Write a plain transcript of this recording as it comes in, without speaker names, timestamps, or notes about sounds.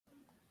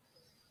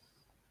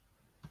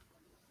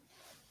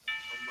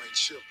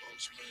chill,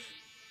 folks, man.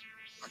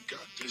 I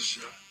got this,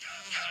 yeah.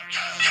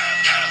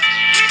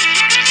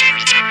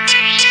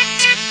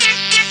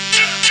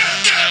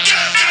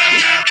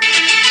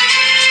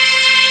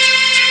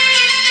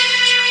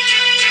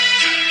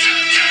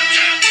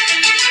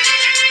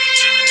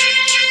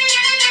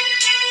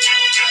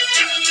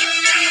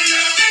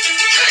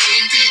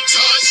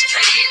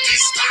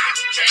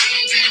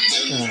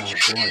 Oh,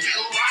 boy.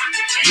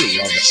 You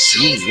love it.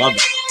 You love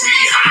it.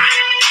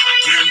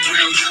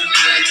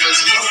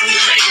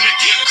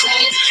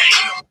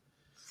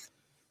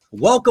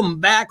 Welcome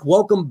back.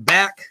 Welcome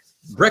back.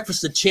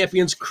 Breakfast of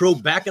Champions crew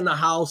back in the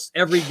house.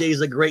 Every day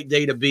is a great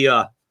day to be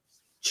a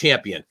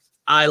champion.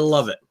 I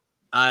love it.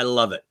 I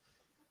love it.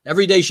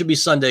 Every day should be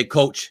Sunday,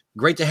 Coach.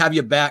 Great to have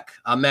you back.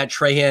 I'm Matt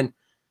Trahan.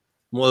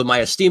 With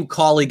my esteemed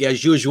colleague,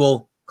 as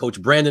usual,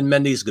 Coach Brandon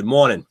Mendes. Good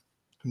morning.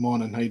 Good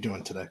morning. How you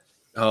doing today?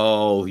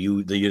 Oh,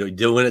 you're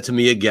doing it to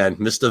me again,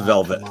 Mr.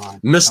 Velvet.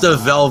 Mr.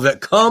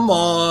 Velvet, come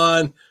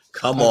on.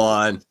 Come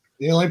on.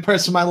 The only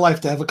person in my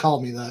life to ever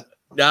call me that.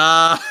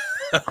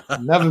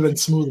 I've never been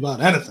smooth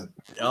about anything.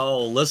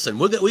 Oh, listen,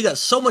 we got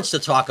so much to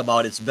talk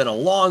about. It's been a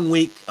long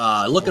week.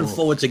 Looking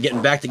forward to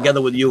getting back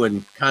together with you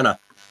and kind of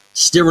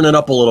steering it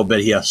up a little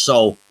bit here.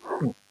 So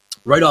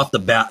right off the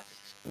bat,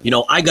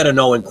 I got to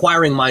know,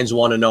 inquiring minds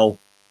want to know,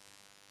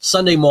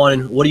 Sunday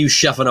morning, what are you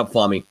chefing up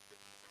for me?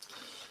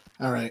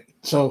 All right.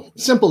 So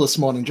simple this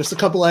morning, just a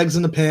couple eggs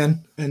in the pan.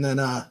 And then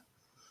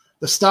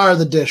the star of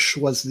the dish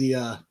was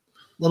the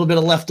little bit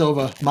of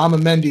leftover Mama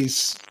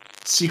Mendes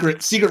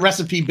secret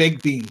recipe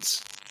baked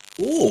beans.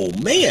 Oh,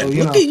 man, so,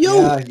 look at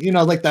you.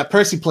 Like that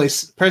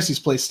Percy's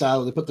Place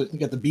style. They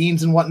get the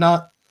beans and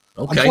whatnot.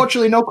 Okay.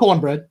 Unfortunately, no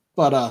cornbread,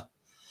 but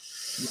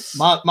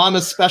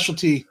Mama's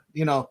specialty,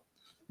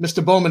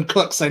 Mr. Bowman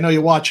cooks. I know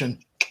you're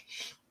watching.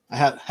 I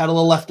had a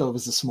little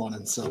leftovers this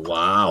morning. So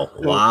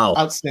wow.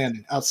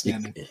 Outstanding.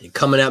 You're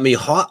coming at me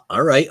hot.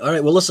 All right.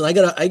 Well, listen, I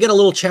got a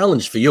little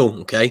challenge for you,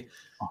 okay?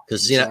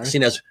 Because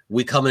seeing as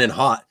we coming in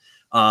hot,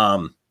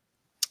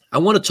 I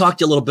want to talk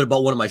to you a little bit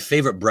about one of my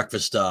favorite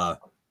breakfast.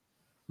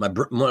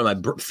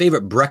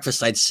 Favorite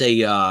breakfast. I'd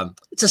say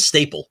it's a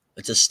staple.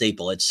 It's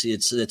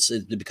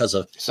because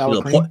of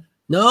sour cream.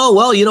 No,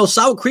 well,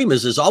 sour cream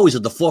is always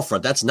at the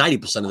forefront. That's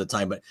 90% of the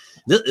time. But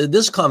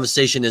this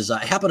conversation is,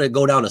 I happened to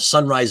go down to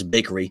Sunrise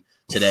Bakery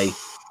today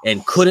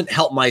and couldn't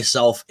help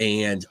myself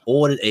and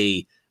ordered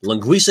a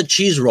linguiça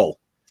cheese roll.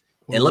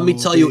 And let me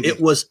tell you,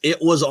 it was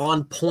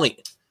on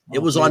point. It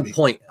was on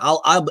point.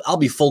 I'll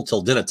be full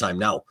till dinner time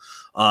now.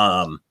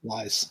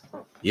 Lies.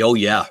 Oh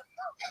yeah.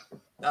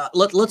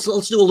 Let's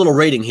do a little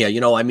rating here.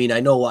 I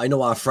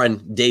know our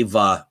friend Dave.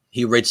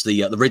 He rates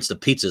the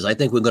pizzas. I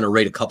think we're going to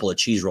rate a couple of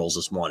cheese rolls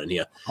this morning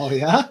here. Oh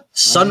yeah.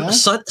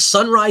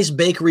 Sunrise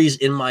Bakery's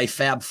in my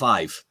Fab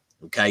Five.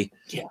 Okay.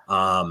 Yeah.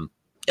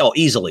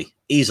 Easily.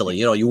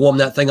 You warm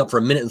that thing up for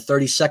a minute and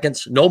 30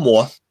 seconds, no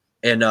more,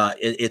 and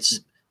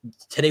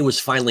today was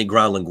finally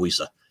ground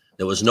linguiça.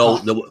 There was no.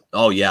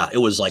 It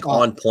was like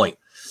on point.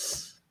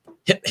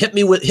 Hit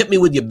me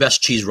with your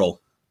best cheese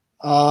roll.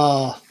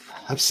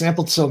 I've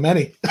sampled so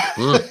many.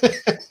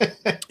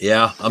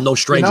 Yeah, I'm no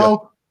stranger.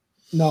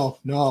 No.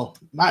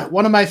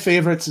 One of my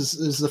favorites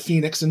is the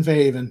Phoenix in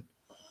Fairhaven,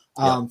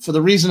 for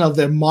the reason of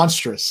they're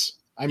monstrous.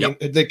 I mean,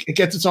 it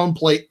gets its own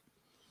plate.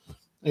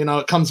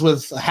 It comes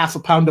with a half a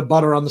pound of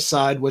butter on the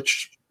side,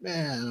 which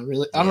I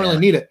don't really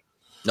need it.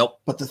 Nope.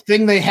 But the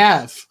thing they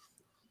have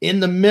in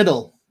the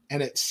middle,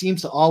 and it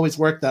seems to always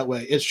work that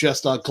way, it's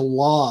just a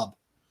glob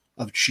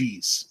of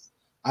cheese.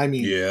 I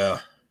mean,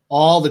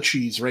 all the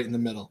cheese right in the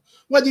middle.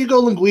 Whether you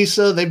go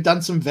linguiça, they've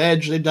done some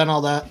veg, they've done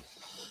all that.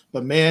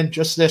 But man,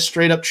 just their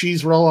straight up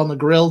cheese roll on the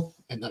grill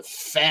and the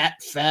fat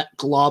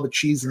glob of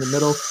cheese in the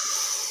middle.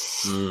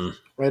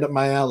 Right up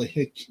my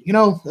alley.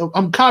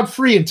 I'm carb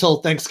free until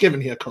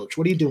Thanksgiving here, Coach.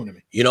 What are you doing to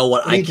me? You know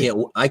what? I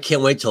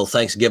can't wait till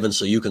Thanksgiving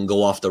so you can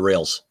go off the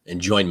rails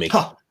and join me.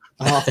 I'll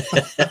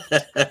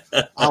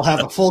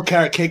have a full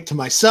carrot cake to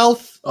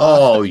myself.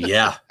 Oh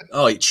yeah.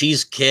 Oh,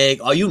 cheesecake.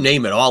 Oh, you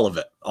name it. All of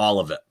it.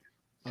 Oh,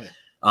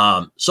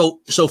 yeah.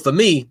 So for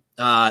me,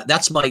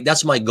 that's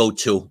my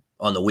go-to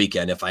on the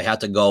weekend. If I had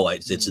to go,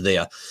 it's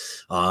there.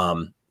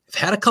 I've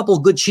had a couple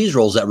of good cheese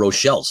rolls at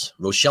Rochelle's.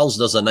 Rochelle's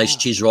does a nice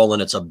cheese roll,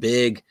 and it's a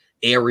big,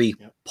 airy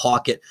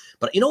pocket.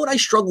 But you know what I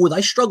struggle with? I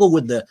struggle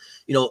with the,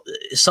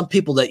 some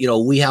people that,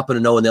 we happen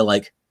to know, and they're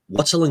like,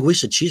 what's a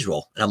linguiça cheese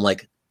roll? And I'm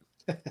like,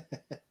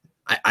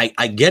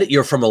 I get it.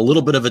 You're from a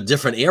little bit of a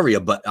different area,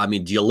 but I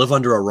mean, do you live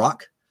under a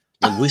rock?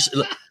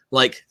 Linguiça,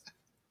 like,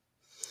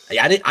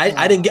 I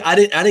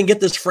didn't get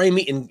this frame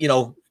eating,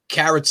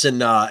 carrots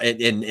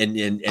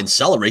and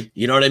celery.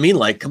 You know what I mean?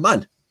 Like, come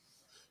on.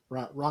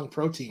 Wrong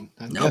protein.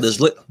 No, there's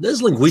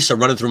linguiça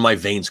running through my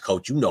veins,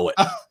 Coach. You know it.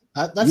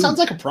 That sounds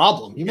like a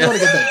problem. You might want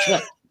to get that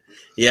checked.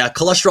 Yeah,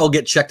 cholesterol will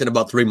get checked in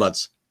about 3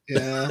 months.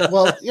 Yeah.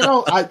 Well,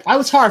 I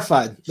was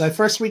horrified. My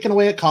first weekend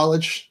away at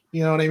college,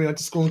 you know what I mean? I went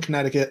to school in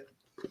Connecticut.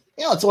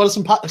 Let's order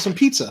some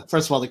pizza.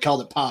 First of all, they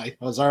called it pie.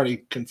 I was already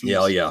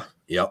confused. Yeah.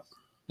 Yep.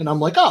 And I'm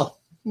like,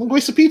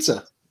 linguiça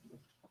pizza.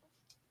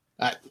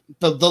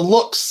 The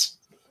looks,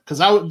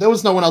 because there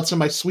was no one else in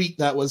my suite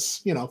that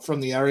was, from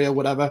the area,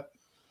 whatever.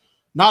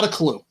 Not a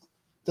clue.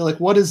 They're like,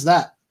 what is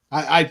that?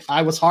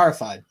 I was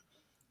horrified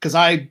because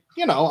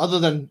other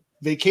than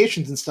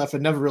vacations and stuff,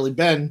 I'd never really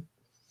been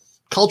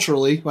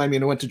culturally. I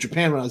mean, I went to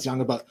Japan when I was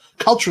younger, but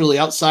culturally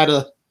outside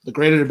of the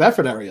greater New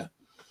Bedford area.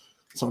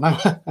 So when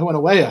I went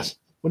away,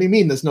 what do you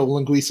mean there's no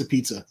linguiça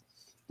pizza?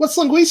 What's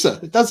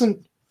linguiça? It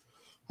doesn't.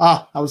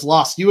 I was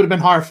lost. You would have been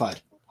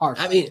horrified.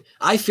 I mean,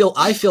 I feel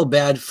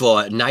bad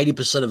for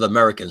 90% of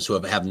Americans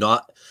who have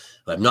not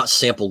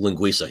sampled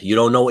linguiça. You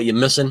don't know what you're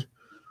missing.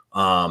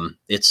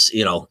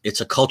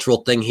 It's a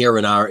cultural thing here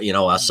in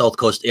our South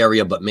Coast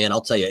area, but man,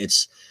 I'll tell you,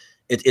 it's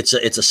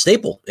a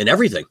staple in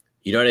everything.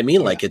 You know what I mean?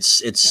 Yeah. Like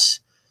it's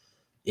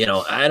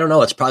I don't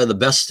know. It's probably the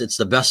best. It's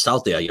the best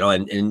out there,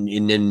 and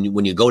then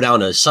when you go down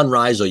to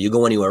Sunrise or you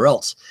go anywhere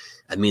else,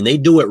 I mean, they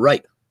do it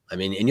right. I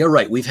mean, and you're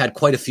right. We've had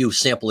quite a few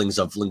samplings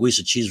of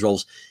linguiça cheese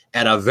rolls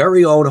at our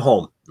very own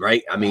home,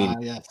 right? I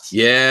mean, yes.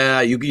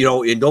 Yeah,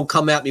 and don't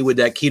come at me with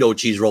that keto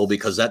cheese roll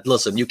because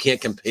listen, you can't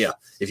compare.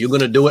 If you're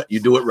going to do it, you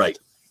do it right.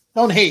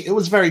 Don't hate. It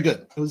was very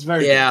good. It was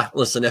very good.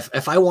 Listen,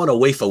 if I want a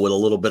wafer with a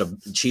little bit of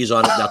cheese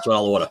on it, that's what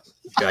I'll order.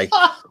 Okay.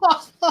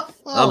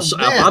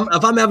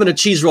 If I'm having a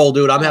cheese roll,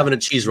 dude, I'm having a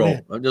cheese roll.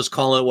 Man. I'm just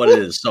calling it what it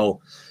is. So,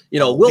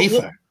 we'll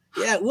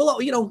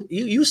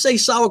you say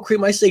sour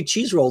cream, I say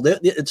cheese roll.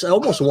 It's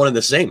almost one and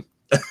the same.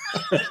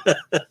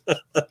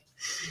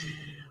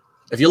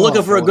 If you're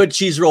looking for a good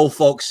cheese roll,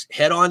 folks,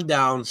 head on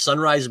down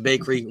Sunrise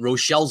Bakery.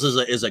 Rochelle's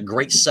is a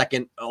great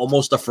second,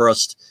 almost a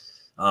first.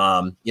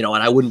 And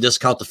I wouldn't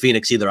discount the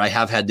Phoenix either. I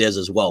have had theirs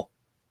as well.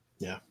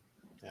 Yeah.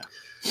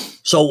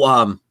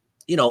 So,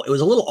 it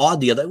was a little odd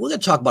the other. We're going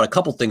to talk about a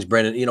couple things,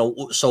 Brandon.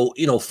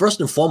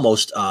 First and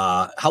foremost,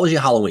 how was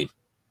your Halloween?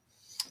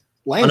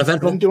 Lame.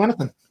 Uneventful. Didn't do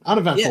anything.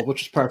 Uneventful,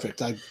 which is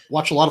perfect. I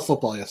watched a lot of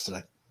football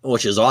yesterday.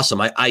 Which is awesome.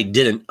 I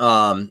didn't.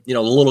 The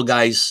little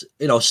guys,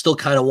 still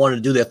kind of wanted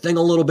to do their thing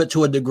a little bit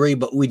to a degree,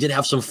 but we did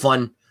have some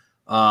fun.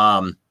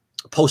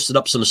 Posted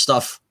up some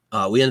stuff.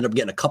 We ended up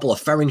getting a couple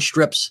of fairing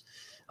strips.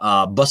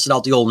 Busted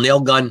out the old nail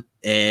gun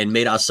and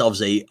made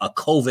ourselves a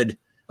COVID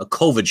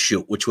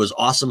shoot, which was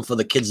awesome for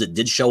the kids that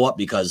did show up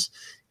because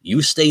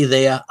you stay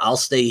there, I'll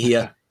stay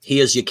here.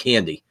 Here's your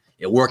candy.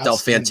 It worked out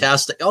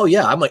fantastic. Oh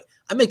yeah,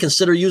 I may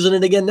consider using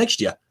it again next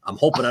year. I'm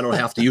hoping I don't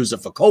have to use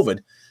it for COVID.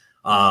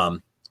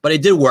 But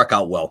it did work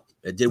out well.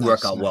 It did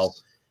work out well.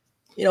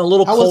 A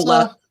little cold.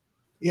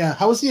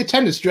 How was the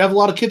attendance? Do you have a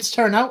lot of kids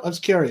turn out? I was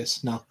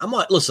curious. No, I'm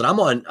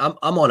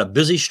on a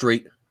busy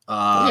street.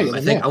 I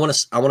want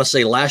to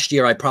say last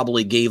year I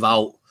probably gave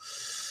out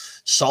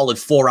solid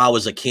 4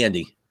 hours of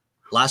candy.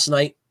 Last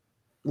night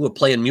we were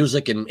playing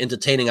music and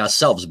entertaining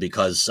ourselves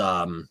because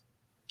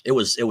it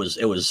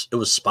was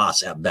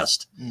sparse at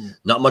best.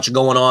 Not much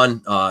going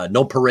on,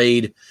 no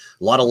parade,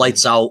 a lot of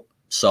lights out.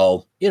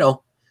 So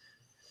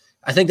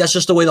I think that's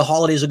just the way the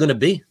holidays are going to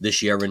be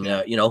this year, and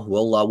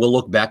we'll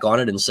look back on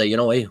it and say,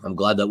 hey, I'm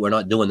glad that we're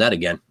not doing that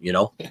again.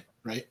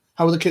 Right?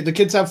 How will the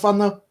kids have fun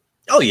though?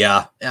 Oh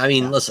yeah, I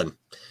mean, listen.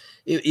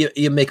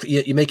 You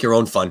make your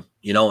own fun,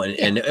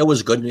 and it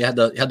was good. We had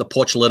the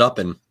porch lit up,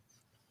 and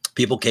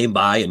people came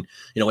by, and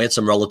we had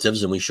some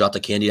relatives, and we shot the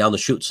candy down the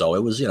chute. So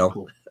it was,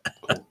 cool.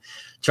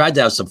 Tried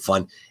to have some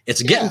fun.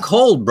 It's getting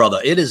cold, brother.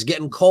 It is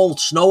getting cold.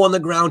 Snow on the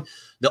ground.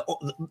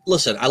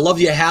 Listen, I love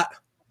your hat.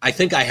 I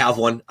think I have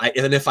one.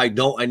 And if I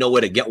don't, I know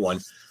where to get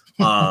one.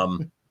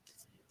 The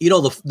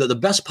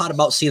best part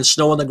about seeing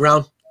snow on the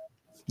ground,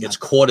 it's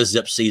quarter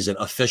zip season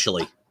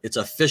officially. It's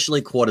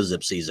officially quarter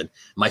zip season.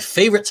 My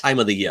favorite time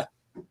of the year.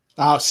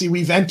 See,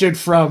 we've entered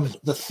from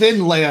the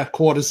thin layer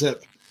quarter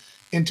zip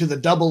into the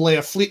double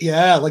layer fleet.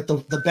 Yeah, like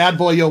the bad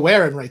boy you're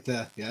wearing right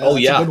there. Yeah. Oh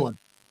yeah. A good one.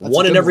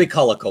 One in every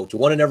color, coach.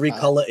 One in every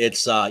color.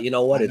 It's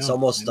it's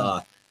almost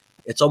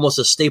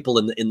a staple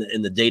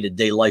in the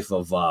day-to-day life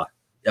of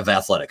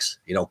athletics.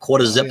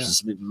 Quarter zips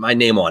is my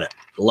name on it.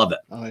 Love it.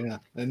 Oh yeah.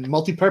 And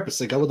multi-purpose.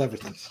 They go with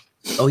everything.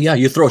 Oh yeah,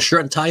 you throw a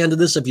shirt and tie under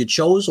this if you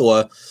chose,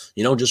 or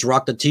just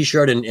rock the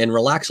t-shirt and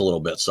relax a little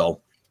bit.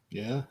 So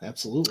yeah,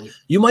 absolutely.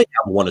 You might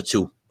have one or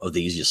two of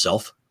these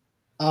yourself.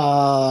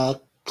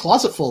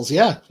 Closetfuls,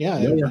 yeah.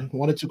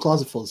 1 or 2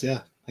 closetfuls,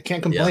 yeah. I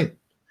can't complain.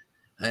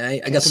 Yeah.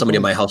 I got somebody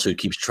in my house who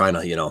keeps trying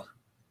to,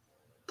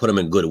 put them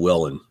in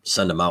Goodwill and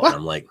send them out. And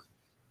I'm like,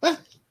 let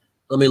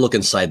me look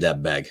inside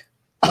that bag.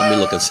 Let me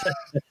look inside.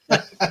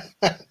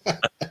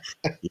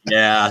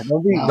 Yeah,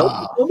 don't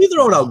be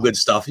throwing out good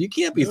stuff. You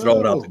can't be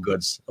throwing out the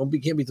goods.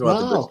 Can't be throwing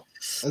out the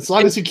goods. As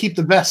long as you keep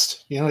the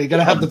vest, you got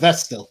to have the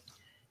vest still.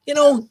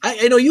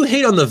 I know you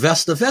hate on the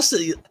vest. The vest.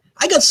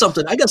 I got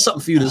something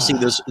for you to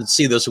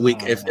see this week.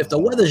 If the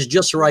weather's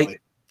just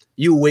right,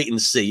 you wait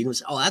and see. You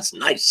say, "Oh, that's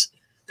nice.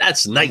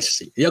 That's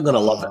nice." You're gonna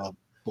love it.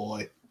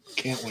 Boy,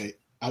 can't wait.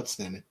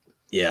 Outstanding.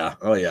 Yeah.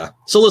 Oh yeah.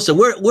 So listen,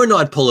 we're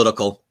not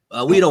political.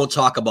 We don't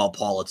talk about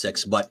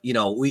politics, but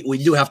we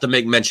do have to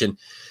make mention.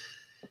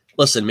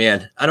 Listen,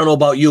 man, I don't know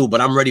about you,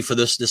 but I'm ready for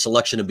this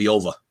election to be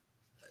over.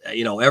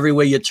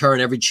 Everywhere you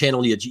turn, every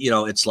channel,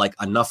 it's like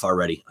enough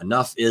already.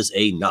 Enough is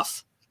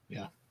enough.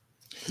 Yeah.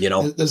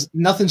 There's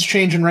nothing's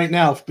changing right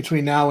now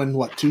between now and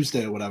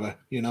Tuesday or whatever.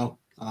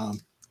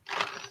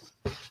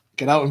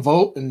 Get out and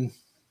vote and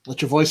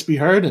let your voice be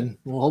heard, and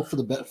we'll hope for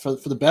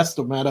the best,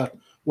 no matter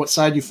what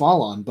side you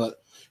fall on.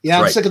 But yeah,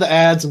 I'm sick of the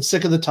ads. I'm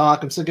sick of the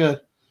talk. I'm sick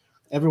of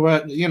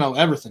everywhere.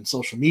 Everything,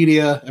 social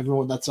media,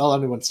 everyone. That's all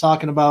everyone's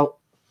talking about.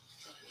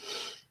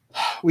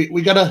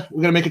 We gotta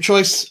make a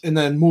choice and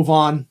then move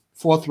on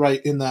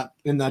forthright in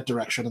that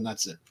direction, and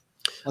that's it.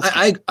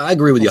 I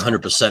agree with you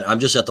 100%. I'm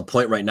just at the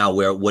point right now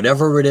where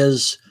whatever it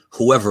is,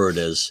 whoever it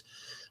is,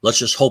 let's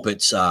just hope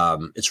it's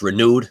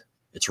renewed,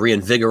 it's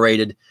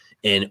reinvigorated,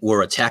 and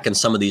we're attacking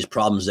some of these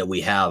problems that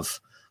we have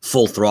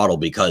full throttle,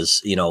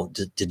 because,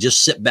 to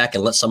just sit back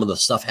and let some of the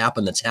stuff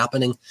happen that's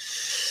happening,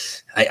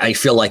 I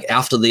feel like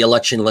after the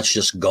election, let's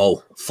just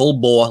go full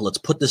bore. Let's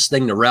put this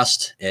thing to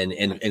rest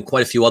and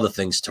quite a few other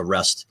things to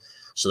rest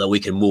so that we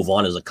can move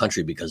on as a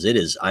country, because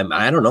I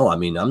don't know. I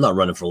mean, I'm not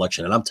running for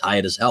election and I'm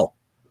tired as hell.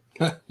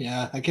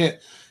 Yeah, I can't,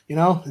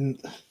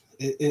 and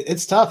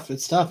it's tough.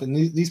 It's tough. And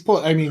these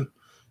poor, I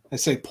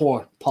say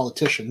poor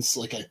politicians,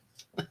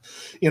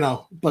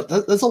 but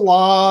there's a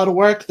lot of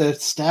work, their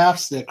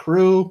staffs, their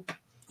crew.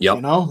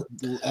 Yep.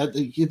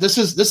 This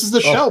is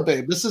the show,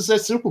 babe. This is their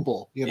Super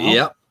Bowl,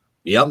 Yep.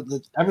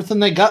 Everything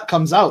they got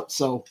comes out.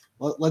 So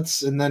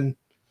and then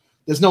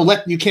there's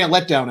you can't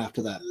let down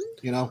after that.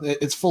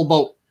 It's full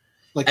boat,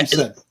 like you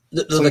said.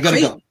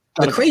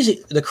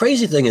 The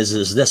crazy thing is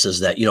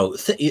that,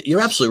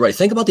 you're absolutely right.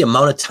 Think about the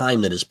amount of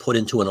time that is put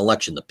into an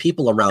election, the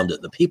people around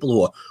it, the people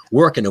who are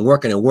working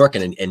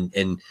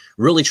and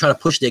really trying to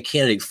push their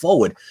candidate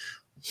forward.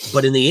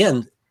 But in the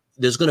end,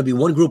 there's going to be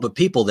one group of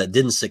people that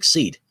didn't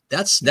succeed.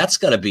 That's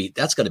gotta be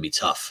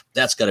tough.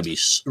 That's gotta be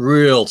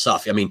real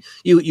tough. I mean,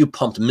 you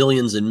pumped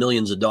millions and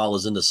millions of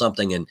dollars into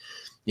something, and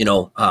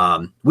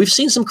we've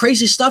seen some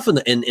crazy stuff in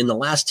the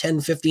last 10,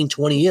 15,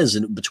 20 years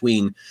in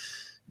between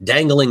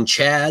dangling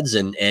chads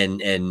and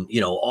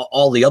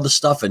all the other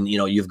stuff. And,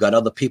 you've got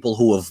other people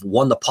who have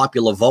won the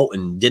popular vote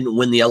and didn't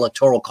win the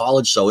electoral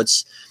college. So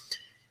it's,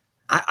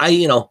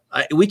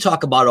 we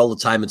talk about it all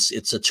the time. It's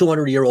a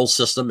 200-year-old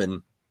system,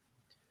 and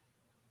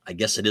I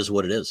guess it is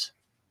what it is.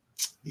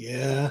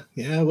 Yeah.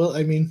 Well,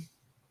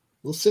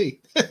 we'll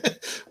see.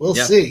 We'll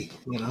see.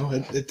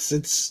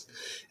 It's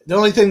the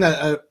only thing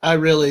that I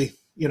really,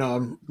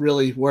 I'm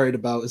really worried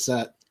about is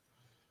that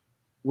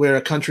we're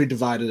a country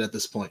divided at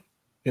this point.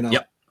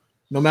 Yep.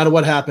 No matter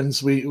what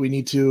happens, we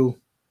need to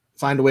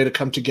find a way to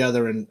come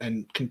together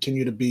and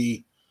continue to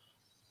be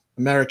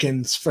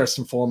Americans first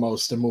and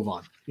foremost and move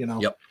on.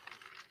 Yep.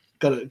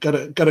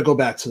 Gotta go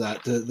back to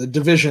that. The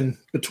division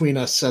between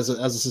us as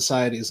a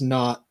society is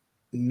not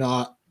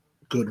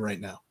good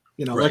right now.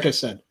 Right. Like I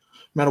said, no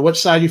matter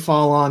which side you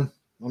fall on,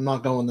 I'm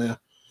not going there.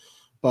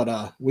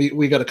 But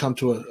we got to come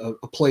to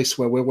a place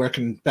where we're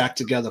working back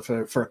together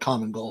for a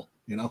common goal.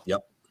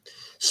 Yep.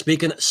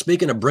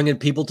 Speaking of bringing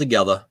people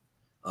together,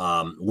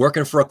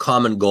 working for a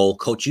common goal,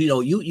 Coach.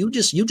 You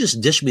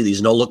just dish me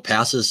these no-look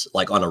passes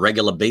like on a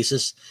regular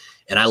basis,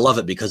 and I love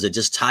it because it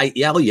just I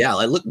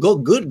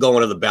look good going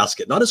to the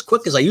basket. Not as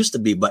quick as I used to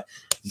be, but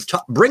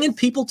bringing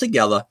people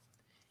together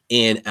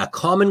in a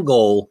common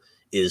goal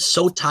is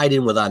so tied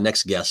in with our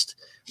next guest.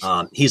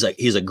 He's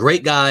a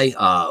great guy.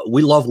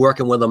 We love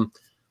working with him.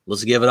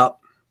 Let's give it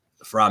up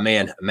for our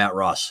man, Matt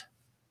Ross.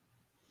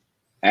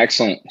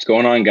 Excellent. What's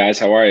going on, guys?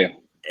 How are you?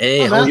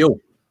 Hey, how are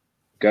you?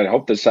 Good. I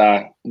hope this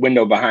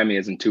window behind me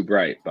isn't too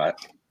bright, but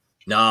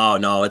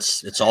no,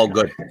 it's all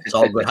good. It's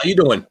all good. How you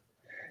doing?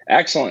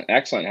 Excellent.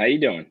 How you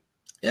doing?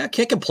 Yeah,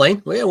 can't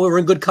complain. We're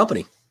in good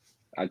company.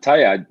 I tell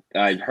you,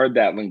 I heard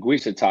that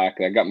linguiça talk.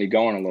 That got me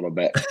going a little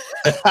bit.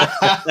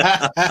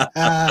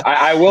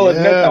 I will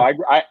admit, though,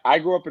 I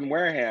grew up in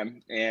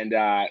Wareham, and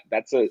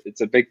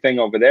it's a big thing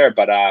over there.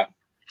 But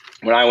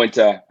when I went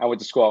to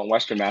school out in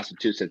Western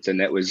Massachusetts,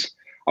 and it was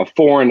a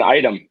foreign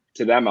item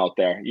to them out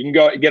there. You can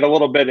go get a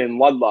little bit in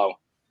Ludlow,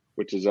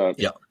 which is a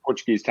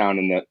Portuguese town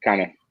in the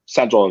kind of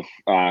central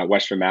of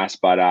Western Mass.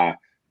 But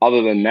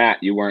other than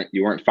that, you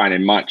weren't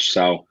finding much.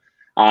 So,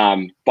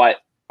 but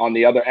on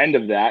the other end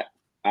of that,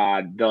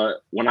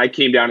 when I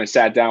came down and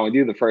sat down with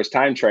you the first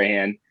time,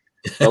 Trahan,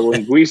 the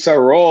linguiça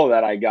roll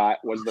that I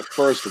got was the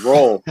first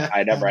roll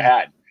I'd ever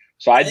had.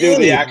 So I do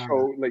the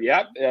actual,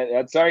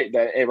 that's right,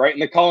 right in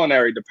the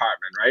culinary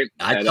department, right?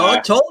 I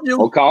told you.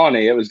 Old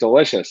Colony, it was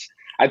delicious.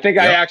 I think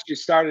I actually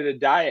started a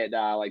diet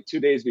like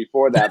 2 days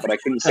before that, but I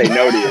couldn't say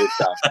no to you.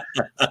 So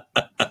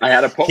I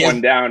had to put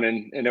one down,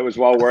 and it was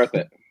well worth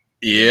it.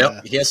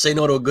 Yep. You can't say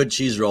no to a good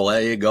cheese roll.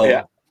 There you go.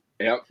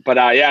 Yeah. But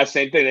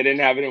same thing. They didn't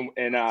have it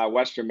in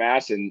Western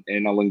Mass, and a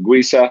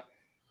linguiça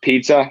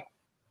pizza,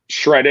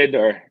 shredded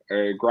or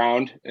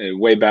ground,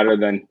 way better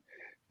than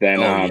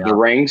the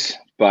rings.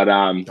 But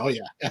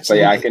absolutely. So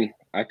yeah,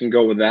 I can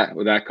go with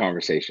that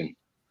conversation.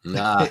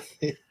 Nah.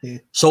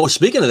 So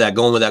speaking of that,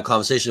 going with that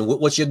conversation,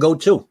 what's your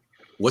go-to?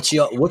 What's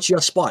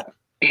your spot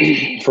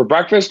for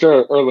breakfast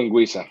or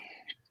linguiça?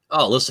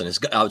 Oh, listen,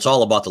 it's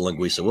all about the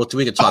linguiça.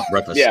 We can talk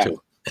breakfast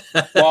too.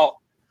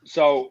 Well,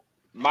 so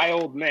my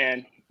old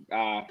man,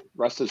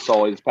 rest his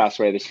soul, he just passed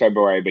away this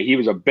February, but he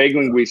was a big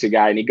linguiça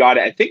guy, and he got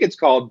it. I think it's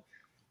called,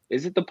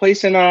 is it the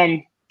place in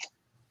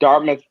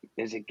Dartmouth?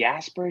 Is it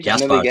Gasper's? I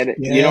know they get it.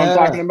 Yeah. You know what I'm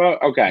talking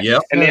about? Okay.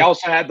 Yep. And they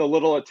also had the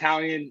little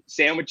Italian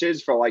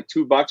sandwiches for like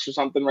 $2 or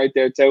something right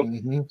there too.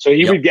 Mm-hmm. So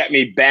he would get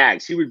me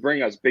bags. He would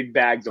bring us big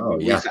bags of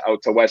linguiça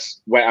out to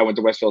I went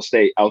to Westfield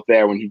State out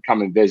there when he'd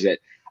come and visit.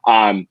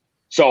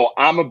 So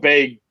I'm a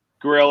big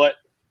grill it,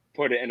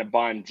 put it in a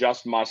bun,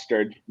 just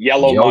mustard,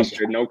 yellow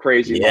mustard, no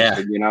crazy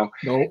mustard, you know?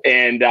 Nope.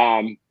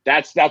 And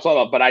that's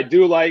all. But I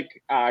do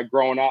like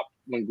growing up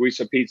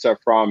linguiça pizza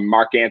from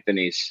Mark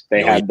Anthony's.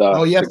 They had the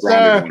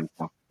grounded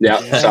one. Yeah.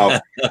 So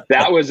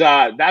that was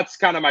that's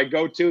kind of my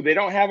go-to. They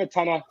don't have a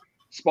ton of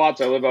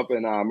spots. I live up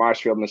in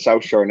Marshfield in the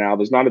South Shore now.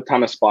 There's not a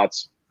ton of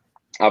spots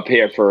up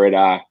here for it.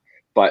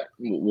 But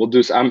we'll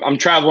do. I'm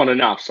traveling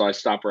enough, so I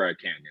stop where I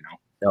can. You know.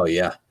 Oh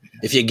yeah.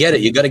 If you get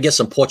it, you got to get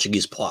some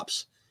Portuguese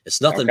pops.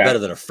 It's nothing better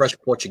than a fresh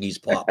Portuguese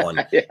pop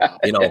on.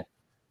 You know.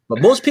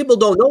 But most people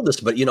don't know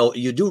this, but you know,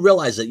 you do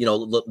realize that, you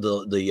know,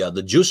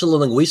 the juice of the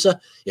linguiça,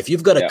 if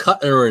you've got a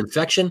cut or an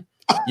infection,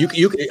 you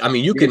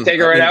can take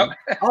it right out.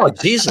 Oh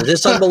Jesus,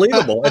 it's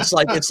unbelievable. It's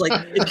like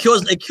it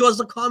cures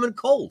the common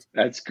cold.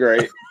 That's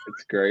great.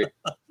 It's great.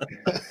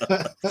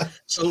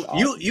 So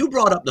you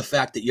brought up the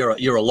fact that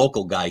you're a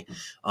local guy,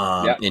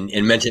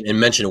 and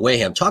mentioned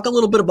Wareham. Talk a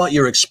little bit about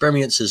your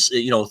experiences,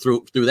 you know,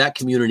 through that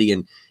community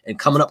and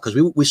coming up, because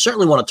we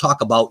certainly want to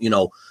talk about, you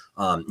know,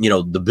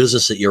 the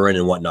business that you're in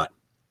and whatnot.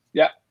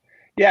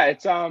 Yeah,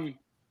 it's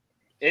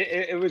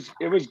it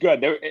was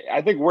good.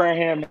 I think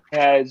Wareham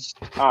has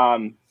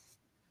and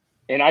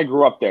I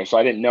grew up there, so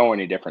I didn't know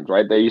any difference,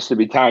 right? There used to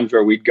be times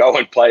where we'd go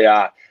and play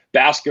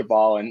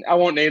basketball, and I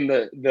won't name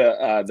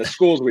the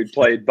schools we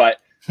played, but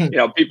you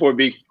know, people would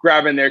be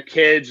grabbing their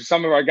kids.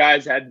 Some of our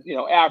guys had, you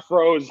know,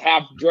 afros,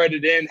 half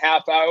dreaded in,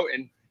 half out,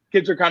 and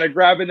kids are kind of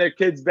grabbing their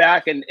kids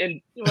back, and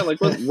you know, like,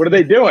 what are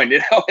they doing?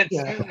 You know,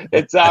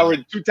 it's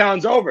we're 2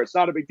 towns over. It's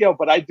not a big deal,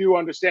 but I do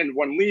understand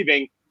when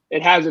leaving,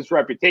 it has its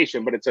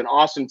reputation, but it's an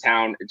awesome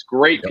town. It's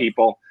great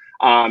people.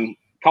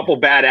 Couple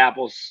bad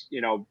apples,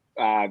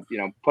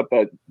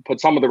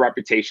 put some of the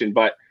reputation.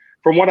 But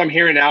from what I'm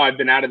hearing now, I've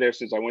been out of there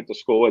since I went to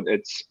school.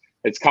 It's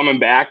coming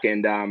back,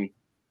 and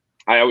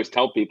I always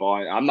tell people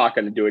I'm not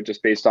going to do it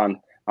just based on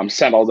I'm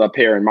settled up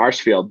here in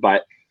Marshfield,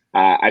 but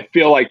I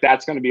feel like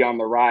that's going to be on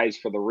the rise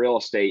for the real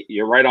estate.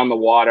 You're right on the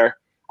water,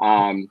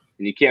 and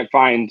you can't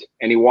find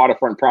any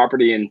waterfront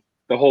property in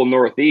the whole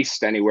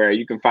Northeast anywhere.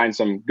 You can find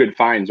some good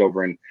finds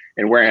over in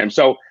Wareham.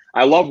 So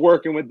I love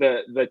working with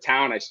the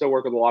town. I still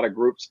work with a lot of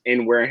groups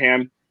in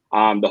Wareham,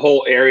 the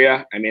whole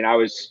area. I mean, I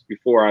was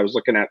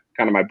looking at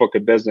kind of my book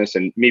of business,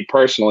 and me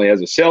personally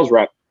as a sales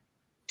rep,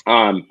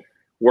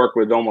 work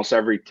with almost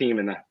every team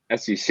in the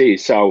SEC.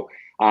 So,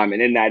 and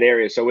in that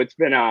area. So it's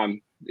been good.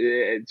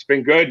 It's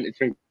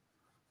been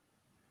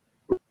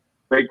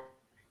great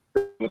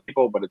with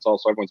people, but it's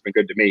also, everyone's been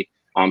good to me,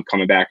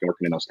 coming back and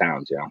working in those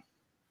towns.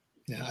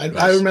 Yeah,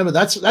 I remember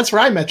that's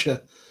where I met you.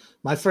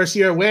 My first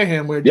year at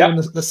Wareham, we were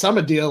doing the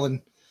summer deal,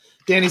 and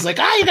Danny's like,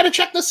 you got to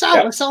check this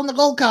out. We're selling the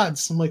gold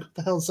cards. I'm like, what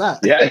the hell's that?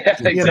 Yeah,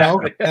 exactly. You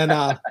know, and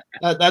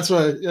that's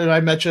what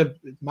I met you.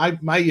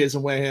 My years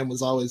in Wareham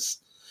was always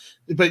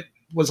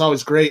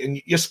great,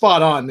 and you're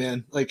spot on,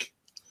 man. Like,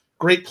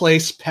 great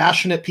place,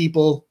 passionate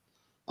people,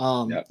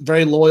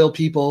 very loyal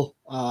people,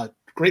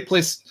 great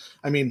place.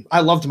 I mean, I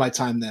loved my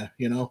time there.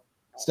 You know,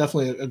 it's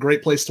definitely a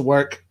great place to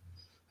work,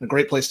 a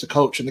great place to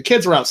coach, and the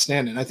kids were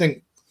outstanding. I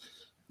think,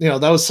 you know,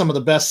 that was some of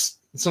the best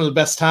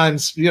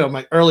times, you know,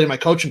 my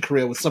coaching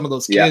career with some of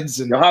those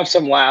kids. And you'll have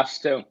some laughs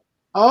too.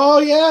 Oh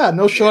yeah,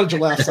 no shortage of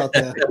laughs out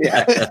there.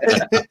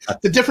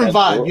 It's a different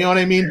vibe, you know what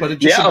I mean? But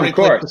it's just a great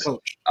place to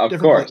coach. Of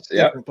course,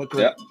 but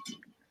great.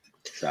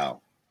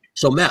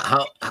 So Matt,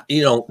 how,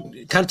 you know,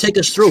 kind of take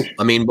us through.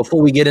 I mean,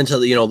 before we get into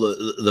the, you know,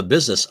 the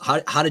business,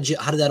 how did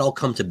that all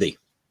come to be?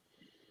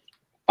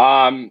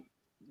 Doing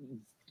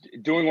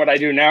what I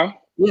do now.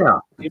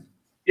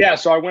 Yeah,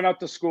 so I went out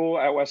to school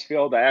at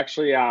Westfield. I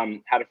actually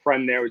had a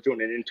friend there who was doing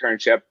an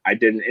internship. I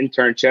did an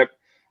internship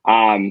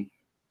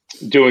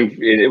doing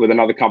it with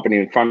another company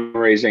in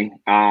fundraising.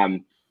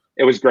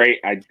 It was great.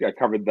 I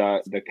covered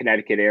the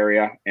Connecticut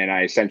area, and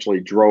I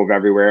essentially drove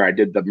everywhere. I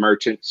did the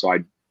merchant, so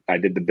I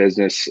did the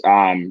business,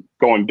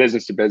 going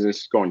business to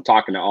business,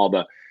 talking to all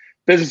the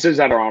businesses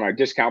that are on our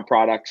discount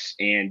products,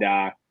 and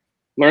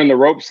learned the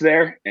ropes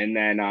there. And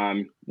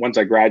then once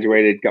I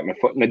graduated, got my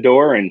foot in the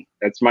door, and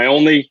that's my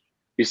only,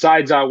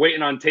 besides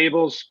waiting on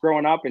tables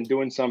growing up and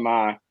doing some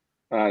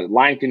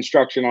line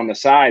construction on the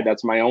side,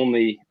 that's my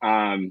only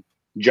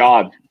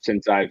job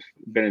since I've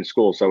been in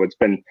school. So it's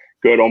been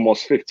good,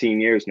 almost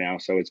 15 years now.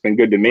 So it's been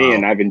good to me,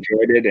 and I've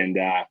enjoyed it. And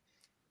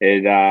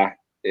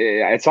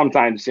it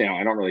sometimes, you know,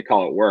 I don't really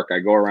call it work. I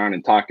go around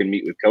and talk and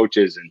meet with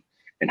coaches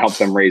and help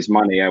them raise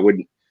money. I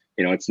wouldn't,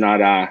 you know, it's not,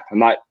 I'm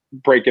not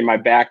breaking my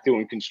back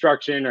doing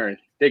construction or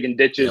digging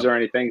ditches or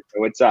anything.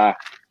 So it's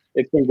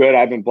been good.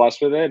 I've been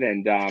blessed with it.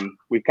 And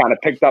we've kind of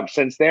picked up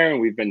since there,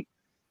 and we've been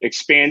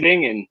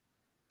expanding, and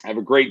I have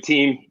a great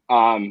team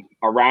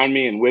around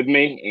me and with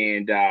me.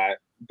 And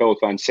both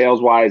on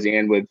sales wise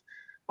and with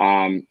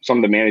some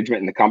of the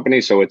management in the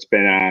company. So it's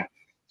been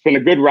a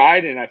good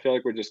ride, and I feel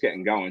like we're just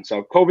getting going.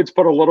 So COVID's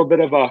put a little bit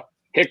of a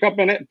hiccup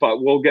in it,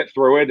 but we'll get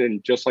through it.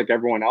 And just like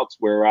everyone else,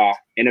 we're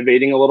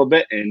innovating a little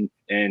bit and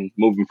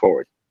moving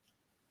forward.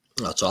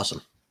 That's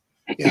awesome.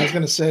 Yeah, I was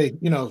going to say,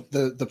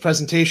 the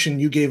presentation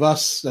you gave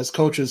us as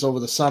coaches over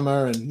the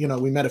summer,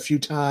 and, we met a few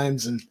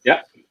times, and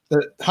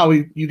how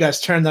you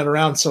guys turned that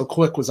around so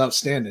quick was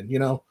outstanding.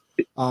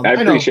 I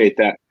appreciate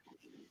that.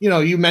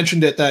 You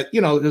mentioned it that,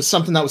 it was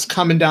something that was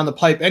coming down the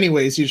pipe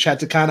anyways. You just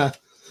had to kind of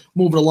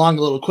move it along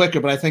a little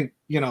quicker. But I think,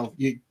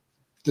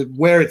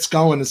 where it's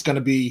going is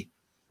going to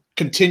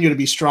continue to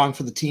be strong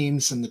for the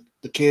teams and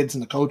the kids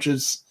and the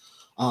coaches.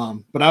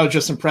 But I was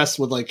just impressed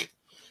with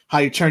how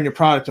you turn your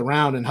product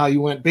around and how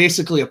you went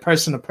basically a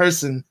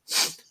person-to-person,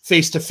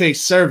 face-to-face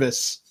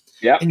service.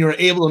 Yeah. And you were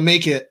able to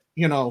make it,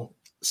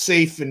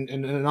 safe and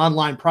an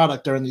online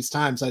product during these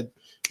times.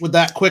 With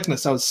that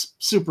quickness, I was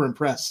super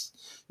impressed.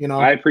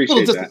 I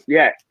appreciate that.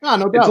 Yeah.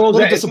 No doubt. A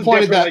little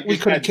disappointed that we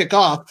couldn't kick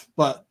off,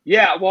 but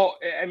yeah, well,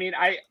 I mean,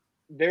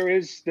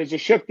 there's a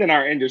shift in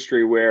our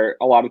industry where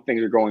a lot of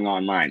things are going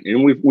online,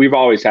 and we've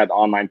always had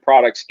online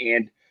products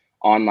and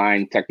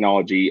online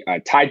technology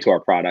tied to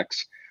our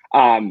products.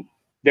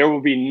 There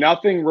will be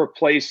nothing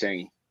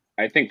replacing,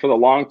 I think, for the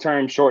long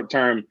term, short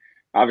term,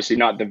 obviously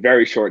not the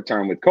very short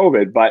term with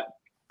COVID, but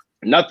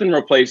nothing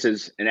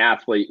replaces an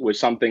athlete with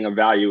something of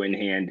value in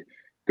hand,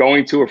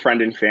 going to a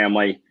friend and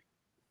family,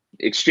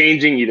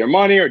 exchanging either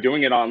money or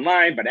doing it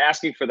online, but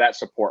asking for that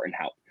support and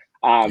help.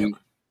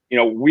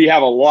 We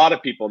have a lot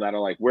of people that are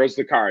like, where's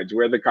the cards?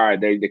 Where are the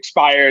cards? They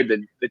expired.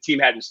 The team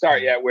hadn't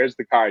started yet. Where's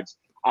the cards?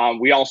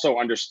 We also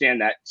understand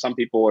that some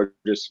people are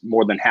just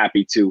more than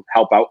happy to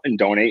help out and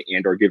donate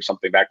and or give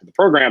something back to the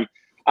program.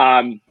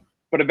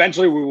 But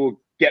eventually we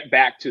will get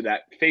back to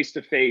that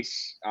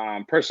face-to-face,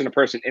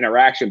 person-to-person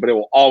interaction, but it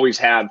will always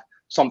have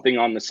something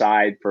on the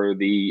side for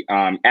the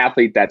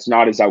athlete that's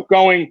not as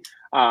outgoing,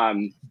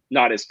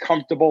 not as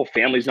comfortable.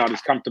 Family's not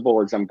as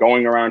comfortable as them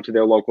going around to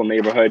their local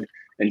neighborhood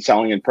and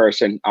selling in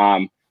person.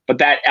 But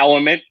that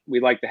element, we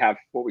like to have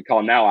what we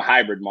call now a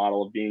hybrid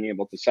model of being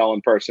able to sell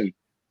in person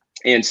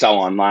and sell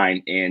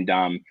online. And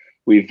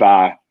we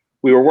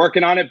were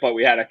working on it, but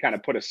we had to kind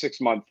of put a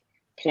 6-month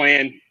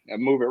plan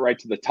and move it right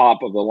to the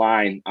top of the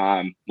line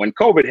when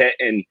COVID hit.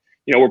 And,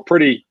 we're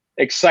pretty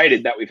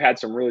excited that we've had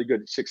some really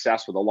good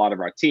success with a lot of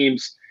our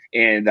teams.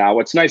 And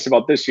what's nice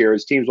about this year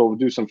is teams will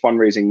do some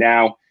fundraising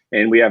now,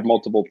 and we have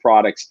multiple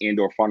products and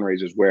or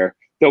fundraisers where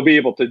they'll be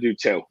able to do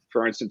too.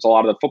 For instance, a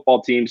lot of the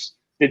football teams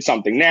did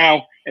something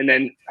now, and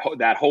then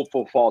that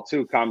hopeful fall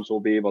 2 comes, we'll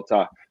be able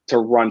to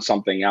run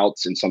something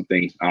else and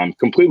something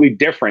completely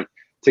different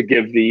to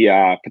give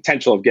the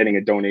potential of getting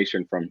a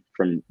donation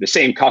from the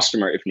same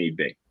customer if need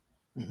be.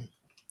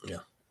 Yeah.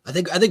 I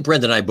think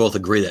Brendan and I both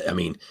agree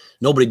that,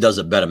 nobody does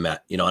it better,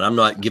 Matt, and I'm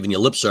not giving you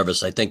lip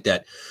service. I think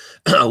that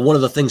one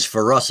of the things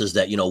for us is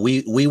that,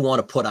 we want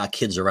to put our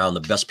kids around the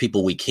best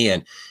people we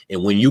can.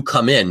 And when you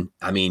come in,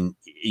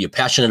 you're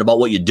passionate about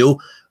what you do,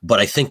 but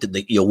I think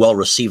that you're well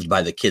received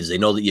by the kids. They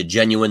know that you're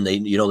genuine. They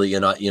know that you're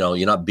not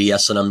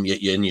BSing them,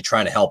 and you're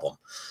trying to help them.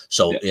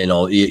 So,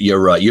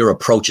 your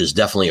approach is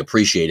definitely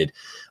appreciated.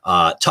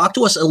 Talk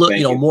to us a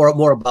little,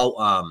 more about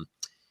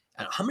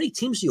how many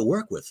teams do you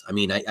work with? I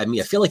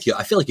feel like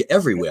you're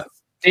everywhere.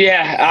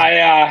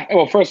 Yeah,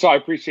 well, first of all, I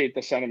appreciate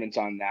the sentiments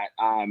on that.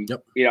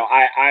 Yep.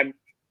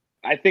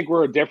 I think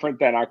we're different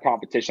than our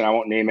competition. I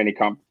won't name any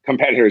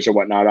competitors or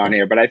whatnot on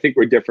here, but I think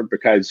we're different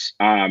because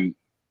I'm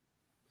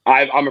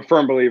a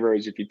firm believer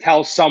is if you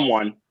tell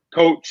someone,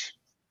 coach,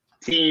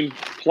 team,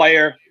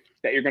 player,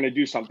 that you're going to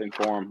do something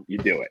for them, you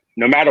do it.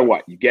 No matter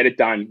what, you get it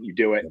done, you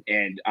do it.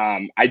 And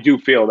I do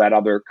feel that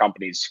other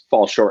companies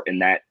fall short in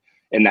that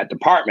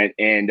department.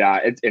 And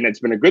it's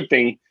been a good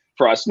thing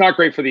for us. Not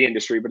great for the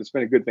industry, but it's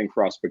been a good thing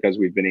for us because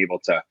we've been able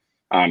to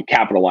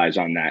capitalize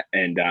on that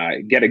and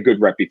get a good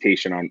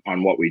reputation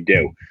on what we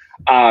do.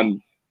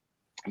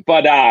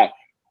 But I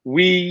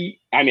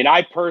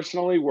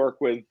personally work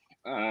with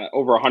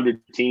over 100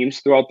 teams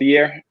throughout the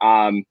year.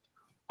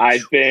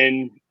 I've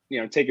been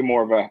taking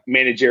more of a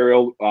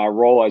managerial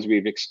role as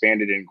we've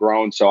expanded and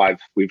grown. So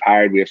we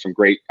have some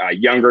great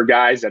younger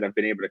guys that have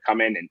been able to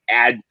come in and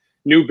add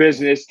new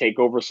business, take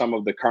over some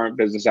of the current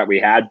business that we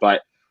had.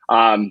 But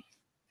I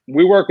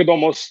work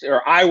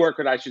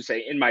with, I should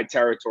say, in my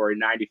territory,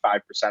 95%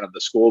 of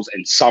the schools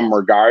in some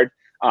regard.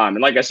 And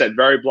like I said,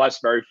 very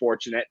blessed, very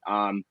fortunate.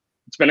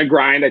 It's been a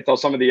grind. I tell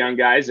some of the young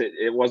guys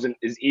it wasn't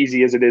as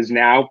easy as it is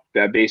now,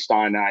 based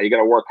on you got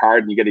to work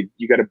hard and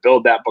you got to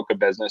build that book of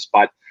business.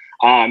 But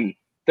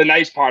the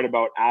nice part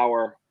about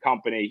our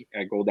company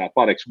at Gold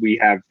Athletics, we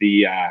have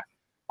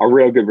a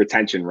real good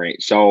retention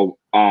rate. So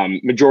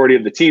majority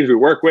of the teams we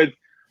work with,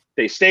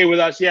 they stay with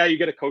us. Yeah, you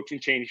get a coaching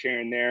change here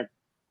and there,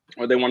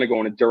 or they want to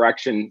go in a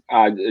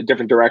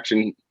different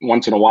direction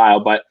once in a while.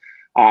 But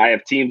I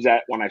have teams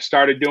that when I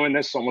started doing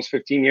this almost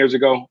 15 years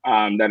ago,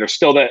 that are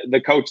still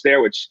the coach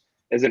there, which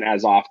isn't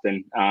as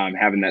often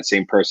having that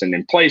same person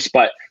in place,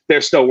 but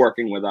they're still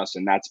working with us.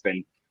 And that's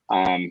been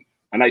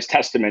nice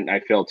testament, I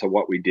feel, to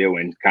what we do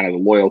and kind of the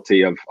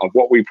loyalty of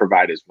what we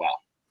provide as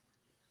well.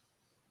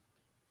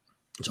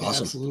 It's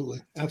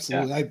awesome.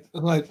 Absolutely.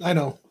 Yeah. I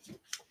know.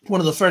 One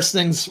of the first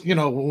things,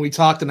 when we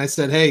talked and I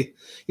said, hey,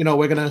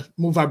 we're going to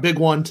move our big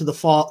one to the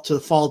fall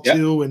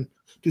too, and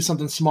do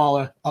something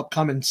smaller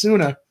upcoming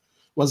sooner,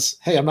 was,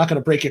 hey, I'm not going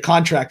to break your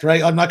contract,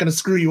 right? I'm not going to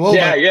screw you over.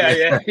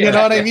 Yeah. You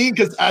know what I mean?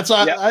 Because that's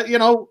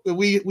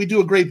we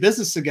do a great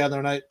business together,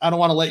 and I don't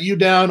want to let you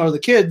down or the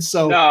kids.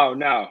 So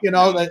no.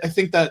 I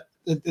think that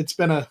it's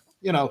been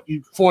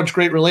you forged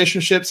great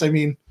relationships. I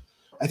mean,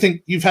 I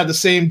think you've had the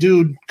same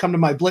dude come to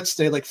my Blitz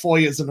day like 4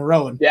 years in a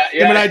row, and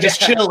him and I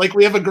just chill, like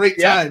we have a great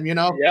time,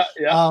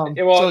 Yeah.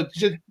 So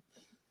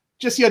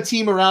just your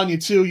team around you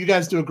too. You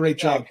guys do a great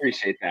job. I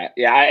appreciate that.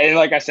 Yeah, and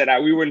like I said,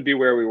 we wouldn't be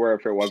where we were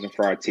if it wasn't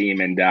for our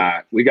team, and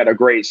we got a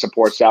great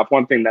support staff.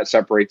 One thing that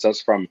separates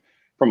us from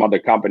other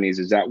companies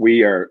is that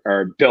we are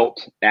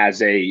built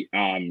as a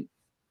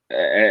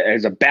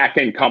back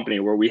end company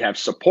where we have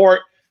support.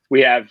 We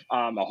have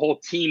a whole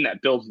team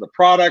that builds the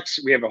products.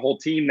 We have a whole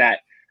team that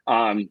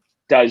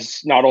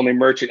does not only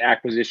merchant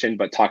acquisition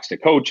but talks to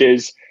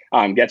coaches,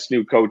 gets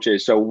new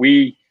coaches. So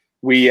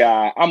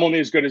I'm only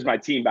as good as my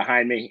team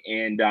behind me,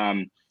 and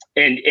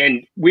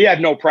we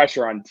have no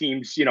pressure on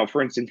teams.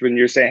 For instance, when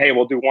you're saying, hey,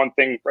 we'll do one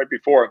thing right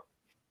before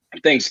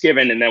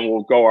Thanksgiving and then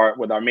we'll go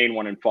with our main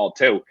one in fall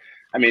too.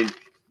 I mean,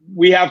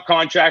 we have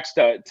contracts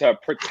to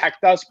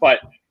protect us, but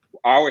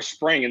our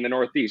spring in the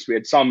Northeast, we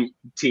had some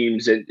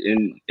teams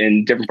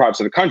in different parts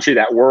of the country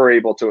that were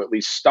able to at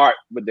least start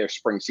with their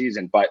spring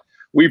season, but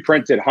we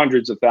printed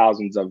hundreds of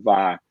thousands of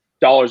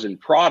dollars in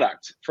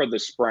product for the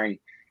spring,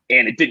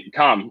 and it didn't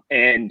come.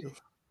 And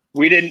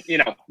we didn't,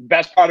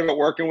 best part of it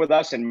working with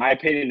us, in my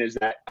opinion, is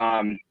that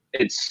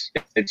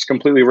it's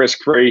completely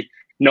risk-free,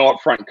 no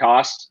upfront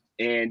costs.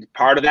 And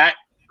part of that,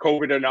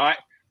 COVID or not,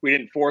 we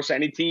didn't force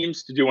any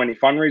teams to do any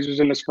fundraisers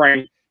in the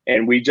spring,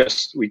 and we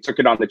took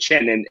it on the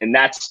chin, and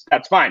that's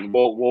fine.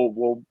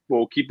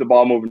 We'll keep the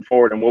ball moving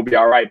forward, and we'll be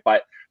all right.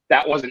 But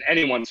that wasn't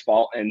anyone's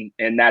fault,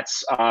 and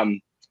that's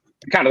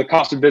kind of the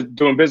cost of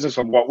doing business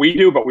of what we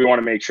do, but we want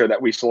to make sure that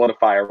we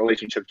solidify our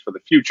relationships for the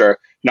future,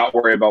 not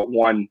worry about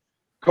one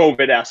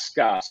COVID-esque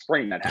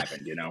spring that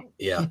happened,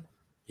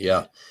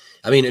 Yeah.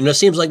 I mean, and it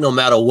seems like no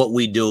matter what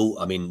we do,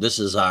 I mean, this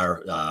is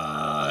our,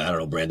 I don't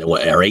know, Brandon, our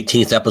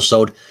 18th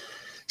episode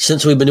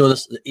since we've been doing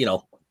this,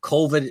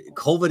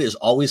 COVID has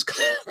always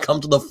come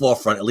to the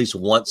forefront at least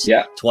once,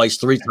 twice,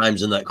 three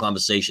times in that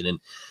conversation. And,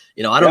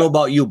 I don't know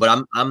about you,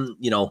 but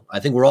I'm, I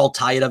think we're all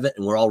tired of it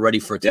and we're all ready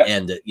for it to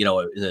end, in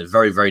the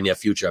very, very near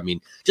future. I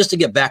mean, just to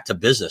get back to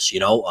business,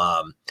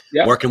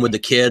 working with the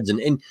kids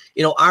and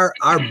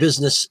our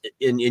business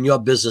in your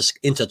business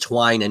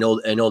intertwine. I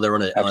know they're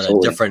on a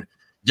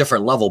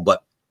different level,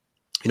 but,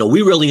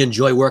 we really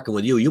enjoy working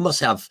with you. You must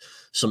have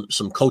some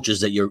coaches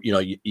that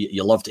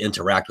you love to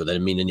interact with. I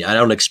mean, and I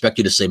don't expect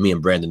you to say me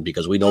and Brandon,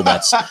 because we know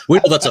that's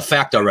a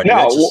fact already.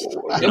 No,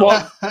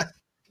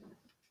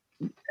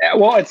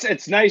 well,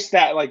 it's nice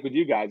that, like with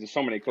you guys, there's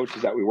so many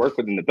coaches that we work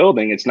with in the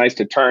building. It's nice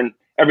to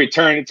every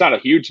turn. It's not a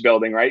huge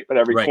building, right? But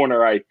every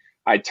corner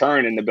I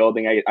turn in the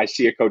building, I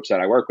see a coach that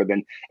I work with,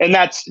 and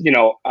that's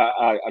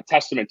a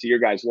testament to your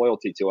guys'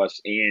 loyalty to us,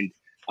 and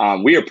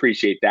we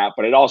appreciate that.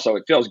 But it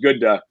feels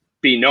good to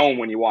be known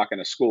when you walk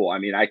into school. I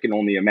mean, I can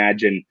only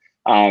imagine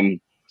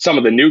some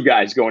of the new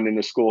guys going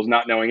into schools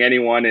not knowing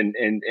anyone, and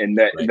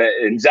the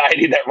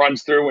anxiety that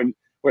runs through and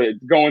where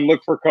go and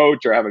look for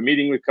coach or have a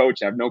meeting with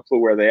coach. I have no clue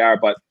where they are,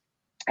 but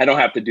I don't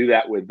have to do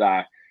that with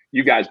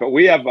you guys. But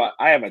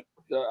I have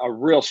a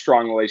real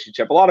strong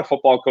relationship. A lot of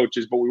football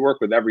coaches, but we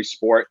work with every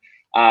sport.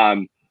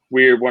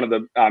 We're one of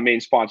the main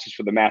sponsors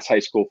for the Mass High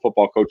School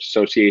Football Coach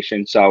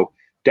Association. So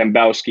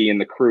Dembowski and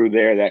the crew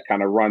there that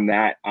kind of run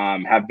that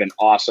have been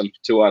awesome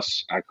to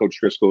us. Coach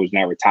Driscoll is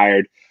now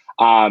retired.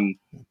 But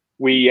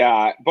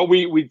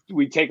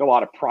we take a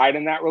lot of pride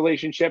in that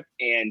relationship,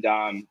 and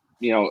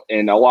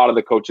and a lot of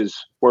the coaches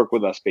work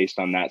with us based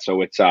on that.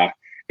 So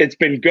it's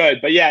been good.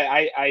 But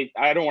yeah,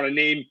 I don't want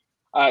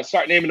to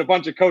start naming a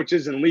bunch of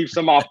coaches and leave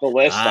some off the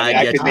list.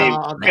 I could name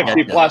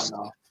 50 plus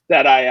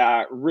that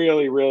I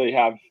really, really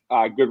have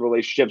good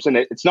relationships. And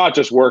it's not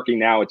just working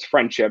now, it's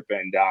friendship.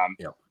 And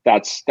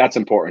that's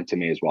important to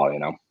me as well,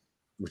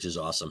 Which is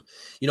awesome.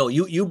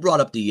 You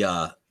brought up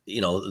the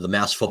the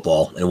Mass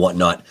football and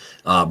whatnot.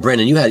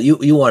 Brandon,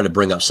 you wanted to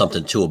bring up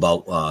something too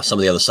about some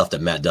of the other stuff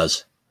that Matt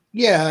does.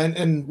 Yeah,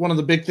 and one of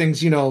the big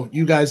things,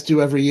 you guys do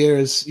every year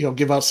is,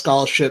 give out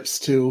scholarships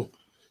to,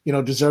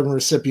 deserving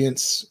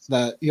recipients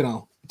that,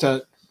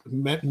 to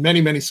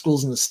many, many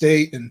schools in the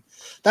state. And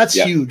that's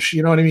huge.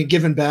 You know what I mean?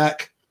 Giving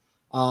back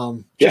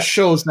just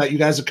shows that you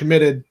guys are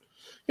committed.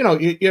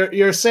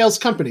 You're a sales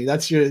company.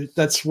 That's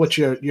what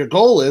your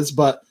goal is.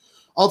 But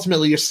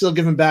ultimately, you're still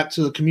giving back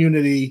to the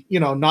community,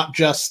 not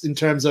just in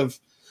terms of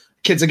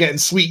kids are getting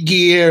sweet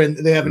gear and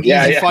they have an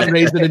easy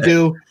fundraiser to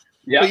do.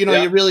 But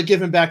you're really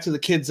giving back to the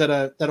kids that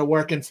are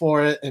working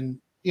for it, and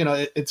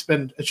it's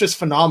just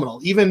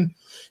phenomenal. Even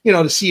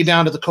to see you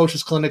down at the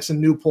coaches clinics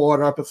in Newport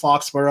or up at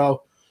Foxborough,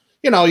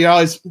 you know, you're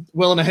always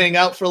willing to hang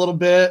out for a little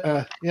bit,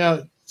 you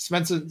know,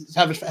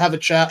 have a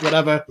chat,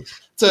 whatever.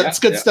 It's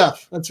good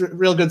stuff. That's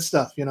real good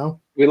stuff, you know.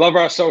 We love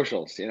our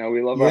socials, you know.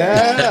 We love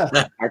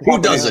our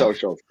company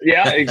socials.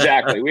 Yeah,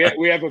 exactly.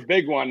 We have a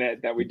big one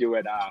that we do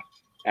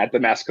at the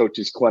Mass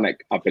Coaches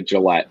Clinic up at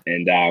Gillette,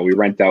 and we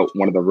rent out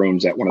one of the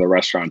rooms at one of the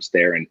restaurants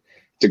there, and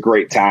it's a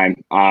great time.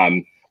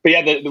 But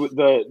yeah,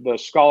 the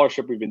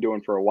scholarship we've been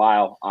doing for a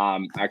while.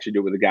 I actually do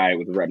it with a guy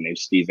with a rep named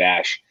Steve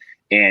Ash,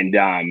 and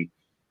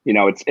you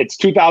know, it's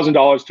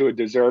 $2,000 to a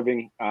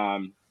deserving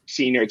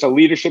senior. It's a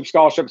leadership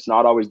scholarship. It's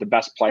not always the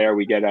best player.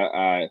 We get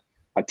a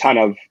ton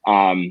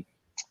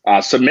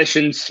of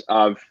submissions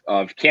of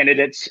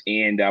candidates,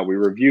 and we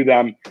review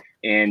them.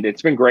 And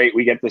it's been great.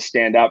 We get to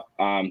stand up,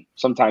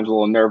 sometimes a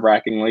little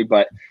nerve-wrackingly,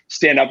 but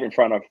stand up in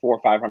front of 400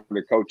 or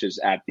 500 coaches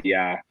at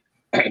the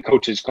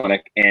coaches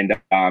clinic and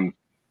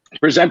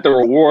present the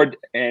reward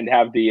and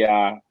have the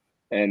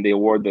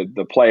award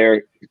the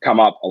player come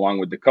up along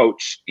with the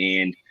coach,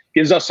 and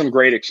gives us some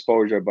great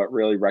exposure, but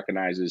really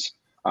recognizes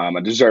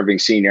a deserving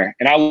senior.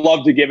 And I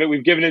love to give it.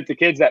 We've given it to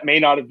kids that may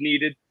not have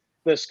needed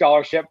the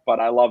scholarship, but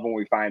I love when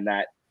we find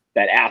that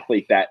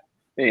athlete that,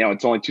 you know,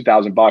 it's only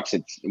 $2,000.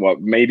 It's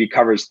what maybe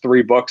covers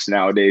 3 books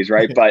nowadays,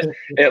 right? But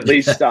at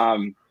least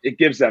it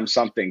gives them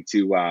something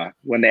to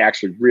when they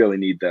actually really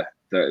need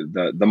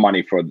the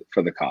money for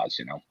the cause,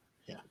 you know.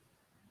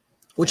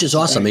 Which is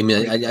awesome. I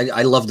mean,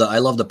 I love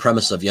the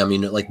premise of you. I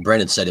mean, like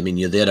Brandon said, I mean,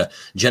 you're there to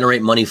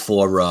generate money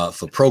for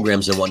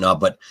programs and whatnot,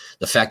 but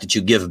the fact that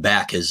you give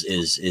back is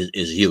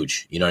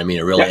huge. You know what I mean?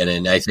 It really,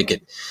 and I think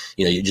it,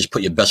 you know, you just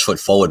put your best foot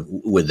forward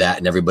with that,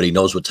 and everybody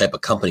knows what type of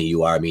company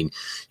you are. I mean,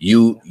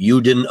 you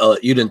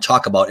didn't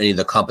talk about any of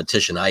the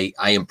competition. I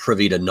am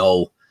privy to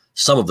know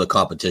some of the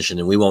competition,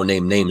 and we won't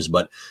name names,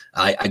 but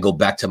I go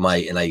back to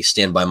and I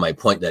stand by my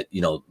point that,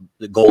 you know,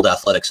 the Gold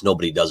Athletics,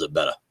 nobody does it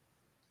better.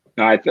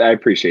 No, I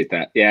appreciate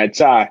that. Yeah,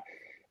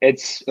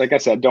 it's like I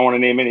said, don't want to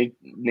name any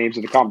names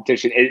of the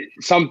competition.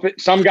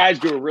 Some guys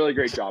do a really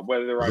great job,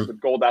 whether they're with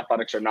Gold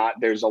Athletics or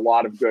not. There's a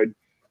lot of good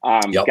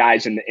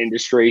guys in the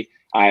industry.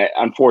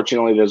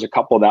 Unfortunately, there's a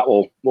couple that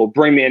will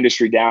bring the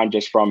industry down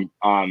just from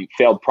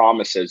failed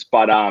promises.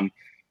 But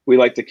we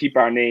like to keep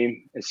our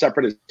name as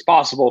separate as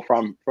possible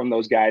from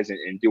those guys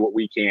and do what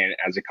we can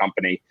as a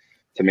company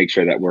to make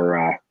sure that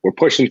we're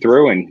pushing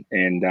through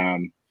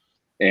and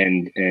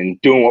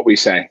doing what we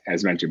say,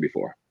 as mentioned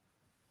before.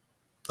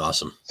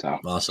 Awesome.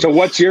 So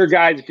what's your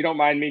guys, if you don't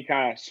mind me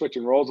kind of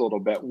switching roles a little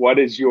bit, what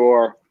is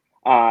your,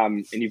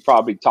 and you've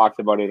probably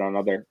talked about it on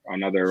other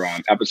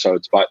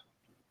episodes, but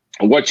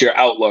what's your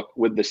outlook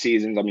with the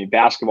seasons? I mean,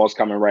 basketball's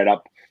coming right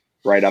up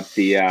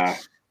the,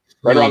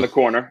 right around the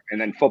corner, and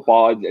then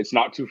football, it's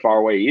not too far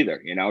away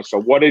either, you know? So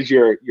what is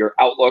your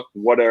outlook?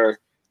 What are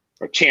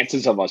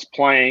chances of us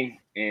playing?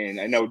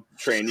 And I know,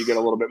 Train, you get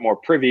a little bit more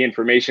privy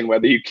information,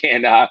 whether you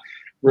can,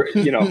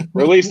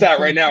 release that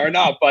right now or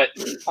not. But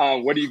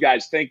what are you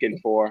guys thinking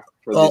for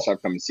this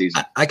upcoming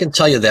season? I can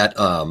tell you that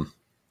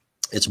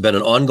it's been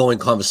an ongoing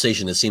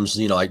conversation. It seems,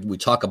 you know, we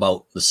talk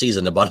about the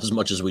season about as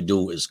much as we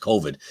do is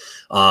COVID.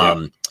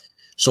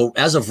 So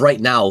as of right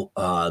now,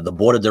 the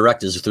board of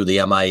directors through the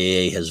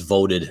MIAA has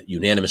voted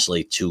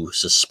unanimously to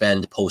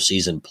suspend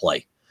postseason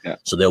play. Yeah.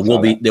 So there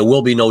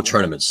will be no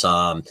tournaments.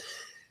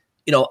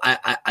 You know,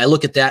 I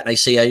look at that and I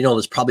say, you know,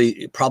 it's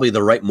probably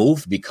the right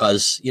move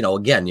because, you know,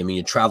 again, I mean,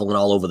 you're traveling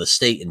all over the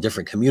state in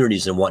different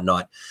communities and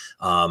whatnot.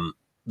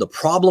 The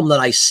problem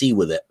that I see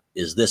with it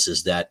is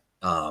that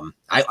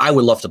I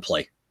would love to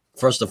play.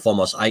 First and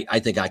foremost, I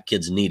think our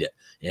kids need it.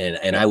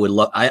 And I would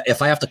love,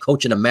 if I have to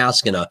coach in a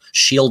mask and a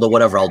shield or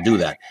whatever, I'll do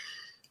that.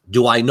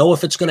 Do I know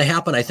if it's going to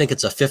happen? I think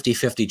it's a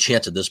 50-50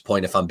 chance at this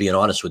point, if I'm being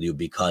honest with you,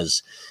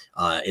 because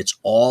it's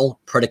all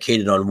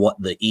predicated on what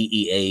the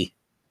EEA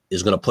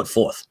is going to put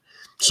forth.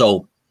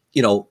 So,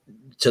 you know,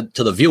 to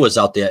the viewers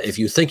out there, if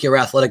you think your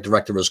athletic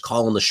director is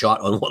calling the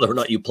shot on whether or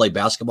not you play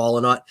basketball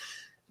or not,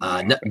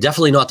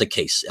 definitely not the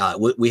case.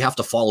 We have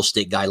to follow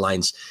state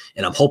guidelines,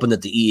 and I'm hoping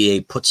that the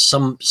EEA puts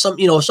some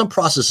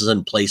processes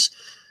in place.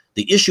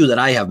 The issue that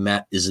I have,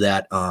 Matt, is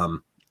that a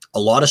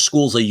lot of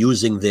schools are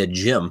using their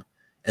gym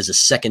as a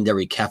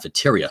secondary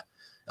cafeteria,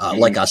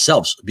 like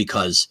ourselves,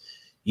 because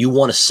you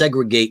want to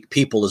segregate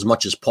people as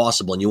much as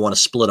possible, and you want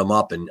to split them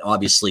up and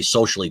obviously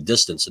socially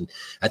distance. And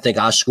I think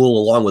our school,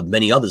 along with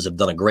many others, have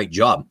done a great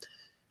job.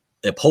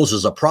 It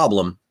poses a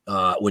problem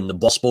when the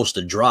ball's supposed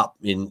to drop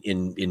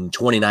in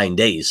 29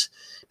 days,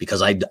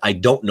 because I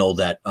don't know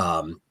that.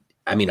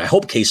 I mean, I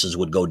hope cases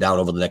would go down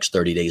over the next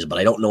 30 days, but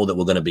I don't know that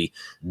we're going to be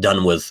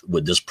done with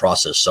this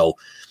process. So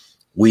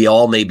we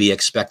all may be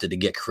expected to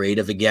get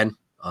creative again.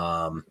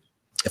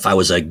 If I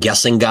was a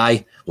guessing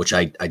guy, which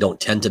I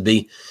don't tend to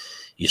be,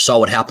 you saw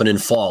what happened in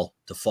fall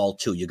to fall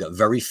two. You got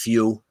very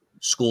few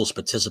schools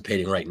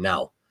participating right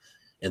now.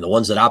 And the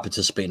ones that are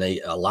participating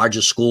are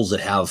larger schools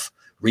that have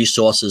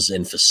resources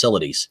and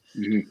facilities.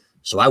 Mm-hmm.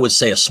 So I would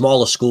say a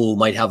smaller school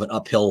might have an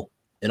uphill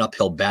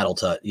battle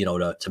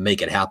to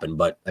make it happen.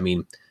 But I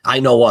mean, I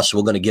know us,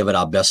 we're going to give it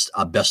our best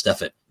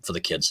effort for the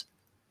kids.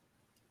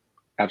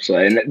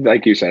 Absolutely. And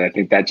like you said, I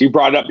think that you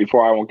brought it up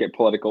before. I won't get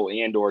political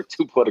and or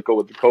too political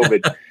with the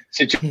COVID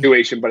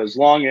situation, but as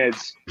long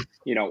as,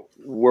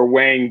 we're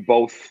weighing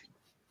both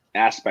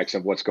aspects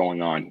of what's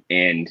going on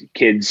and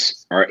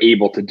kids are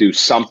able to do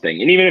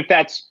something. And even if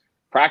that's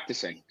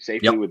practicing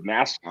safely with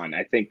masks on,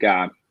 I think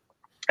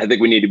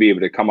we need to be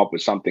able to come up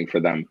with something for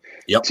them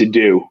to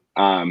do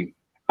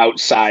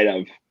outside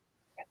of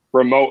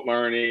remote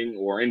learning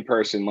or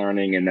in-person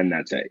learning. And then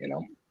that's it,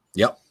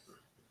 Yep.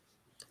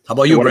 How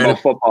about you, Brandon?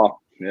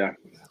 Football. Yeah.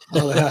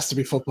 Oh, it has to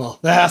be football.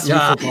 That has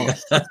to be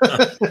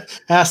football.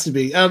 Has to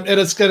be. And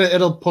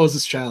it'll pose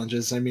its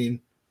challenges. I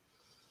mean,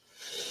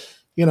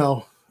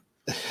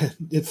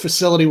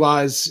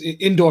 facility-wise,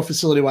 indoor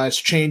facility-wise,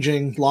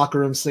 changing locker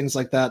rooms, things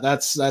like that.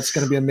 That's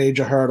going to be a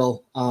major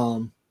hurdle.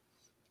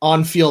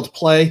 On-field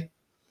play,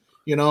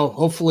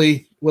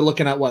 hopefully we're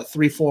looking at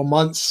 3-4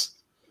 months.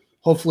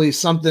 Hopefully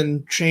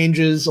something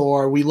changes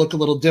or we look a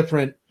little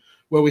different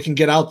where we can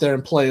get out there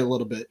and play a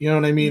little bit. You know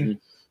what I mean?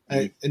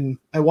 Mm-hmm.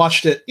 I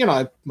watched it,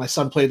 my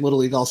son played Little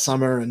League all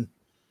summer and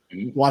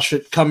watched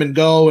it come and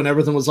go and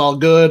everything was all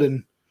good.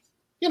 And,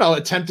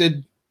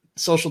 attempted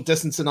social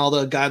distance and all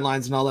the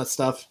guidelines and all that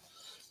stuff.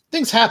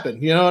 Things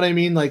happen. You know what I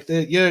mean? Like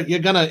you're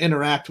going to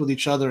interact with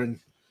each other and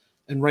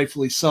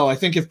rightfully so. I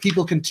think if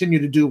people continue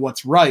to do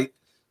what's right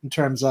in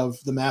terms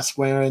of the mask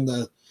wearing,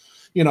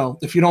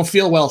 if you don't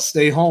feel well,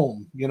 stay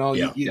home.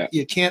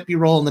 You can't be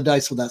rolling the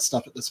dice with that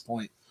stuff at this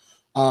point.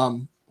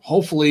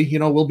 Hopefully,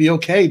 we'll be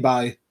okay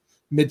by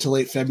mid to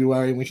late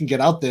February and we can get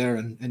out there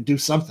and do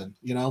something,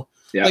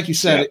 like you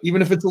said,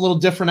 even if it's a little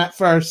different at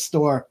first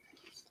or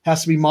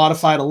has to be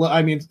modified a little.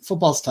 I mean,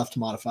 football's tough to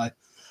modify.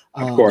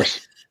 Of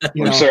course.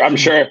 I'm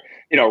sure,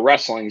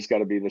 wrestling's got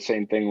to be the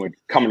same thing with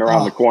coming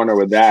around the corner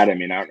with that. I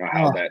mean, I don't know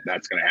how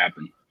that's going to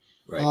happen.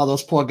 Right. Oh,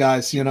 those poor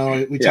guys, we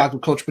talked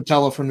with Coach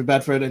Patello from New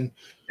Bedford and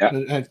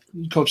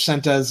Coach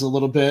Sentez a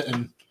little bit.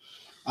 And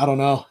I don't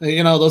know,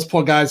 those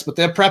poor guys, but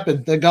they're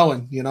prepping, they're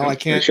going, I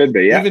can't. It should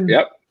be. Yeah.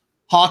 Even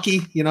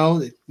hockey,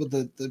 with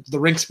the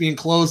rinks being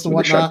closed and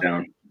whatnot,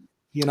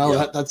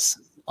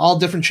 that's all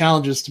different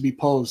challenges to be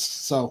posed.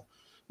 So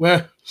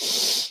we're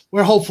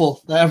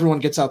hopeful that everyone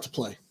gets out to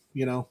play,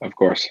 Of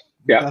course.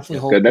 Yeah.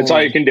 Definitely good. That's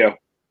all you can do.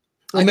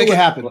 We'll make it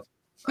happen.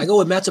 I go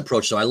with Matt's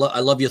approach. So I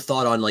love your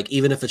thought on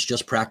even if it's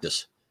just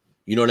practice,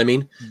 you know what I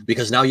mean?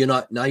 Because now you're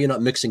not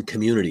mixing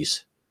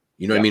communities.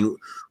 You know what I mean?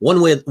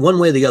 One way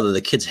or the other,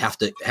 the kids have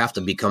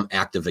to become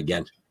active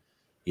again.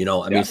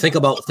 I mean, think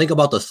about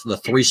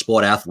the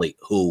 3-sport athlete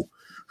who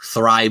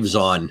thrives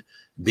on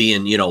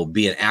being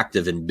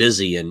active and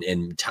busy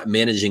and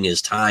managing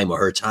his time or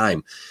her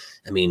time.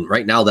 I mean,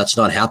 right now that's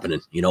not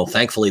happening.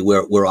 Thankfully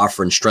we're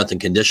offering strength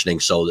and conditioning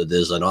so that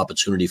there's an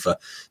opportunity for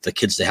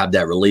kids to have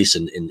that release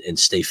and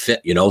stay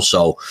fit,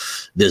 so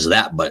there's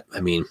that. But I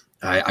mean,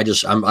 I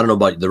don't know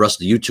about the rest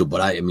of the YouTube, but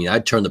I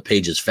turned the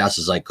page as fast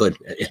as I could.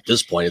 At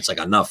this point, it's like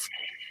enough.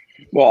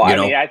 Well,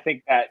 I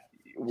think that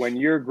when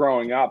you're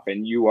growing up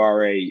and you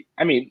are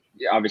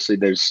obviously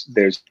there's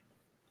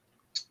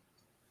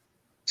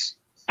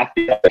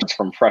athletes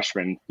from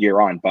freshman year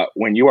on, but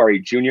when you are a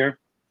junior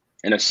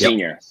and a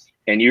senior,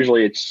 and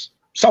usually it's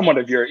somewhat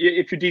of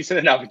if you're decent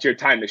enough, it's your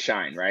time to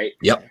shine, right?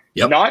 Yep.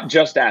 Not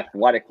just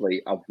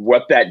athletically, of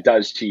what that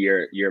does to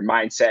your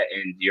mindset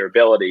and your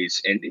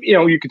abilities. And,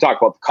 you could talk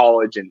about the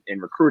college and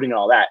recruiting and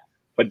all that,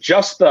 but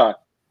just the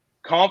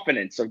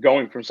confidence of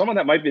going from someone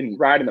that might have been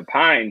riding the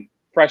pine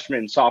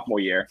freshman, sophomore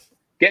year,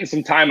 getting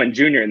some time on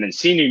junior, and then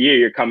senior year,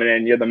 you're coming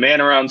in, you're the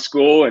man around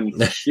school and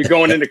you're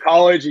going into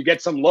college, you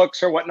get some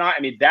looks or whatnot.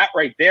 I mean, that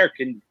right there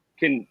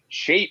can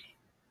shape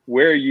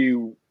where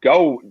you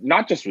go,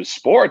 not just with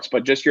sports,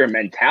 but just your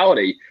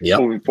mentality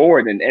moving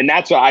forward. And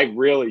that's what I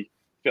really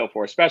feel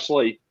for,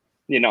 especially,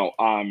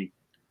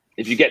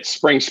 if you get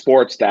spring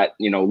sports that,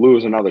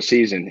 lose another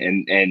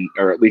season and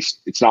or at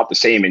least it's not the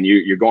same. And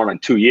you're going on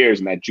 2 years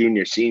and that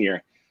junior,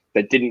 senior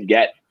that didn't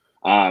get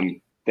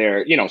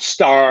their,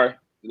 star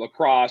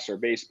lacrosse or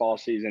baseball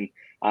season.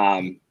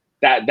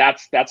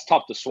 That's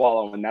tough to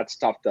swallow. And that's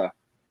tough to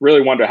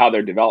really wonder how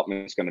their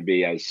development is going to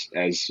be as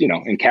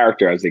in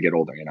character as they get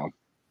older,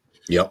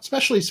 Yep.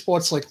 Especially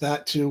sports like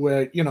that too,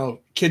 where,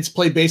 kids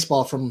play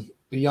baseball from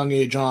a young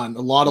age on. A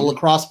lot of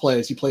lacrosse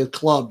players, you play a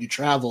club, you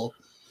travel.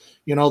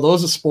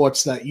 Those are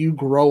sports that you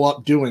grow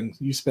up doing.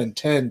 You spend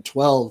 10,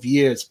 12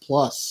 years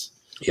plus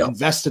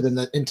invested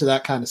into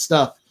that kind of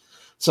stuff.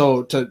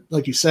 So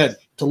like you said,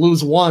 to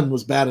lose one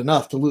was bad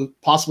enough. To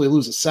possibly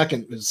lose a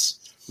second is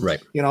right.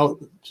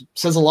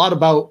 Says a lot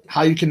about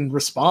how you can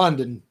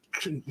respond and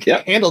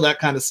handle that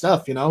kind of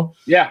stuff,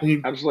 Yeah,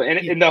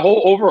 absolutely. And the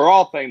whole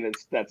overall thing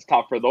that's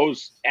tough for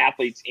those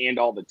athletes and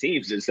all the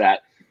teams is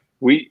that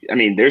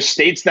there's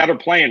states that are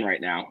playing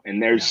right now,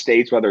 and there's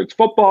states, whether it's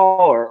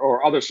football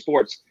or other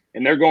sports,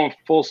 and they're going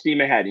full steam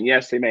ahead. And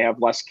yes, they may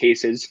have less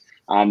cases.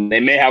 They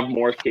may have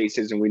more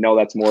cases, and we know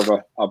that's more of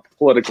a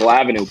political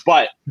avenue.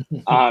 But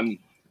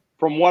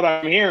from what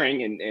I'm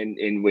hearing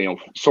and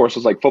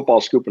sources like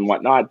Football Scoop and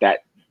whatnot, that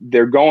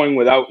they're going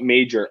without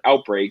major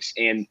outbreaks,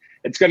 and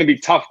it's going to be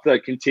tough to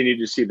continue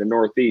to see the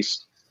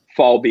Northeast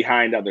fall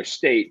behind other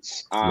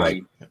states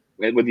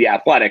with the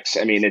athletics.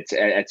 I mean, it's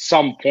at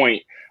some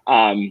point,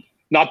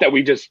 not that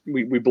we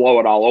blow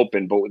it all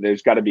open, but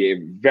there's got to be a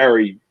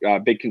very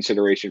big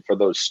consideration for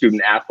those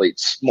student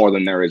athletes more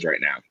than there is right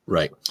now.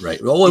 Right.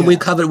 Well, we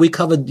covered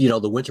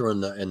the winter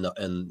and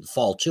the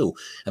fall too.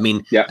 I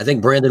mean, I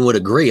think Brandon would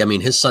agree. I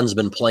mean, his son's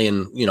been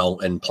playing,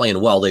 and playing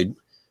well. They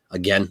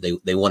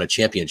won a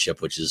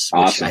championship, which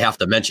awesome. I have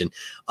to mention.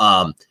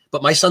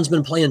 But my son's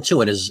been playing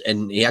too,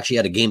 and he actually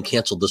had a game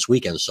canceled this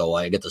weekend, so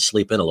I get to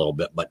sleep in a little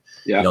bit. But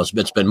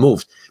it's been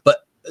moved.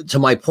 But to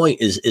my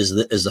point is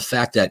the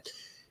fact that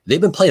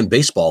they've been playing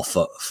baseball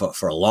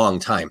for a long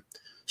time.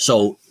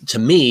 So to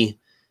me,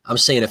 I'm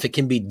saying if it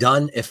can be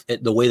done,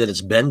 the way that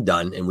it's been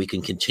done, and we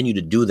can continue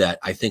to do that,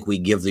 I think we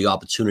give the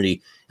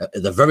opportunity, at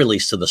the very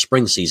least, to the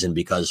spring season,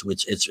 because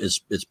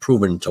it's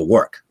proven to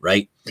work,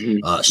 right?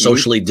 Mm-hmm.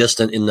 Socially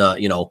distant in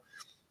the,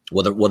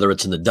 whether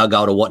it's in the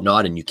dugout or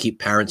whatnot, and you keep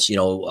parents,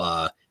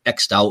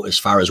 X'd out as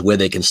far as where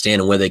they can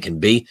stand and where they can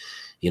be.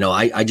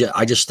 I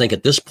just think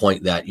at this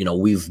point that,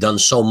 we've done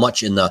so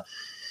much in the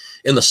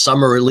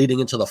summer leading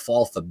into the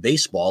fall for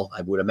baseball.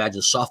 I would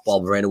imagine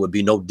softball, Brandon, would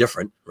be no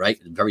different, right?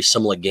 Very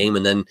similar game.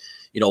 And then,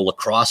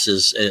 lacrosse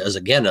is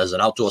again, as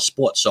an outdoor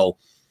sport. So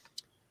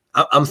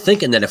I'm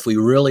thinking that if we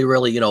really,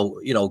 really,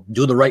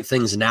 do the right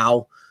things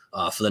now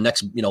for the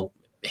next,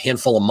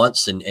 handful of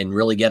months and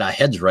really get our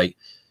heads right,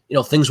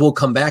 things will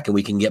come back and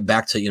we can get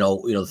back to,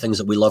 the things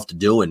that we love to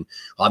do. And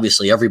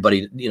obviously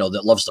everybody,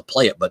 that loves to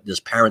play it, but there's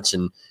parents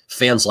and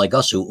fans like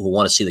us who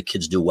want to see the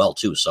kids do well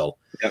too. So,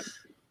 yep.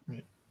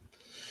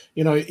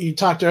 You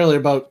talked earlier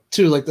about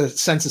too, like the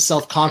sense of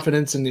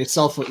self-confidence and your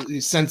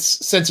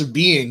sense of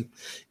being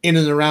in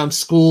and around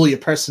school, your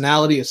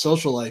personality, your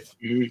social life.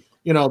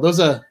 Mm-hmm. Those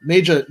are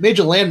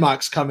major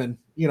landmarks coming.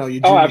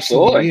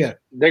 Absolutely.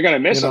 They're going to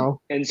miss them,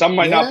 and some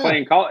might not play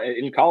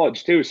in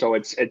college too. So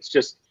it's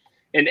just,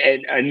 and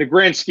in the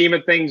grand scheme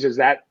of things, is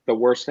that the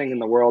worst thing in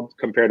the world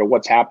compared to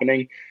what's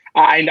happening?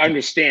 I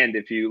understand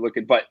if you look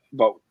at, but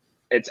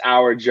it's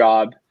our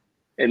job.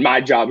 And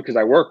my job, because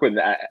I work with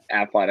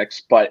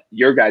athletics, but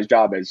your guys'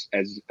 job as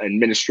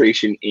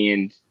administration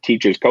and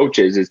teachers,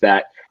 coaches, is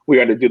that we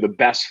got to do the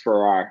best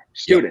for our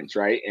students,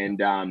 right?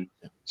 And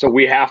so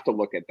we have to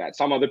look at that.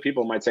 Some other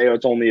people might say, "Oh,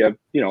 it's only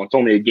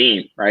a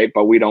game," right?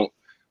 But we don't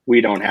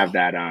have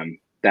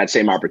that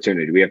same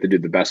opportunity. We have to do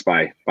the best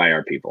by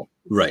our people.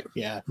 Right.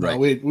 Yeah.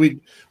 Right. No,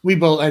 we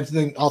both. I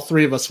think all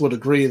three of us would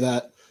agree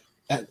that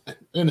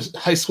in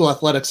high school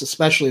athletics,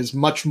 especially, is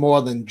much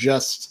more than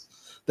just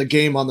the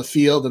game on the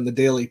field and the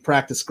daily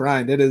practice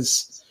grind. It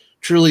is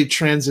truly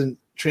transient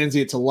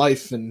to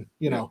life, and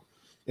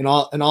in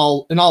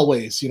all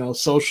ways,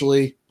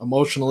 socially,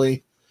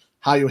 emotionally,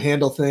 how you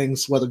handle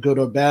things, whether good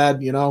or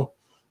bad,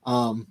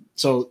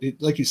 so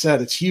like you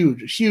said, it's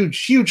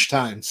huge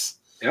times.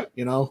 Yep.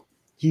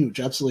 Huge,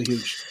 absolutely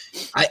huge.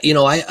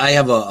 I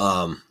have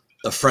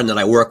a friend that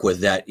I work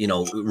with that,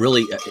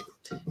 really,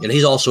 and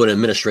he's also an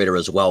administrator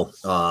as well.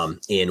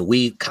 And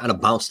we kind of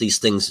bounce these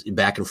things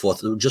back and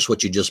forth, just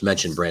what you just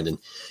mentioned, Brandon,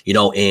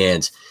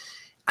 and,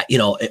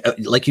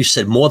 like you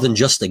said, more than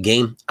just the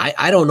game.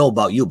 I don't know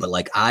about you, but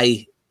like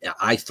I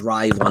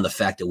thrive on the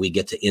fact that we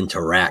get to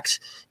interact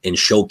and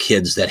show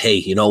kids that, hey,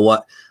 you know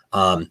what?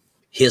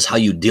 Here's how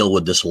you deal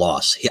with this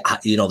loss.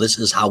 This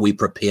is how we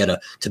prepare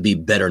to be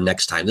better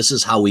next time. This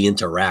is how we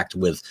interact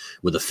with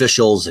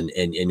officials and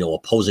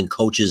opposing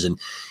coaches. And,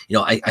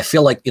 I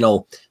feel like,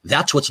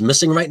 that's what's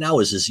missing right now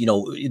is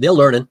they're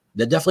learning.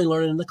 They're definitely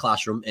learning in the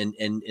classroom and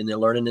they're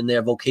learning in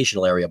their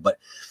vocational area. But,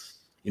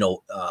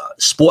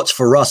 sports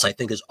for us, I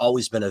think, has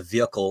always been a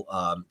vehicle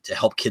to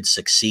help kids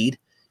succeed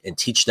and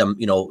teach them,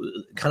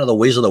 kind of the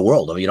ways of the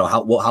world,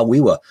 how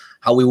we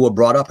were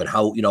brought up and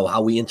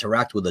how we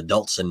interact with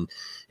adults and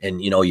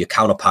your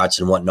counterparts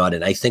and whatnot.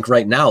 And I think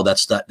right now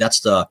that's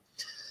the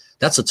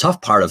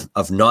tough part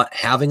of not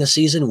having a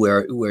season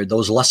where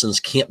those lessons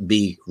can't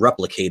be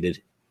replicated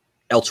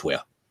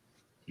elsewhere.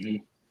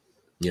 Mm-hmm.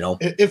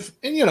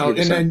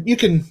 And then you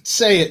can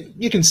say it,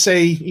 you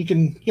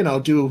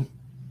can do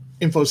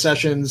info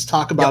sessions,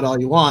 talk about all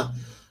you want,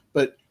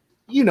 but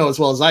as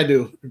well as I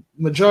do,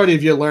 majority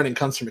of your learning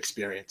comes from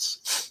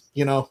experience.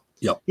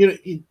 Yep.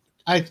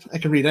 I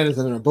can read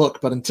anything in a book,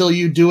 but until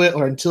you do it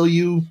or until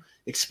you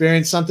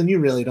experience something, you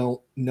really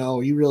don't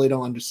know. You really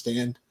don't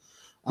understand.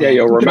 Yeah,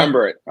 you'll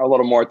remember it a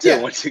little more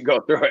too once you go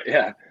through it.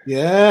 Yeah.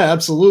 Yeah,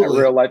 absolutely.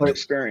 A real life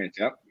experience.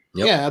 Yep.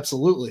 Yeah,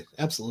 absolutely.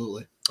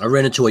 Absolutely. I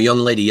ran into a young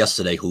lady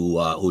yesterday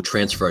who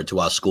transferred to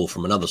our school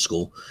from another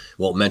school.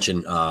 Won't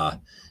mention.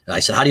 And I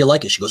said, "How do you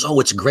like it?" She goes, "Oh,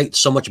 it's great.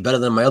 So much better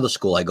than my other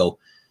school." I go,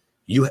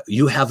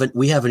 we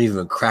haven't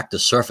even cracked the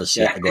surface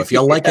yet. I go, if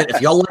you're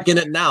liking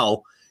it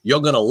now, you're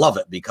going to love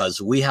it,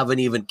 because we haven't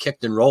even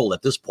kicked and rolled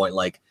at this point.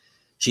 Like,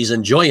 she's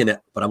enjoying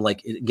it, but I'm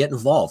like, get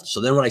involved. So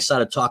then when I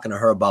started talking to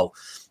her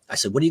I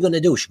said, what are you going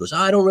to do? She goes,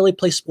 I don't really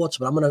play sports,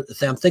 but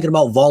I'm thinking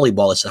about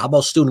volleyball. I said, how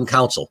about student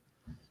council?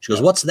 She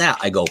goes, what's that?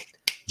 I go,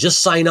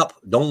 just sign up.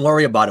 Don't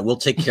worry about it. We'll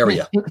take care of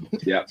you.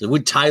 Yeah. So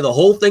we'd tie the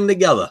whole thing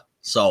together.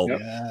 So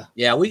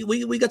yeah,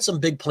 we got some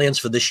big plans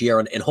for this year,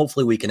 and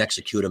hopefully we can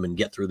execute them and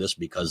get through this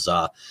because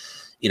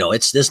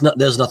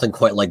there's nothing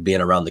quite like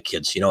being around the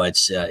kids.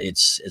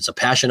 It's a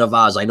passion of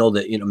ours. I know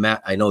that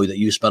Matt. I know that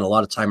you spend a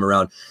lot of time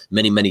around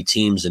many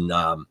teams, and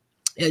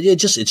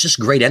it's just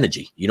great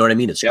energy. You know what I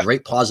mean? It's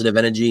great positive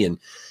energy, and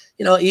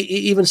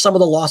even some of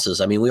the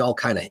losses. I mean, we all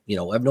kind of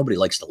nobody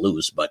likes to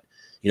lose, but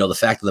the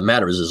fact of the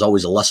matter is there's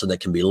always a lesson that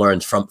can be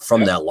learned from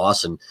that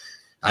loss. And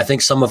I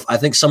think some of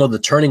the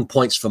turning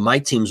points for my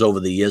teams over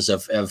the years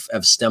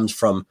have stemmed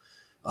from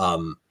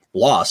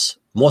loss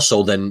more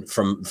so than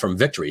from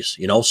victories.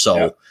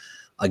 So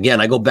again,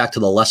 I go back to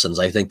the lessons.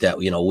 I think that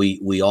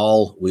we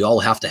all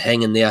have to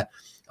hang in there.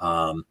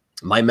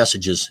 My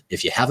message is,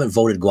 if you haven't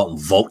voted, go out and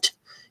vote,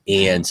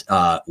 and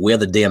wear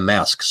the damn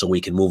mask so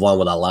we can move on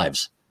with our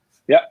lives.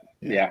 Yeah.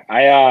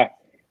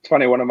 It's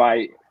funny. One of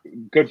my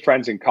good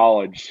friends in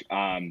college,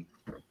 and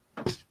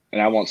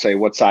I won't say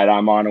what side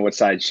I'm on or what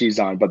side she's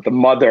on, but the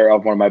mother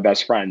of one of my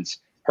best friends,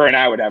 her and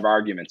I would have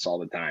arguments all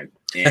the time.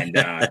 And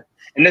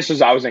and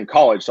I was in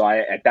college, so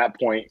at that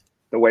point,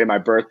 the way my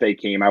birthday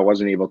came, I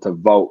wasn't able to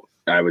vote.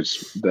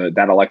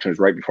 That election was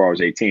right before I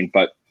was 18,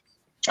 but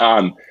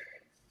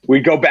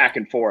we'd go back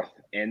and forth,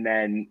 and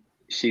then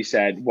she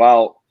said,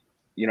 "Well,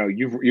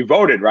 you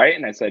voted, right?"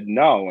 And I said,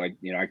 "No,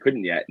 I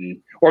couldn't yet."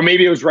 Or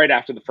maybe it was right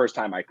after the first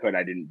time I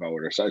didn't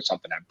vote or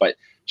something. But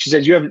she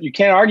said, you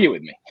can't argue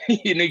with me.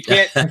 You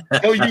can't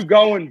until you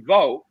go and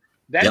vote.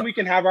 Then we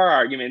can have our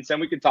arguments and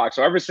we can talk.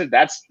 So ever since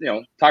that's,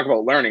 talk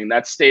about learning,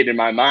 that's stayed in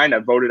my mind.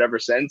 I've voted ever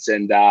since.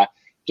 And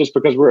just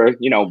because we're,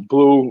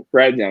 blue,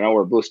 red,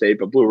 we're a blue state,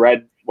 but blue,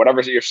 red,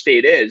 whatever your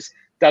state is,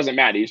 doesn't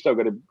matter. You still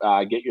got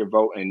to get your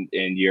vote and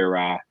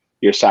your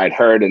side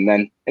heard, and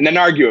then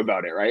argue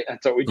about it, right?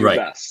 That's what we do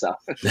best. So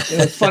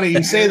it's funny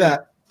you say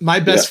that. My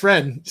best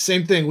friend,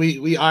 same thing.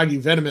 We argue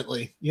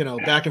vehemently,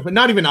 back and forth.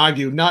 Not even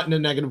argue, not in a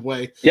negative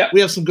way. Yeah, we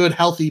have some good,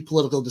 healthy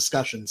political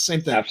discussions. Same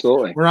thing.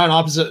 Absolutely, we're on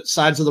opposite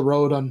sides of the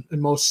road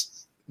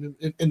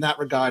in that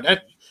regard.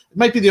 It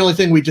might be the only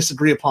thing we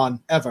disagree upon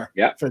ever.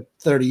 For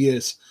 30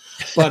 years,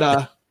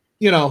 but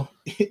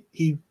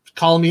he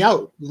calling me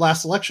out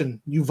last election.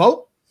 You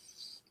vote?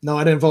 No,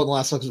 I didn't vote in the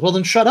last election. Well,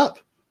 then shut up.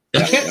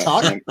 You can't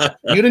talk.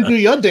 You didn't do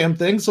your damn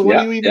thing. So what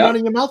are you even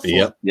running your mouth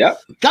for?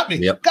 Got me.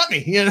 Got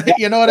me.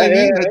 You know what I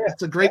mean?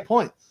 That's a great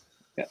point.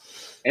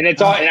 And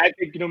it's all. And I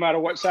think no matter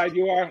what side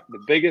you are, the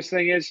biggest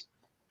thing is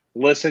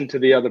listen to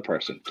the other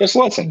person. Just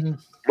listen.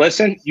 Mm-hmm.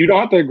 Listen. You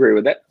don't have to agree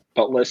with it,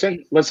 but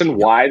listen. Listen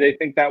why they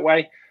think that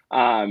way,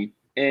 and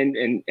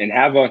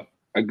have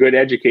a good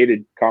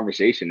educated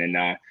conversation. And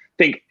I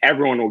think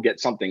everyone will get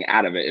something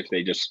out of it if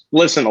they just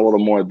listen a little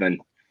more than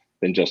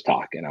just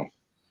talk.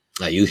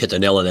 You hit the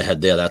nail on the head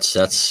there. That's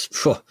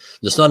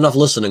there's not enough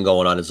listening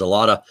going on. There's a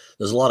lot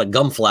of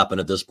gum flapping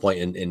at this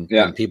point,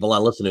 and people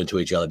aren't listening to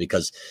each other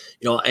because,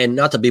 and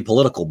not to be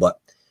political, but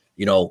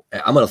I'm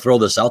going to throw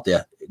this out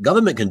there.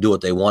 Government can do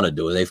what they want to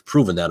do. They've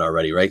proven that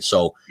already, right?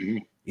 So,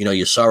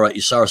 you saw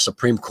a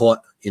Supreme Court,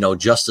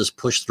 justice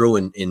push through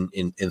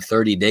in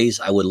 30 days.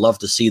 I would love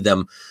to see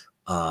them,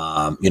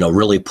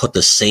 really put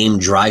the same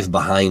drive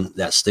behind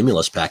that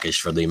stimulus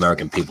package for the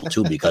American people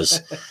too,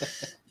 because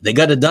they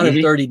got it done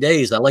in 30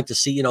 days. I like to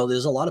see,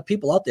 there's a lot of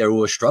people out there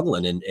who are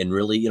struggling and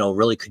really,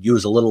 really could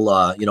use a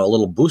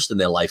little boost in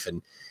their life.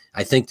 And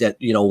I think that,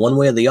 one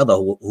way or the other,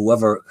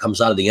 whoever comes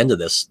out of the end of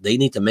this, they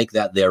need to make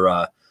that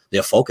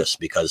their focus,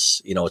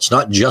 because, it's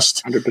not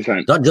just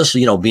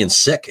 100%. Being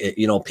sick,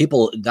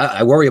 people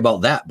I worry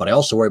about that, but I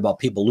also worry about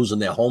people losing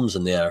their homes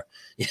and their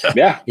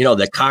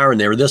car and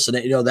their this and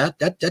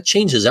that, that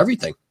changes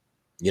everything.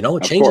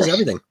 It changes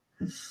everything.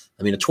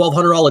 I mean, a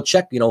 $1,200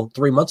 check,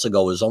 3 months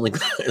ago is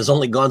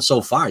only gone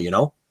so far,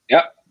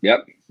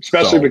 Yep.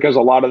 Especially because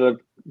a lot of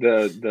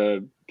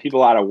the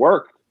people out of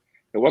work,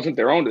 it wasn't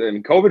their own. I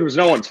mean, COVID was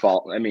no one's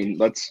fault. I mean,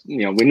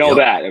 we know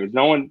that it was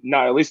no one.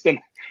 No, at least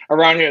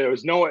around here, it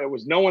was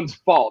no one's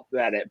fault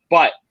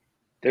but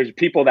there's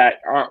people that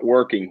aren't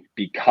working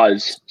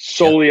because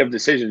solely of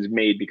decisions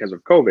made because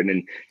of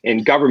COVID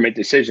and government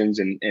decisions,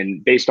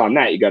 and based on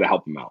that, you got to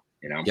help them out.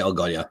 Yeah, oh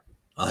God, yeah,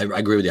 I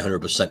agree with you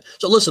 100%.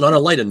 So listen, on a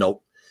lighter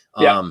note.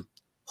 Who are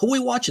we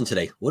watching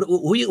today?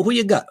 Who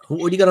you got?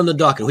 Who do you got on the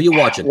docket? Who you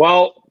watching?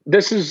 Well,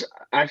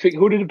 I think,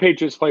 who did the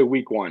Patriots play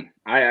week 1?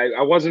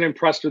 I wasn't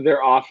impressed with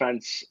their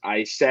offense.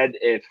 I said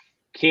if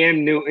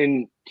Cam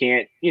Newton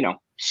can't,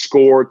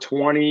 score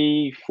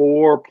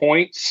 24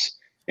 points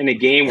in a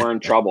game, we're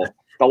in trouble.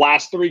 The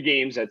last 3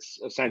 games, that's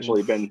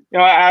essentially been,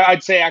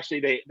 I'd say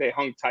actually they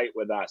hung tight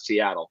with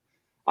Seattle.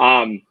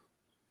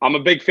 I'm a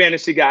big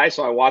fantasy guy,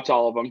 so I watch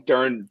all of them.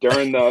 During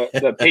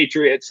the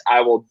Patriots,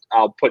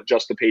 I'll put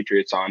just the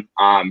Patriots on.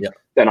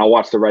 Then I'll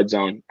watch the Red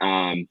Zone.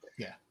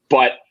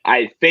 But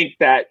I think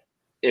that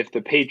if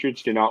the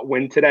Patriots do not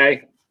win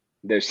today,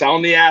 they're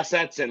selling the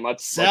assets and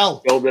let's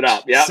build it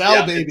up.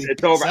 Yeah, baby.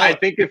 It's over. Sell. I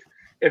think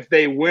if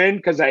they win,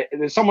 because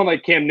there's someone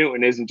like Cam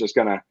Newton isn't just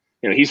gonna,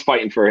 he's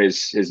fighting for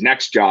his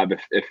next job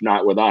if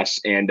not with us,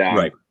 and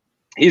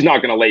he's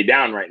not gonna lay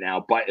down right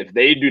now. But if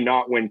they do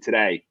not win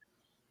today,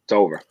 it's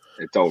over.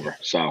 It's over.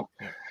 So,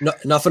 no,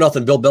 not for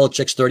nothing. Bill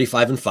Belichick's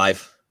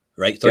 35-5,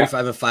 right?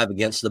 35-5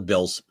 against the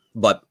Bills.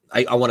 But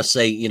I want to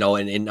say, you know,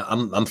 and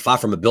I'm far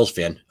from a Bills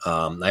fan.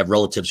 I have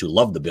relatives who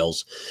love the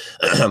Bills.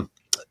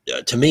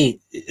 To me,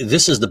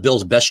 this is the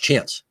Bills' best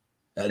chance.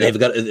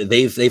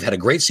 They've had a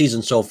great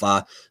season so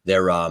far.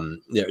 They're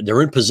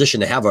in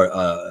position to have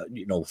a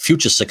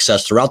future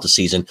success throughout the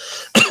season.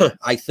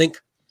 I think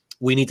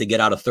we need to get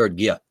out of third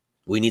gear.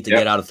 We need to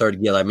get out of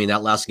third gear. I mean,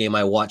 that last game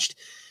I watched,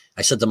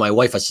 I said to my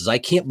wife, I says, I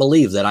can't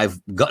believe that I've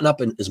gotten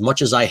up as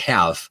much as I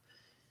have.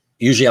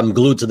 Usually I'm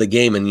glued to the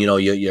game and, you know,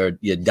 you're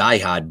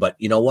diehard, but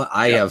you know what?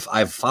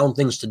 I've found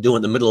things to do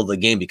in the middle of the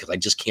game because I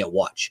just can't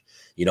watch.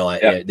 You know,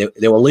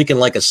 they were leaking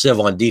like a sieve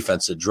on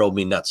defense. It drove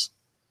me nuts.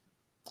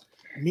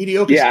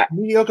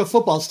 Mediocre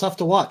football is tough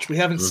to watch. We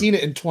haven't seen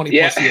it in 20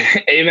 plus years.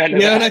 Amen. You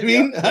know what I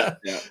mean?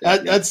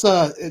 That's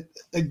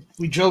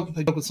we joke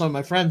with some of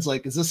my friends,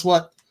 like, is this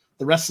what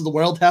the rest of the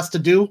world has to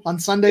do on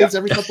Sundays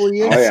every couple of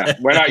years? Oh yeah,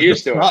 we're not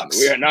used to it.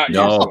 We are not used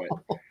to it.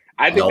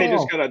 I think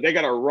they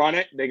gotta run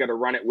it. They gotta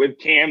run it with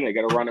Cam. They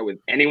gotta run it with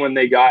anyone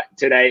they got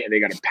today, and they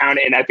gotta pound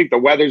it. And I think the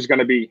weather's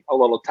gonna be a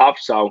little tough,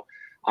 so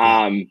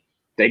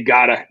they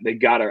gotta. I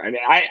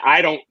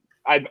mean,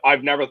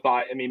 I've never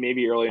thought. I mean,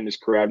 maybe early in his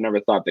career, I've never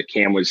thought that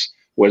Cam was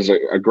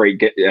a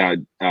great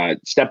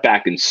step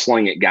back and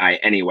sling it guy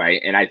anyway.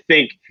 And I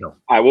think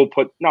I will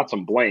put not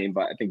some blame,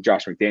 but I think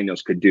Josh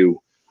McDaniels could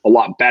do a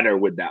lot better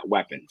with that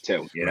weapon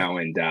too. You know,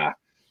 and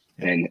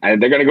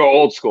they're gonna go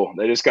old school.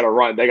 They just gotta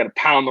run. They gotta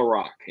pound the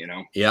rock. You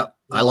know. Yep,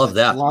 I love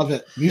that. Love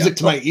it. Music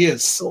to my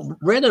ears. So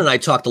Brandon and I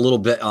talked a little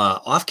bit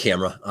off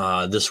camera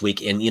this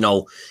week, and you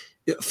know.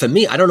 For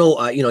me, I don't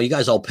know, you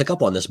guys all pick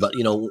up on this, but,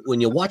 you know, when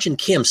you're watching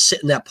Cam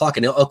sit in that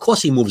pocket, of course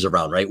he moves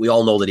around, right? We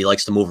all know that he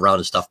likes to move around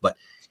and stuff, but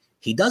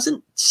he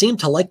doesn't seem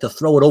to like to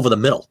throw it over the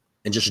middle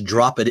and just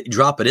drop it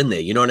in there.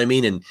 You know what I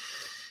mean? And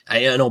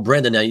I know,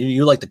 Brandon,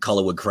 you like to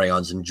color with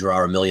crayons and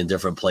draw a million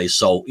different plays.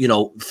 So, you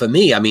know, for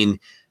me, I mean,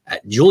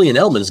 Julian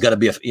Edelman's got to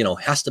be,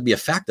 has to be a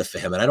factor for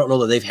him. And I don't know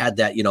that they've had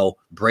that,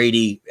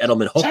 Brady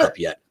Edelman hookup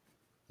yet.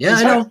 Yeah,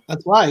 I know.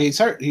 That's why he's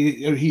hurt.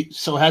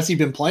 So has he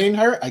been playing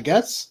hurt, I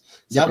guess?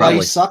 Is that why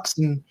he sucks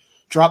and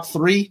dropped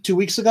 3 2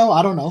 weeks ago?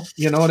 I don't know.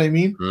 You know what I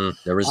mean?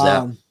 There is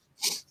that.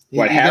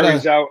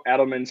 Harry's out.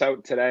 Edelman's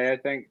out today, I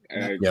think.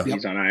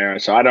 He's on IR.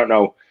 So I don't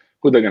know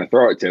who they're going to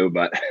throw it to,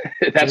 but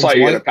that's why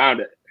you're going to pound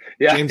it.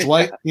 Yeah. James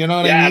White, you know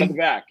what I mean? Out of the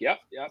back. Yep.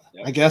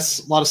 I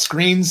guess a lot of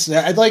screens.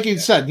 I'd like you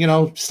said,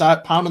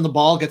 start pounding the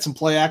ball, get some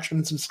play action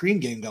and some screen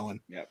game going.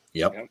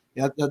 Yep.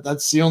 Yeah,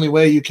 that's the only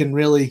way you can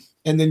really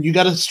 – and then you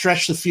got to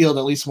stretch the field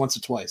at least once or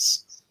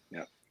twice.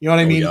 Yep. You know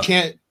what I mean? You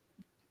can't –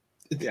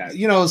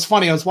 it's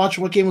funny. I was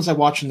watching. What game was I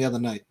watching the other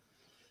night?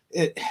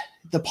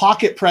 The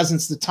pocket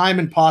presence, the time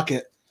in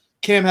pocket.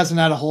 Cam hasn't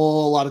had a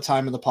whole lot of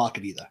time in the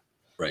pocket either.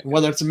 Right. And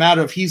whether it's a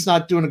matter of he's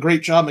not doing a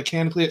great job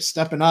mechanically at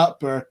stepping up,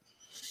 but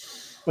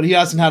he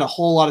hasn't had a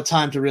whole lot of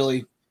time to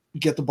really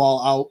get the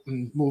ball out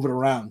and move it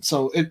around.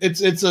 So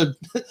it's a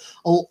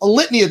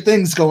litany of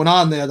things going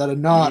on there that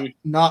are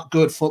not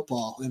good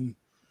football. And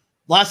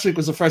last week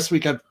was the first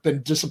week I've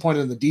been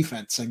disappointed in the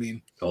defense. I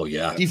mean,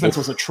 defense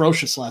was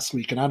atrocious last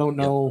week, and I don't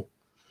know.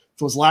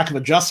 It was lack of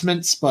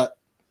adjustments, but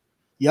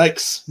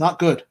yikes, not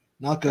good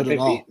at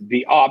all.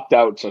 The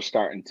opt-outs are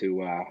starting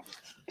to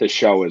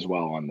show as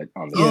well on the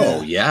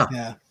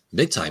yeah,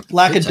 big time.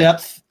 Lack of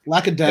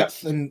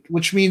depth, and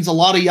which means a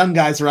lot of young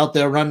guys are out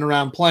there running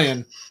around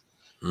playing.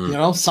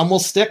 Some will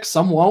stick,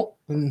 some won't,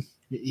 and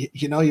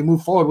you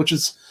move forward. Which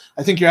is,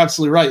 I think you're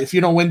absolutely right. If you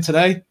don't win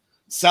today,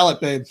 sell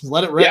it, babe.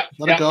 Let it rip.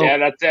 Let it go. Yeah,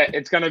 that's it.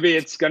 It's gonna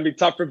be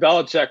tough for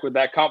Belichick with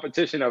that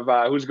competition of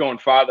who's going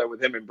farther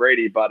with him and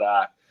Brady, but.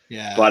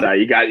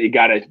 You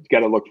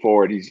gotta look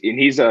forward.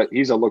 He's a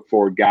look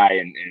forward guy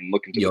and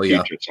looking to the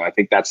future. So I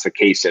think that's the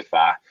case. If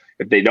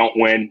they don't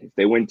win, if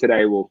they win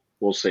today, we'll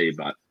see.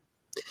 But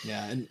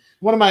and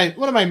one of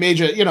my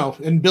major,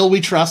 in Bill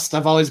we trust.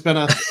 I've always been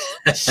a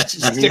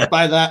stick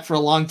by that for a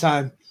long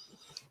time.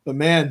 But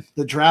man,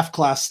 the draft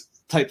class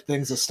type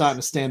things are starting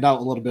to stand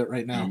out a little bit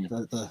right now.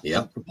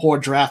 The poor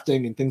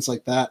drafting and things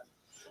like that.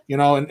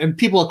 And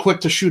people are quick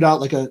to shoot out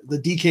like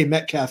the DK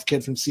Metcalf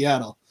kid from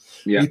Seattle.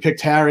 He picked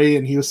Harry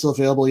and he was still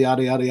available,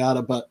 yada, yada,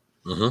 yada. But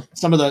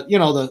some of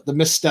the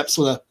missteps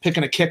with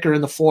picking a kicker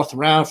in the 4th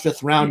round,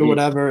 5th round or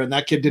whatever, and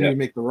that kid didn't even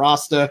make the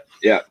roster.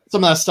 Yeah.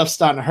 Some of that stuff's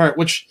starting to hurt,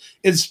 which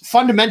is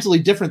fundamentally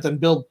different than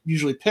Bill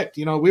usually picked.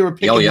 We were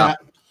picking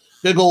that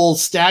big old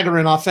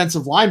staggering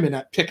offensive lineman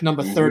at pick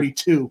number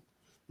 32.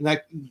 And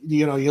that,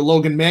 your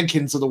Logan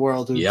Mankins of the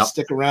world who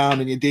stick around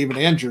and your David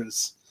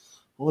Andrews.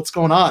 Well, what's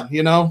going on,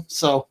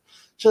 So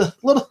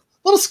just a little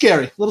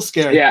scary.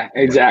 Yeah,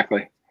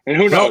 exactly. And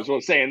who knows?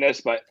 We're saying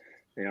this, but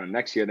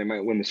next year they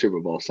might win the Super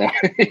Bowl. So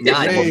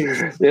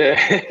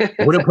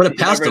wouldn't put it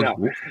past them.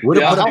 Wouldn't put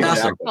it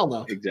past them.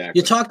 Exactly.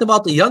 You talked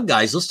about the young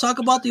guys. Let's talk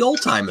about the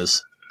old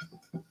timers.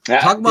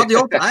 Talk about the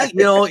old guys.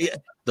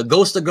 The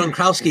ghost of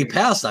Gronkowski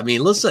passed. I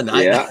mean, listen.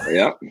 Big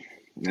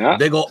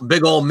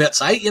old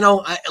mitts.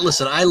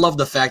 Listen. I love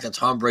the fact that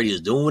Tom Brady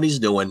is doing what he's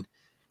doing.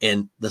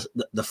 and the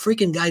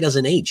freaking guy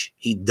doesn't age.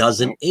 He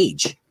doesn't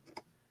age.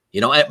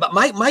 But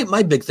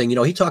my big thing,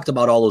 he talked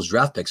about all those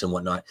draft picks and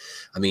whatnot.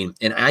 I mean,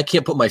 and I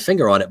can't put my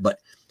finger on it, but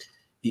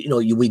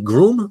we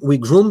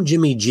groomed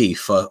Jimmy G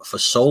for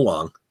so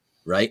long,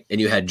 right? And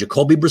you had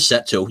Jacoby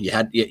Brissett too.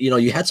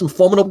 You had some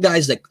formidable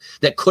guys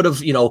that could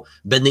have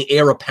been the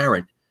heir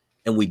apparent,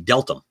 and we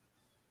dealt them,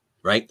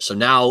 right? So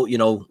now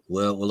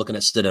we're looking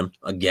at Stidham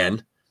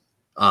again.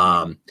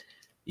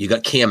 You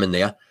got Cam in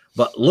there,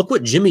 but look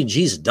what Jimmy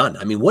G's done.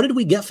 I mean, what did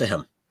we get for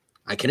him?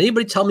 Can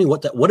anybody tell me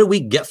what did we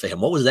get for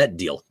him? What was that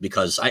deal?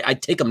 Because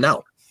I'd take him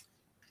now.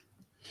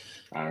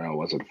 I don't know.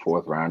 Was it a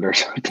 4th rounder or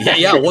something?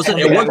 Yeah. It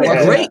wasn't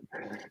great.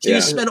 So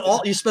you spent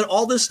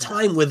all this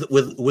time with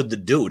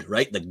the dude,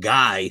 right? The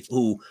guy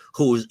who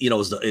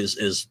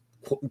is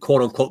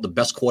quote unquote the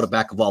best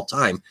quarterback of all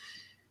time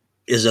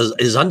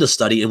is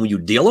understudy. And when you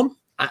deal him,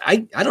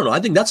 I don't know. I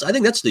think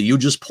that's the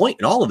hugest point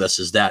in all of this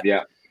is that.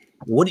 Yeah.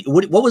 What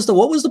was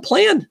the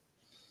plan?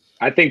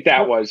 I think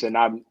that was, and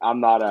I'm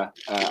not a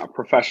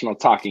professional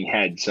talking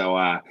head, so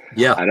I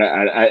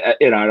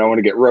don't want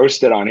to get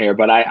roasted on here,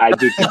 but I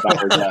do think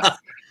that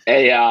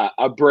was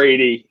a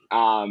Brady,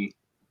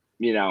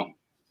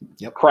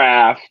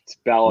 Kraft,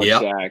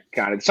 Belichick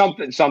kind of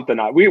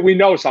something. We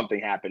know something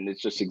happened.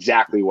 It's just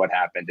exactly what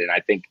happened, and I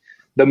think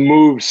the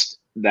moves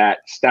that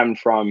stemmed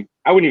from,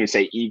 I wouldn't even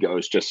say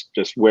egos, just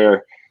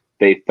where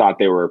they thought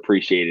they were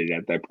appreciated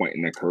at that point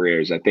in their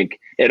careers. I think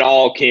it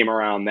all came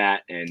around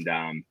that,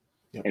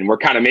 and we're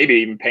kind of maybe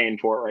even paying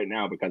for it right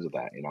now because of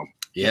that,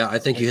 Yeah, I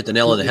think you hit the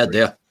nail on the head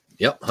there.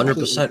 Yep,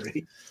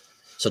 100%.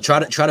 So try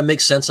to make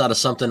sense out of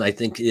something. I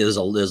think there's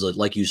a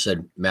like you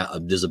said, Matt.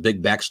 There's a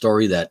big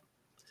backstory that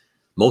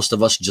most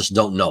of us just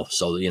don't know.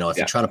 So if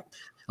you try to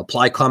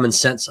apply common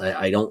sense,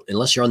 I don't.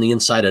 Unless you're on the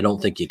inside, I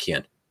don't think you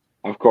can.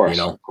 Of course,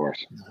 of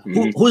course.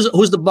 Mm-hmm.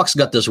 Who's the Bucks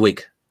got this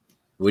week?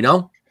 Do we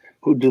know?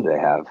 Who do they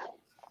have?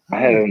 I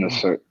had it in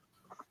a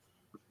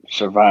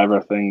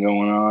Survivor thing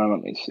going on.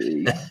 Let me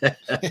see.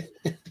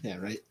 Yeah,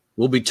 right.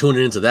 We'll be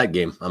tuning into that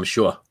game, I'm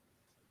sure.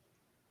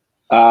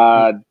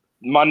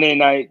 Monday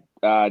night,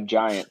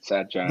 Giants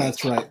at Giants.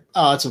 That's right.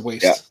 Oh, that's a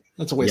waste. Yeah.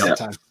 That's a waste of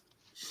time.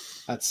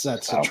 That's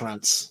a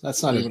trance.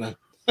 That's not even a.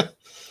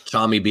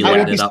 Tommy be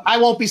lighting it up. I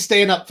won't be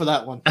staying up for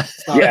that one.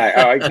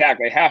 Yeah,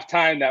 exactly.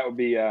 Halftime, that would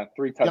be a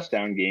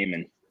 3-touchdown game,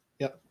 and.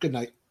 Yep. Good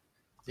night.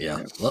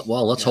 Yeah.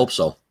 Well, let's hope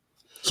so.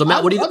 So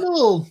Matt, what do you? I'm a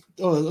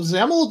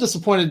little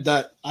disappointed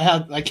that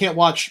I can't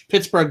watch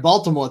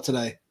Pittsburgh-Baltimore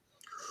today,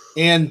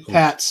 and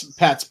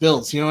Pat's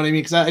Bills. You know what I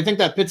mean? Because I think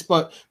that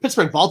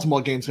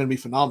Pittsburgh-Baltimore game is going to be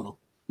phenomenal.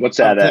 What's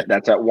that at?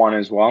 That's at 1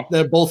 as well.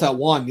 They're both at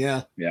 1.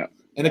 Yeah. Yeah.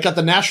 And it got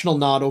the national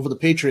nod over the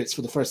Patriots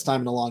for the first time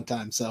in a long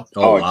time. So.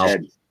 Oh wow.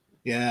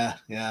 Yeah.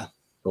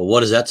 Well, what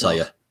does that tell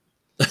you?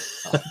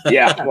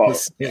 Yeah. Well.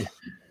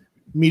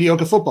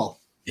 Mediocre football.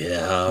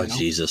 Yeah,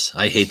 Jesus,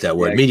 I hate that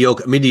word. Yeah.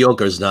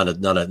 Mediocre is not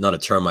a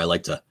term I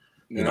like to.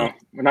 We're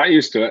not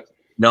used to it.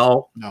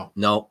 No,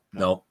 not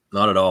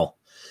at all.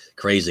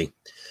 Crazy.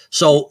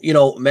 So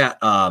Matt,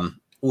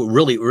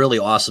 really, really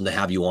awesome to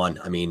have you on.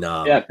 I mean,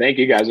 thank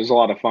you guys. It was a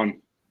lot of fun.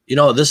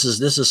 This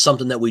is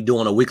something that we do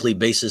on a weekly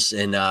basis,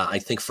 and I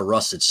think for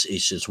us, it's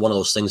just one of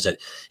those things that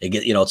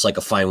it's like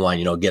a fine wine.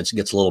 It gets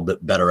a little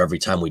bit better every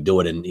time we do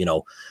it, and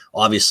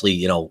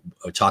obviously,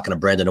 talking to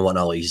Brandon and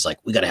whatnot, he's like,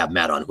 we got to have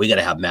Matt on.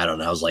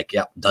 And I was like,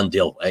 yeah, done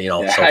deal. So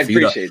I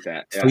appreciate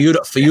that. Yeah.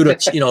 For you to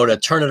to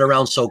turn it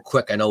around so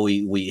quick. I know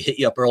we hit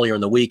you up earlier in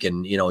the week,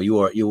 and you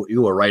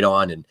were right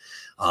on, and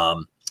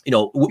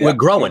we're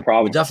growing.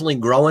 No, we're definitely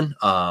growing.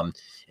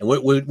 And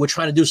we're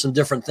trying to do some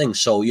different things.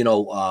 So,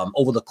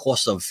 over the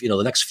course of,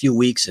 the next few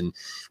weeks, and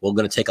we're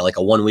going to take a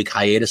 1-week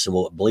hiatus,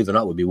 and believe it or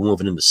not, we'll be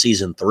moving into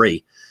season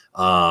 3.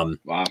 Wow.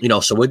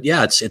 So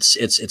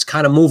it's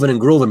kind of moving and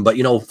grooving, but,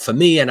 for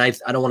me, and I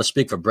don't want to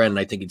speak for Brandon,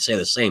 I think he'd say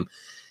the same.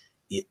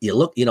 You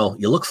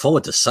look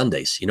forward to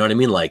Sundays. You know what I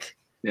mean? Like,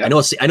 yeah. I know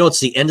it's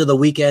the end of the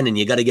weekend and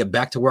you got to get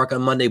back to work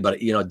on Monday, but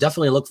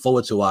definitely look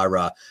forward to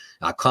our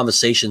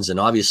conversations and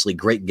obviously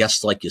great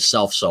guests like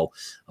yourself. So,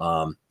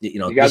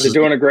 you guys are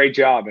doing a great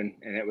job and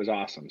it was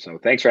awesome. So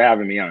thanks for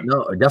having me on.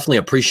 No, I definitely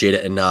appreciate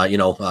it. And,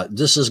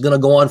 this is going to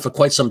go on for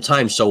quite some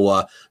time.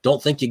 So,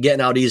 don't think you're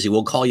getting out easy.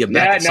 We'll call you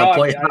back at some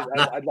point.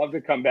 I'd love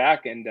to come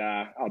back and,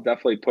 I'll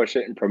definitely push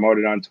it and promote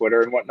it on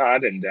Twitter and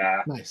whatnot and,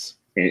 nice.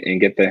 And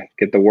get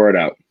the word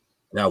out.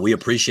 No, we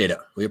appreciate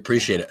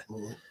it.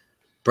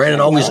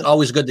 Brandon,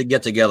 always good to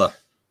get together.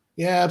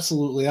 Yeah,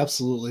 absolutely.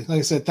 Like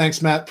I said,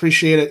 thanks, Matt.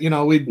 Appreciate it.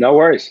 No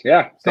worries.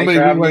 Yeah. Thanks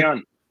for having me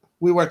on.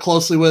 We work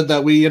closely with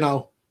that. We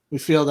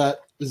feel that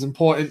is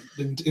important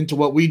into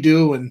what we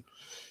do. And,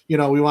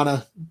 we want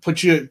to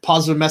put a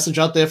positive message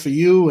out there for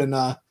you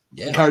and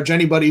encourage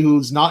anybody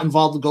who's not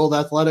involved with Gold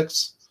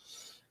Athletics,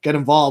 get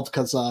involved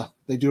because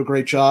they do a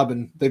great job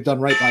and they've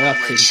done right by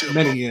us for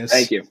many years.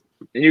 Thank you.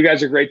 And you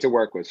guys are great to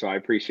work with. So I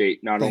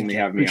appreciate not only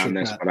having me on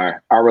this,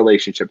 but our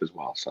relationship as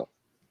well. So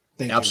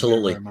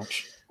absolutely. Very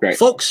much. Great.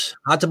 Folks,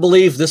 hard to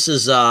believe this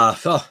is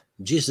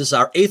this is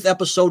our 8th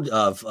episode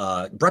of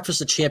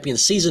Breakfast of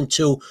Champions Season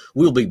 2.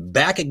 We will be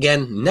back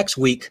again next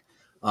week.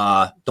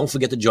 Don't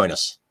forget to join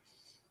us.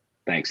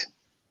 Thanks.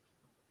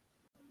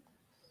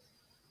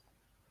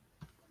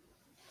 I'm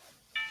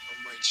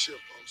like shit,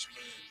 boss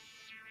man.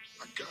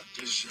 I got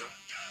this, yeah.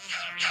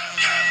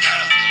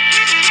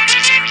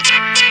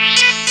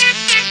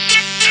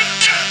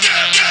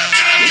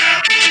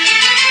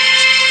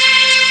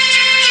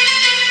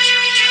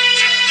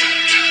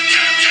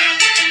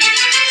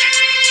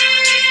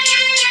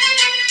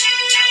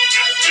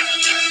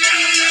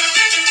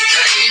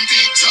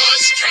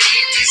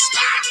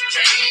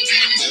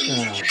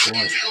 Oh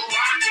boy.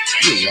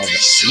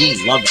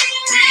 You love it. You love it.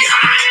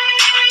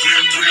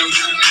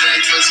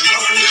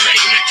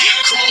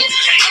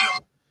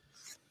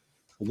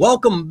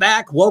 Welcome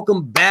back.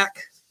 Welcome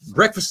back.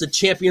 Breakfast of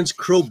Champions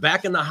crew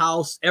back in the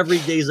house. Every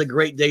day is a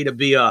great day to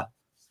be a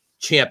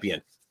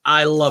champion.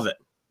 I love it.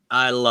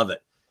 I love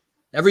it.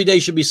 Every day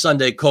should be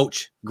Sunday,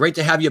 Coach. Great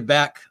to have you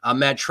back. I'm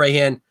Matt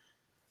Trahan.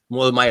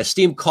 With my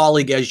esteemed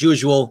colleague, as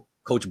usual,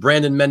 Coach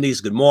Brandon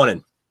Mendes. Good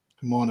morning.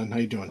 Good morning. How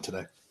you doing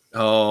today?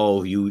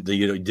 Oh, you're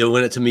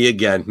doing it to me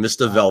again,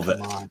 Mr. Velvet.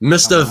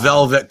 Mr.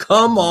 Velvet,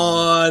 come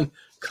on.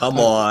 Come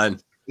on.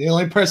 The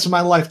only person in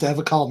my life to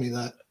ever call me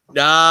that.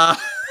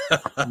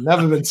 I've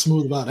never been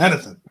smooth about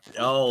anything.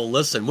 Oh,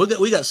 listen,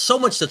 we got so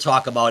much to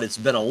talk about. It's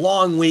been a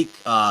long week.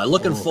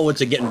 Looking forward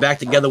to getting back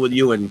together with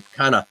you and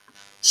kind of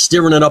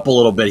steering it up a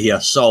little bit here.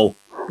 So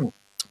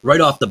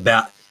right off the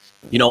bat,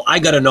 I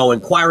got to know,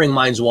 inquiring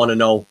minds want to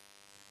know,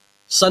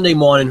 Sunday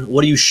morning,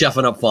 what are you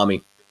chefing up for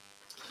me?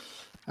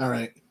 All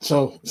right.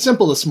 So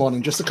simple this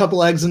morning, just a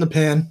couple eggs in the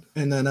pan.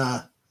 And then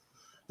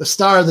the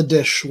star of the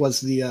dish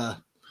was the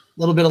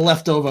little bit of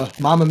leftover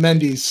Mama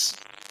Mendes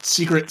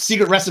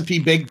secret recipe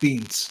baked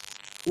beans.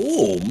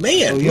 Oh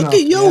man, so, look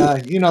at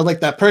you. Like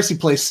that Percy's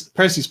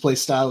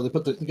Place style. They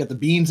get the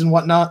beans and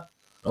whatnot.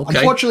 Okay.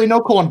 Unfortunately, no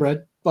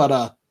cornbread,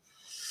 but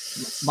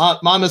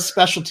Mama's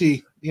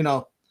specialty,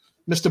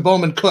 Mr.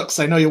 Bowman cooks.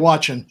 I know you're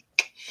watching.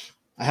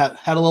 I had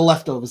a little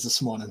leftovers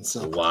this morning.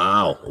 So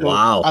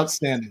wow.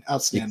 Outstanding.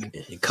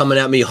 You're coming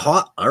at me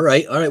hot. All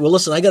right. Well,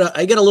 listen, I got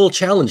a little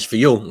challenge for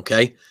you,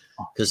 okay?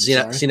 Because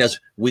seeing as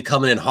we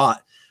coming in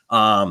hot,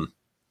 I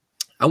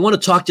want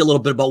to talk to you a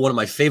little bit about one of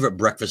my favorite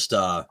breakfast.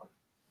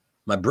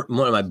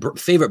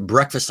 Favorite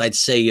breakfast. I'd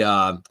say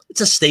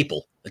it's a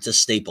staple. It's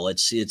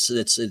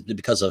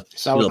because of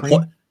sour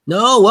cream.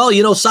 No,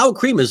 well, sour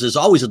cream is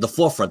always at the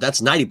forefront.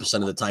 That's 90%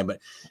 of the time. But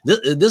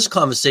this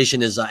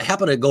conversation is, I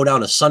happened to go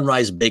down to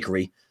Sunrise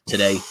Bakery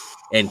today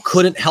and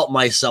couldn't help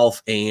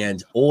myself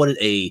and ordered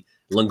a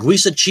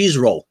linguiça cheese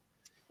roll.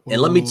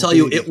 And let me tell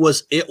you, it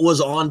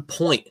was on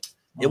point.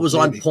 It was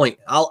on point.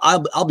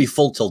 I'll be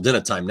full till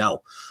dinner time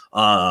now.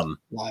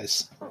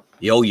 Lies.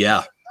 Oh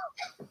yeah.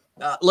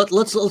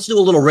 Let's do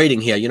a little rating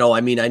here.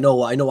 I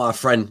know our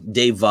friend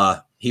Dave.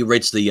 He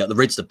rates the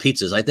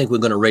pizzas. I think we're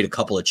going to rate a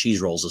couple of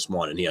cheese rolls this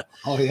morning here.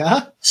 Oh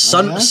yeah.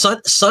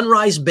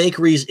 Sunrise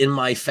Bakery's in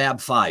my Fab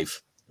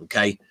Five.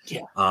 Okay.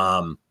 Yeah.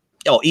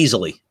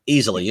 Easily.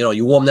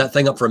 You warm that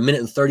thing up for 1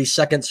 minute and 30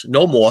 seconds,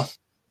 no more,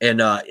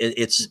 and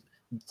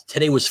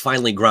today was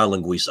finally ground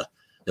linguiça.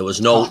 There was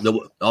no.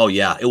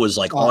 It was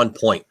like on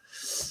point.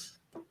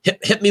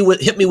 Hit me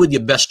with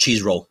your best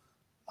cheese roll.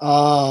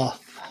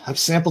 I've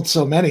sampled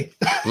so many.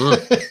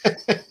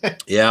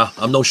 Yeah,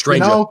 I'm no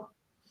stranger.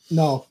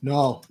 No.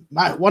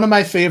 One of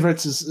my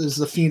favorites is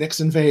the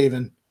Phoenix in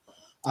Fairhaven,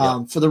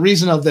 for the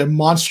reason of they're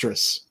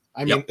monstrous.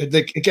 I mean,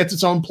 it gets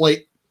its own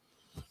plate.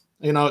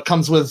 It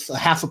comes with a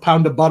half a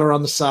pound of butter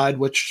on the side,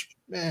 which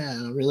I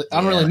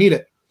don't really need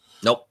it.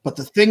 Nope. But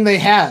the thing they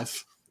have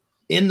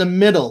in the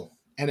middle,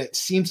 and it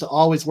seems to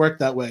always work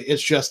that way,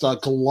 it's just a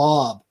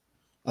glob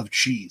of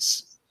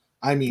cheese.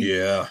 I mean,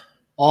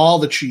 all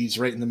the cheese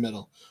right in the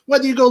middle.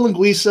 Whether you go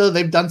linguiça,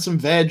 they've done some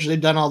veg,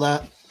 they've done all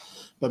that.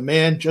 But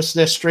man, just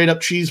their straight up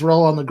cheese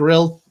roll on the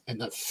grill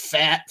and the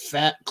fat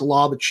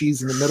glob of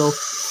cheese in the middle.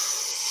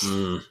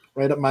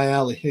 Right up my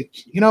alley.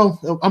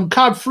 I'm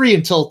carb free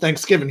until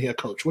Thanksgiving here,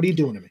 Coach. What are you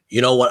doing to me?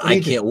 You know what?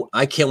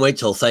 I can't wait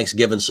till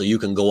Thanksgiving so you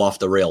can go off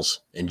the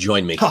rails and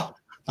join me.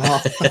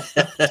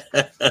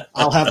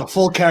 I'll have a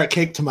full carrot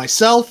cake to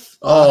myself.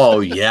 Oh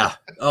yeah.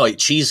 Oh,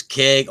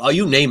 cheesecake. Oh,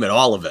 you name it.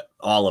 All of it.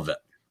 Oh,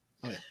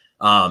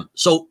 yeah.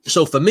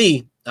 So for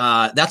me,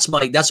 that's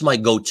my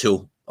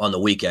go-to on the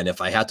weekend.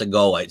 If I had to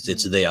go,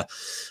 it's there.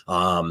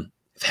 I've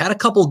had a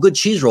couple of good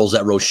cheese rolls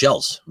at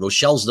Rochelle's.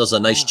 Rochelle's does a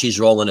nice cheese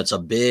roll, and it's a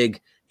big,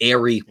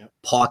 airy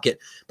pocket.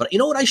 But you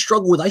know what I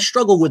struggle with? I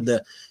struggle with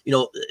the,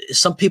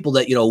 some people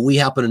that, we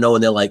happen to know,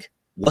 and they're like,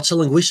 what's a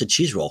linguiça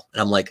cheese roll?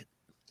 And I'm like,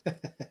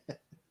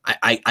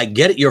 I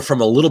get it. You're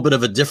from a little bit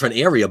of a different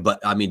area, but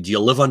I mean, do you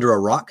live under a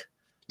rock?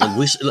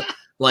 Linguiça,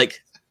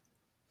 like,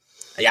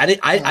 I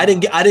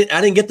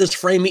didn't get this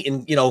frame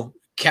eating,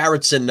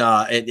 carrots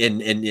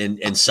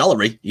and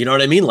celery. You know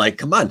what I mean? Like,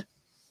 come on.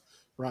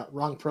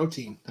 Wrong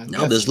protein.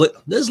 No, there's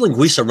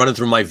linguiça running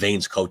through my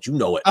veins, Coach. You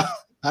know it.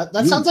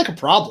 That sounds like a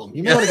problem.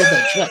 You may want to get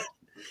that checked.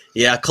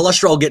 Yeah,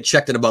 cholesterol get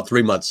checked in about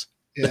 3 months.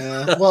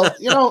 Yeah. Well,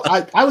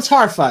 I was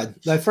horrified.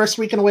 My first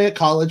weekend away at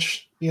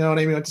college, you know what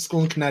I mean? Went to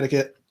school in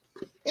Connecticut.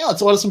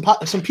 Let's order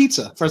some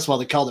pizza. First of all,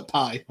 they called it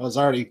pie. I was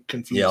already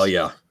confused.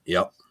 Yeah.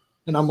 Yep.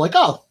 And I'm like,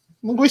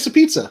 Linguiça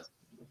pizza.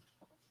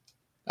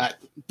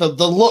 The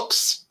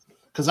looks,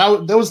 because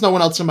there was no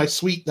one else in my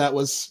suite that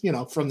was,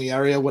 from the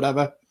area,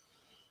 whatever.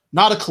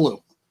 Not a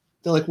clue.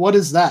 They're like, what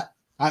is that?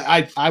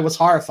 I was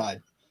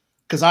horrified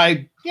because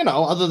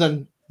other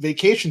than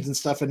vacations and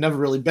stuff, I'd never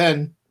really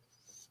been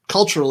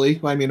culturally.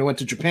 I mean, I went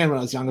to Japan when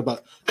I was younger,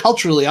 but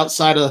culturally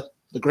outside of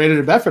the greater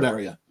New Bedford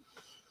area.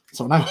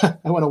 So when I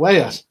went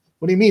away,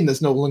 what do you mean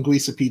there's no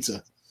linguiça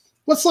pizza?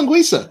 What's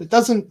linguiça? It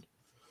doesn't.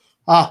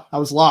 I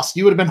was lost.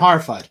 You would have been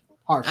horrified.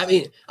 I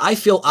mean, I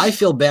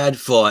feel bad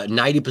for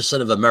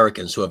 90% of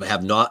Americans who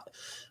have not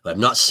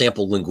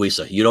sampled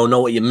linguiça. You don't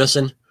know what you're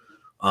missing.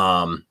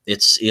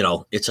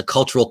 It's a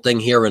cultural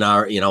thing here in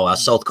our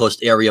South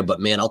Coast area,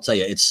 but man, I'll tell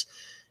you, it's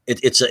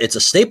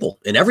a staple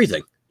in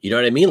everything. You know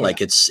what I mean? Yeah.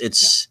 Like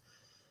it's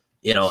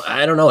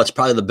I don't know. It's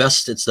probably the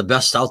best. It's the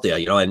best out there,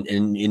 and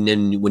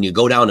then when you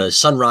go down to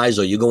Sunrise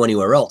or you go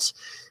anywhere else,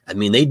 I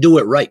mean, they do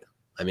it right.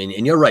 I mean,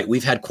 and you're right.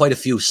 We've had quite a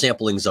few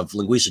samplings of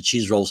linguiça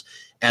cheese rolls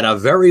at our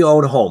very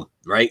own home,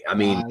 right? I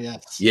mean,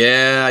 yes.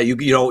 Yeah,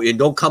 and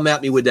don't come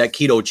at me with that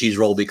keto cheese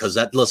roll because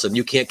listen,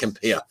 you can't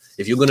compare.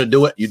 If you're going to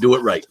do it, you do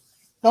it right.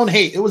 Don't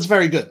hate. It was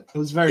very good. It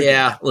was very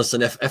good.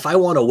 Listen, if I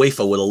want a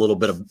wafer with a little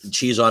bit of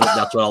cheese on it,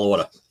 that's what I'll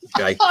order.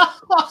 Okay.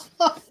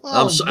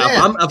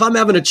 If I'm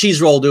having a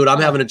cheese roll, dude, I'm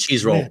having a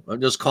cheese roll. Man.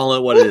 I'm just calling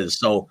it what it is.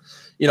 So,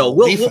 you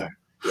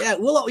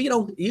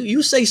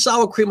say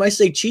sour cream, I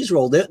say cheese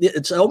roll.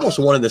 It's almost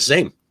one and the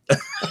same.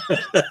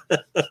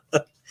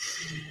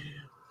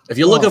 If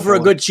you're looking for a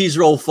good cheese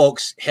roll,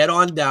 folks, head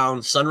on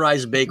down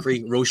Sunrise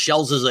Bakery.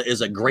 Rochelle's is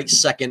a great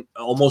second,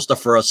 almost a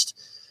first.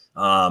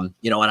 And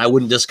I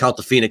wouldn't discount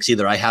the Phoenix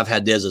either. I have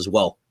had theirs as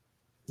well.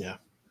 Yeah.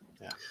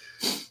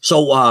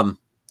 So,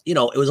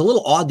 it was a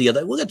little odd the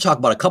other. We're going to talk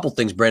about a couple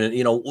things, Brandon.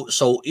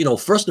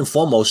 First and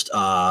foremost,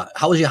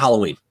 how was your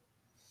Halloween?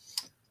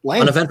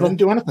 Lame. Uneventful? Didn't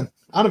do anything.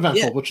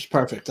 Uneventful, which is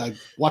perfect. I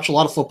watched a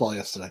lot of football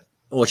yesterday.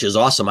 Which is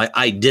awesome.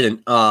 I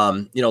didn't.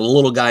 The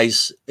little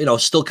guys,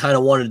 still kind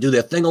of wanted to do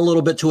their thing a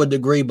little bit to a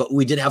degree, but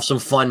we did have some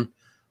fun.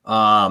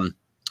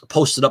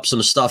 Posted up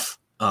some stuff.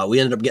 We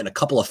ended up getting a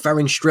couple of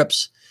fairing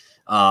strips,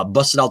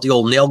 busted out the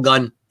old nail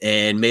gun,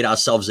 and made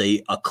ourselves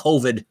a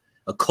COVID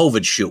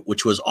shoot,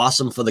 which was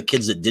awesome for the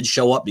kids that did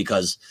show up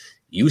because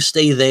you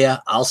stay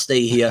there, I'll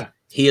stay here.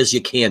 Here's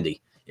your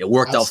candy. It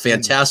worked out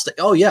fantastic.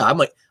 Oh yeah,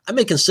 I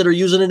may consider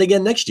using it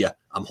again next year.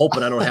 I'm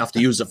hoping I don't have to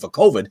use it for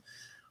COVID.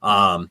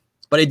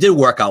 But it did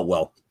work out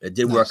well. It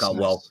did work out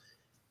well.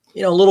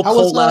 A little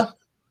cold.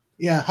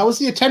 How was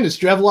the attendance?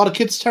 Do you have a lot of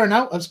kids turn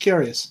out? I was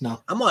curious. No.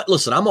 I'm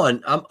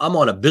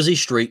on a busy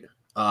street.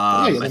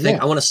 I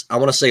want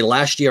to say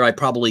last year I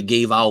probably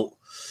gave out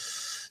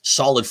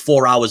solid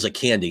 4 hours of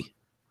candy.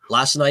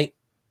 Last night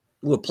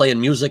we were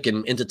playing music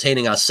and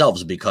entertaining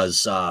ourselves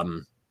because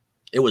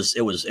it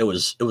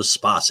was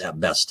sparse at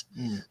best.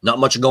 Not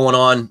much going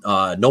on.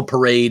 No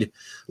parade.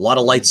 A lot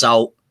of lights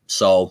out.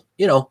 So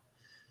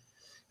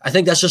I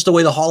think that's just the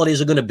way the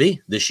holidays are going to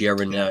be this year,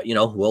 and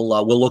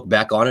we'll look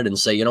back on it and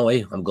say,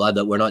 hey, I'm glad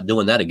that we're not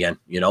doing that again.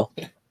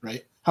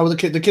 Right? How were the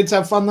kids? The kids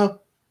have fun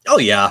though. Oh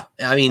yeah,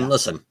 I mean,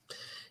 listen,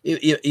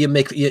 you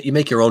make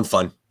your own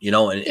fun,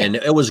 and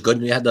it was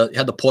good. We had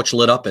the porch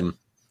lit up, and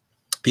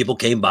people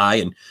came by,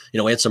 and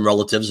we had some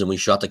relatives, and we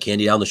shot the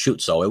candy down the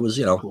chute. So it was,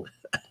 cool.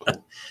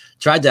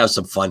 Tried to have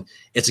some fun.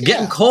 It's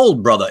getting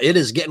cold, brother. It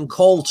is getting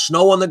cold.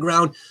 Snow on the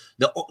ground.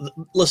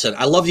 Listen,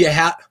 I love your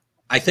hat.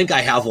 I think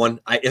I have one.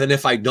 And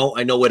if I don't,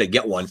 I know where to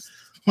get one.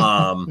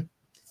 The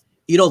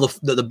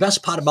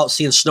best part about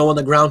seeing snow on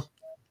the ground,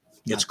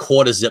 it's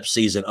quarter zip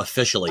season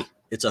officially.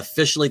 It's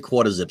officially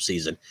quarter zip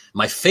season.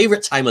 My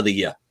favorite time of the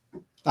year.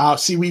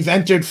 See, we've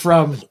entered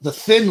from the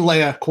thin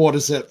layer quarter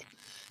zip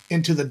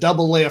into the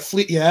double layer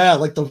fleet. Yeah,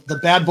 like the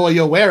bad boy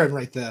you're wearing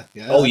right there.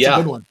 Yeah. Oh yeah, a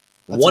good one.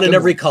 One in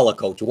every color,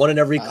 Coach. One in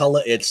every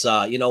color. It's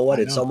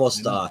it's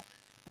almost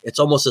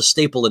a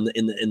staple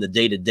in the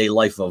day-to-day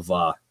life of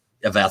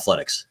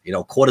athletics.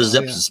 Quarter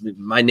zips is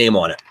my name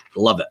on it.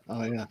 Love it.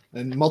 Oh yeah,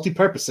 and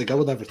multi-purpose. They go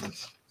with everything.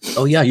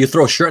 Oh yeah, you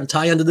throw a shirt and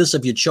tie under this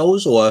if you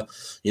chose, or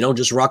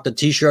just rock the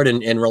t-shirt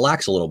and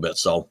relax a little bit.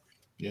 So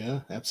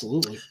yeah,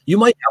 absolutely. You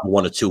might have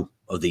one or two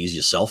of these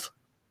yourself.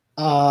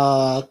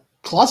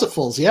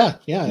 Closetfuls. Yeah.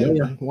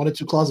 1 or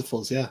 2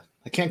 closetfuls. Yeah,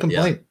 I can't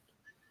complain.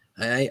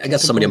 I got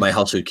somebody in my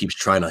house who keeps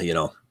trying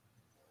to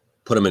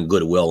put them in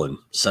Goodwill and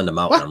send them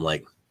out. And I'm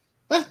like,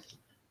 let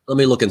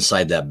me look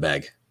inside that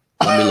bag.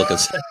 Let me look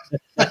inside.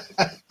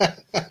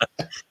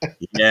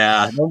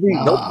 Yeah, don't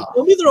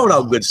be throwing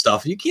out good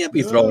stuff. You can't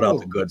be throwing out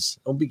the goods.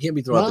 Can't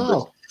be throwing out the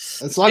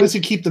goods. As long as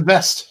you keep the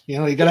vest,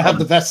 you got to have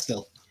the vest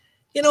still.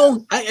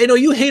 I know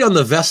you hate on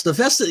the vest. The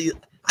vest.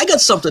 I got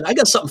something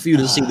for you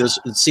to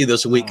see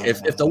this week.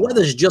 If the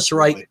weather's just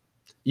right,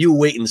 you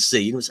wait and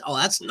see. You say, oh,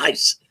 that's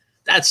nice.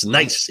 That's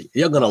nice.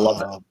 You're gonna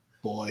love it.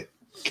 Boy,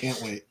 can't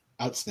wait.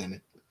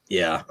 Outstanding.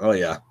 Yeah. Oh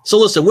yeah. So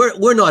listen,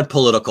 we're not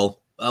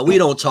political. We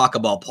don't talk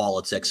about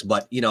politics,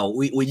 but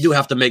we do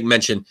have to make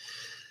mention.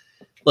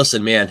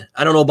 Listen, man,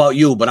 I don't know about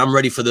you, but I'm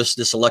ready for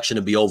this election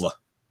to be over.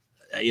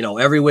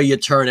 Everywhere you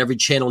turn, every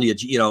channel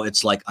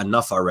it's like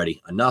enough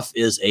already. Enough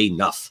is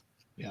enough.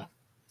 Yeah.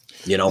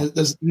 You know,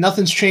 there's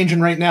nothing's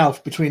changing right now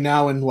between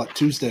now and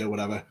Tuesday or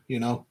whatever, you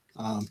know.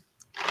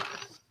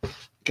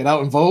 Get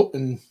out and vote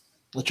and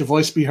let your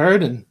voice be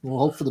heard, and we'll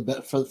hope for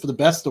the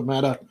best, no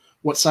matter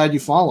what side you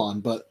fall on.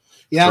 But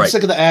yeah, I'm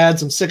sick of the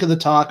ads. I'm sick of the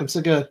talk. I'm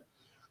sick of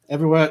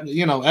everywhere,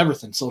 you know,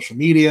 everything, social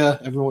media,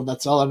 everyone.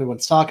 That's all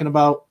everyone's talking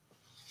about.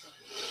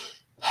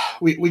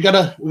 We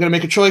gotta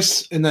make a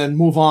choice and then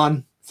move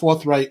on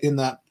forthright in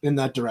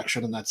that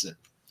direction, and that's it.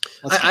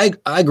 I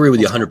agree with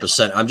you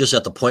 100%. I'm just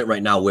at the point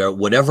right now where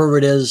whatever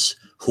it is,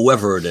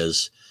 whoever it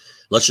is,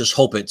 let's just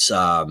hope it's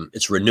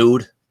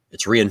renewed,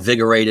 it's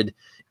reinvigorated,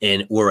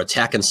 and we're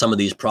attacking some of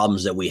these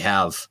problems that we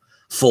have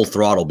full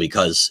throttle,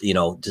 because, you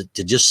know,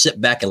 to just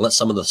sit back and let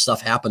some of the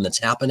stuff happen that's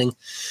happening,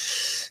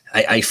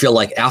 I feel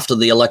like after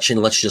the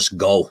election, let's just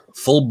go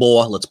full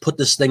bore. Let's put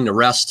this thing to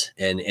rest,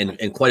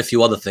 and quite a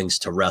few other things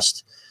to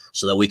rest,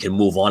 so that we can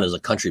move on as a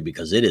country,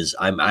 because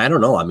I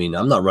don't know. I mean,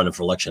 I'm not running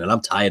for election and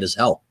I'm tired as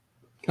hell.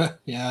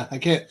 Yeah, I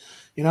can't,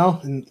 you know,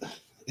 and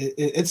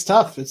it's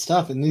tough. It's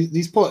tough. And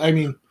these poor, I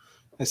mean,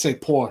 I say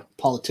poor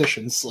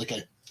politicians, like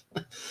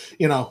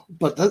you know,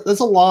 but there's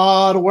a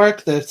lot of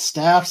work, their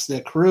staffs,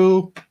 their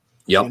crew.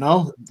 Yep. You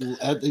know,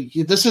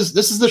 this is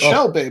the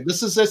show, babe.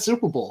 This is their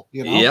Super Bowl,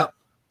 you know?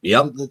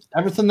 Yep.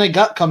 Everything they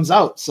got comes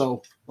out.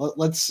 So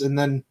and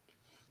then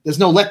there's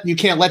you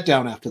can't let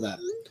down after that.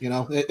 You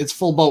know, it's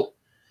full boat,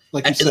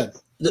 like you said.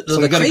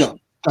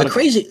 The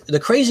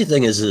crazy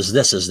thing is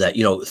that,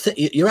 you know,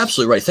 you're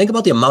absolutely right. Think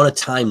about the amount of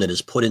time that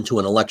is put into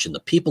an election, the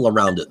people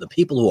around it, the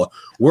people who are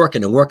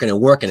working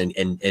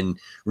and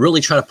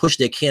really trying to push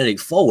their candidate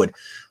forward.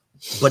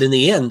 But in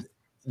the end,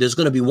 there's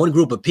going to be one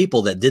group of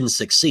people that didn't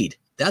succeed.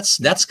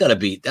 That's gotta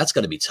be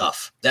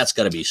tough. That's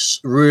gotta be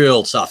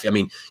real tough. I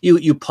mean,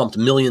 you pumped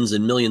millions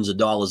and millions of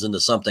dollars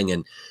into something,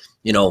 and,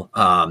 you know,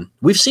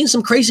 we've seen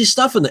some crazy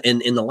stuff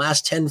in the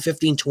last 10,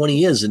 15, 20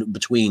 years in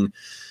between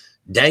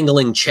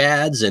dangling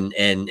chads and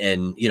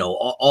you know,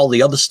 all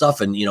the other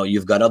stuff. And, you know,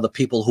 you've got other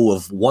people who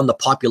have won the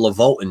popular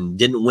vote and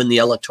didn't win the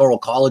electoral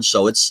college.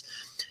 So it's,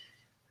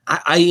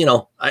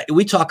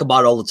 we talk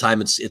about it all the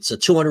time. It's a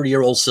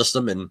 200-year-old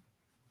system, and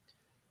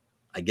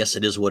I guess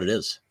it is what it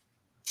is.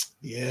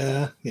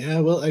 Yeah.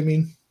 Well, I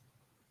mean,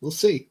 we'll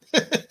see.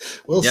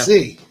 We'll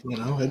see. You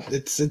know,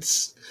 it's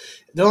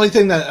the only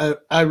thing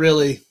that I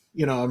really,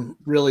 you know, I'm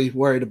really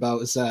worried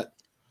about is that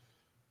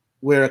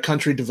we're a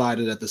country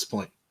divided at this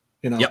point.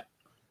 You know,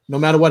 no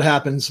matter what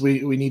happens,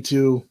 we need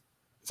to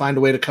find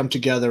a way to come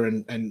together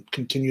and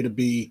continue to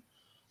be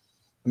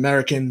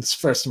Americans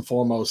first and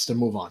foremost, and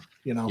move on.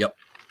 You know,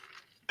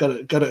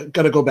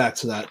 gotta go back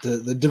to that.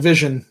 The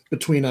division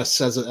between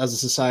us as a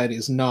society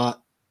is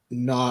not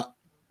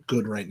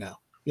good right now.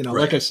 You know,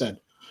 like I said, no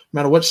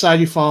matter which side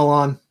you fall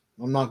on,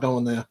 I'm not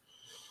going there.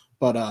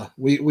 But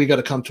we got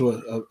to come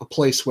to a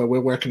place where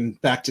we're working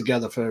back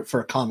together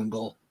for a common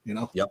goal. You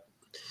know. Yep.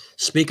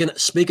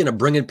 Speaking of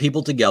bringing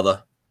people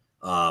together,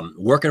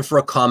 working for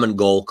a common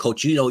goal,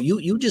 Coach. You know,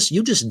 you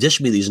just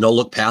dish me these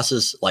no-look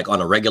passes like on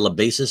a regular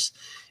basis,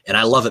 and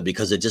I love it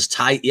because it just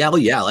I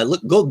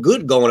look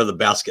good going to the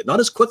basket. Not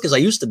as quick as I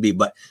used to be,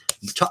 but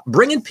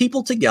bringing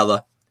people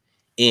together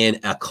in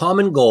a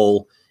common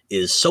goal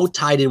is so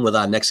tied in with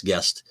our next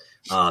guest.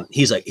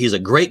 He's a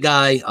great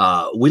guy.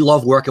 We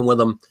love working with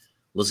him.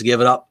 Let's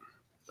give it up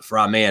for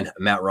our man,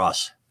 Matt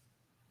Ross.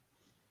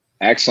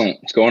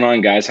 Excellent. What's going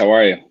on, guys? How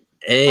are you?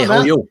 Hey, how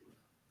are you?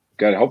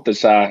 Good. I hope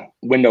this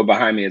window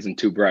behind me isn't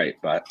too bright,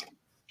 but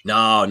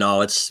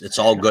no, it's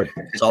all good.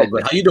 It's all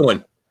good. How you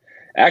doing?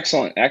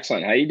 Excellent.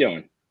 How you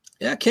doing?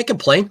 Yeah, can't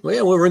complain.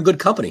 Yeah, we're in good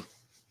company.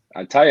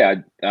 I tell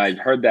you, I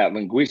heard that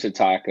linguiça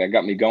talk. That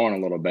got me going a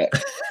little bit.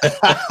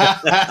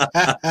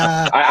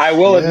 I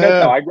will admit,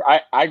 though,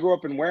 I grew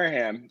up in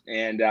Wareham,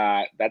 and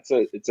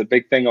it's a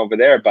big thing over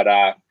there.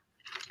 But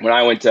when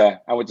I went to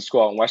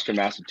school out in Western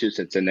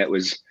Massachusetts, and it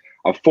was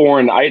a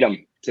foreign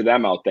item to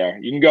them out there.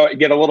 You can go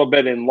get a little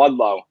bit in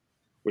Ludlow,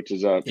 which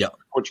is a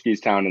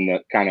Portuguese town in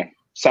the kind of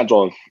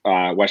central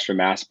of Western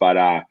Mass.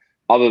 But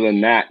other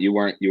than that, you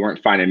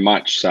weren't finding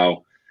much.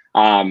 So,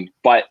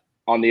 but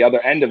on the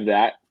other end of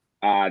that,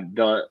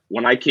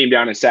 when I came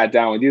down and sat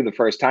down with you the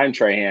first time,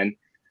 Trahan,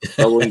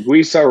 the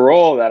linguiça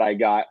roll that I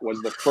got was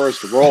the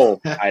first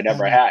roll I'd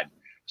ever had.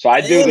 So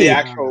I do the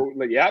actual,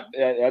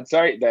 that's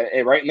right,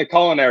 right in the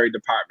culinary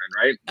department,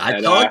 right?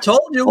 I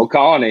told you. Old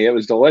Colony, it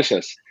was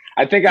delicious.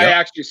 I think I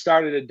actually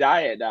started a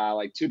diet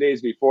like 2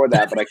 days before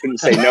that, but I couldn't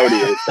say no to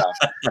you. So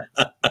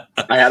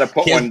I had to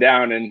put one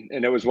down, and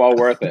it was well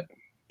worth it.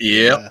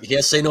 Yeah. You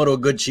can't say no to a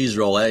good cheese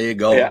roll. There you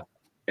go.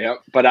 Yeah.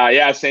 But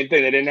same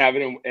thing. They didn't have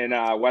it in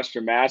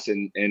Western Mass,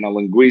 in a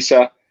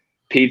linguiça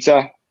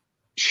pizza,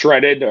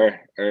 shredded or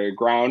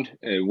ground,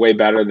 way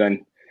better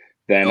than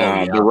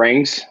the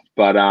rings.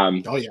 But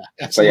absolutely.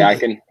 But yeah,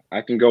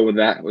 I can go with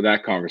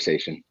that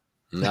conversation.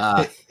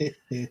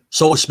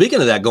 So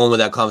speaking of that, going with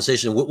that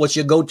conversation, what's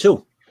your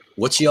go-to?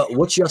 What's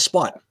your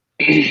spot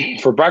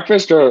for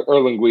breakfast or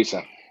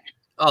linguiça?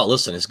 Oh,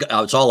 listen,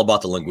 it's all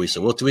about the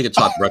linguiça. We can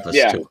talk breakfast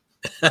too.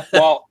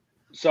 Well,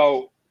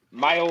 so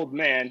my old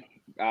man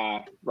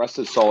rest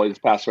his soul, he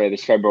just passed away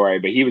this February,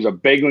 but he was a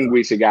big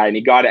linguiça guy, and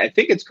he got it. I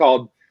think it's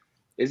called,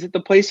 is it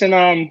the place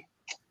in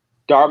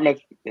Dartmouth?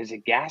 Is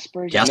it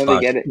Gaspar's? I know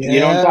they get it. Yeah. You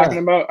know what I'm talking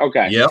about?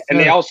 Okay. Yep. And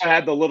they also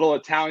had the little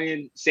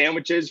Italian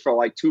sandwiches for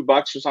like $2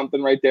 or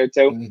something right there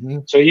too. Mm-hmm.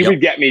 So he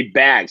would get me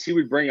bags. He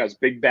would bring us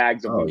big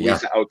bags of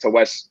linguiça out to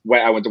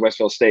I went to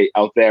Westfield State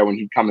out there when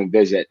he'd come and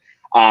visit.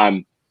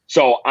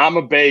 So I'm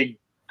a big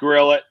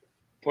grill it,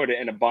 put it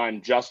in a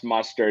bun, just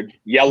mustard,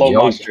 yellow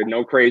mustard,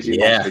 no crazy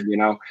mustard, you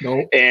know?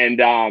 Nope.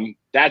 And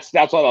that's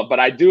all. But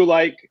I do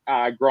like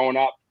growing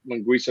up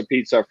linguiça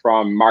pizza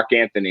from Mark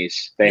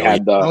Anthony's. They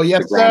had the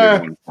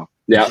grounded one.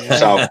 Yeah.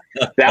 So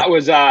that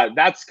was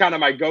that's kind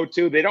of my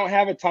go-to. They don't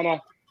have a ton of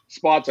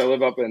spots. I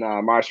live up in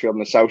Marshfield in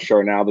the South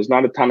Shore now. There's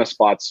not a ton of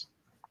spots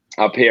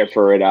up here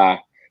for it.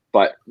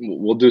 But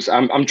we'll do.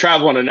 I'm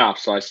traveling enough,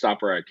 so I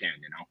stop where I can.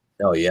 You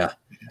know. Oh yeah.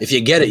 If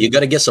you get it, you got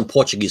to get some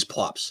Portuguese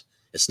pops.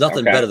 It's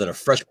nothing better than a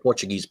fresh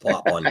Portuguese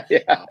pop on.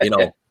 You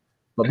know.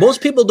 But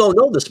most people don't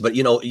know this, but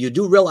you know, you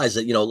do realize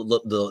that, you know,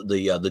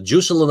 the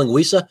juice of the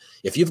linguiça,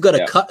 if you've got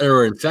a cut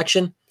or an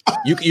infection,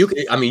 you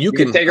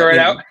can take it right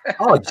out.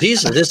 Oh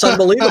Jesus, it's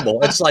unbelievable.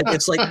 It's like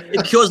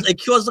it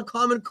cures the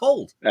common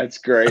cold. That's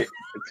great.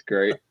 It's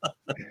great.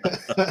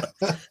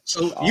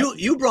 So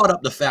you brought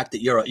up the fact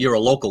that you're a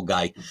local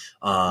guy,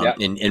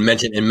 and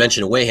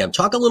mentioned Wareham.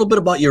 Talk a little bit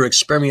about your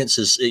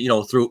experiences, you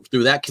know,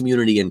 through that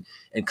community and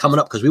coming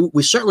up, because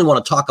we certainly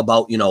want to talk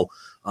about, you know,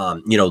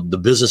 the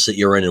business that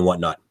you're in and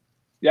whatnot.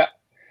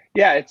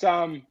 Yeah, it's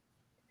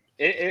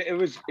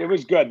it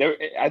was good.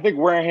 I think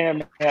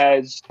Wareham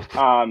has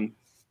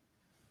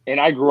and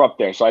I grew up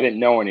there, so I didn't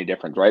know any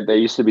difference, right? There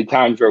used to be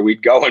times where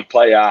we'd go and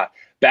play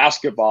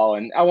basketball,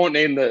 and I won't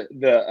name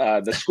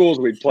the schools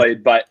we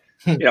played, but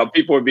you know,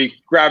 people would be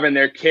grabbing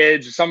their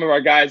kids. Some of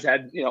our guys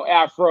had, you know,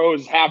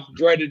 afros, half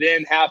dreaded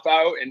in, half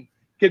out, and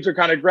kids are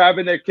kind of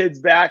grabbing their kids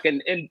back,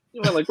 and you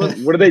know, like,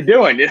 what are they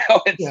doing? You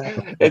know,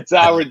 it's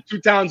we're 2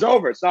 towns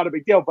over. It's not a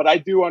big deal, but I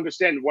do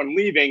understand when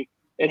leaving,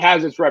 it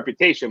has its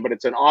reputation, but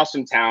it's an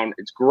awesome town.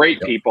 It's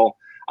great people.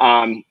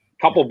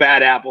 Couple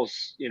bad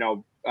apples,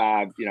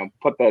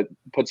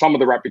 put some of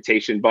the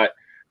reputation. But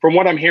from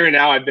what I'm hearing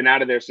now, I've been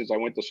out of there since I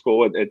went to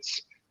school.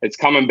 It's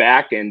coming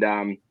back, and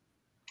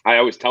I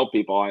always tell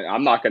people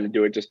I'm not going to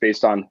do it just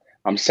based on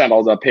I'm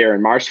settled up here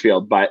in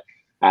Marshfield, but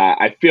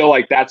I feel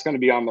like that's going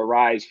to be on the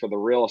rise for the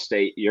real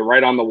estate. You're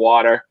right on the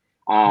water,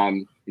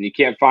 and you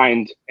can't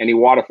find any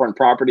waterfront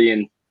property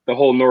in the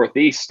whole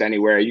Northeast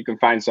anywhere. You can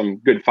find some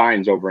good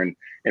finds over in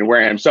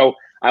Wareham. So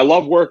I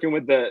love working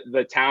with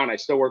the town. I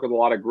still work with a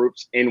lot of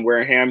groups in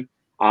Wareham,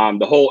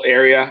 the whole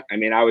area. I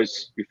mean, I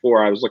was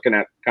looking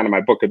at kind of my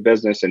book of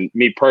business, and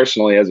me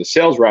personally as a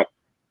sales rep,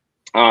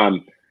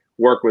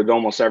 work with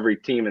almost every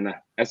team in the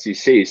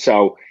SEC.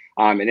 So,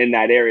 and in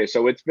that area.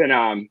 So it's been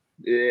good.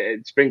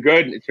 It's been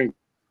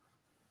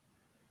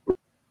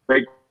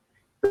great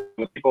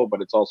with people,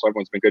 but it's also,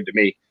 everyone's been good to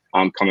me,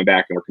 coming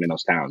back and working in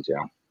those towns.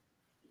 Yeah.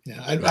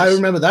 I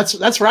remember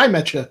that's where I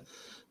met you.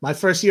 My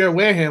first year at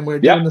Wareham, we were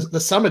doing the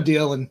summer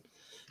deal, and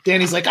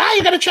Danny's like,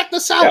 you got to check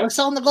this out. We're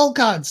selling the gold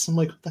cards. I'm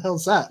like, what the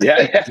hell's that?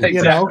 Yeah, exactly.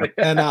 You know,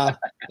 and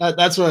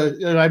that's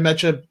where I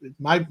met you.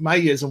 My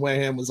years in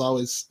Wareham was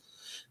always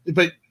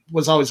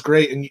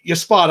great. And you're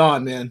spot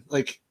on, man.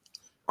 Like,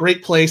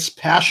 great place,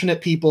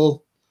 passionate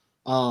people,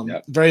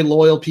 very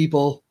loyal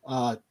people,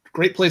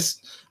 great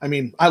place. I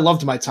mean, I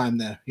loved my time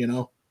there, you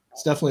know.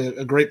 It's definitely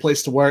a great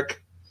place to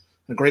work,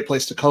 a great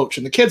place to coach.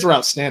 And the kids were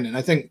outstanding.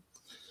 I think,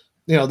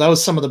 you know, that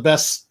was some of the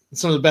best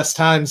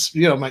times,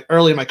 you know, my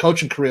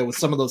coaching career with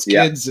some of those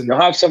kids. And you'll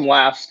have some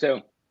laughs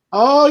too.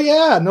 Oh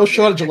yeah, no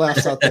shortage of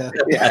laughs out there.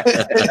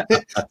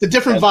 It's a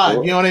different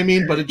vibe, you know what I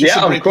mean? But it's just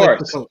a great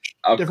place to coach.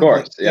 Of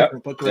course,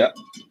 but great.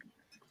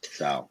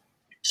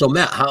 So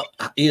Matt, how,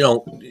 you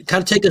know,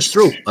 kind of take us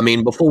through. I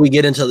mean, before we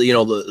get into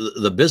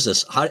the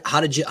business, how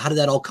did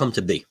that all come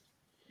to be?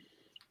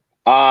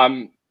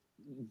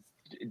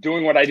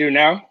 Doing what I do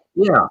now.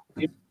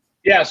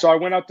 Yeah, so I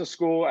went out to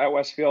school at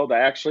Westfield. I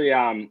actually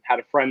had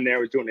a friend there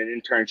who was doing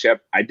an internship.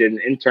 I did an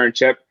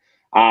internship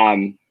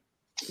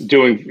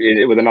doing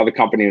it with another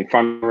company in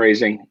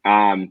fundraising.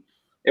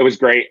 It was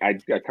great. I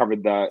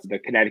covered the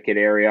Connecticut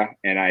area,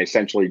 and I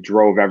essentially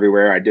drove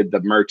everywhere. I did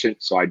the merchant,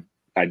 so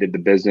I did the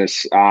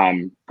business,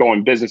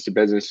 going business to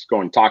business,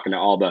 talking to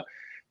all the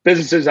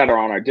businesses that are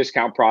on our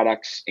discount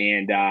products,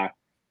 and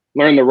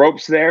learned the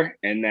ropes there.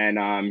 And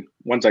then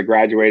once I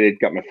graduated,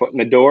 got my foot in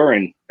the door,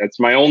 and that's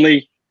my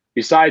only,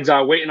 besides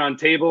waiting on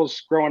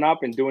tables growing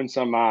up and doing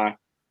some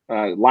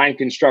line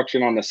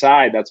construction on the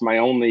side, that's my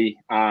only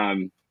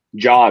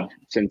job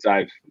since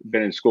I've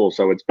been in school.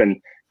 So it's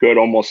been good,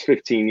 almost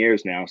 15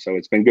 years now. So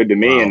it's been good to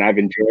me, and I've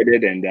enjoyed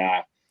it. And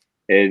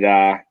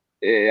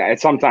it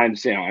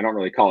sometimes, you know, I don't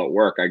really call it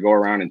work. I go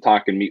around and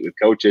talk and meet with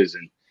coaches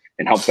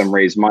and help them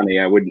raise money.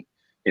 I wouldn't,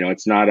 you know,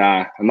 it's not,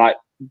 I'm not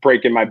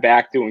breaking my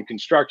back doing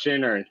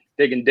construction or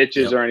digging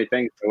ditches or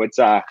anything. So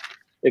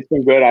it's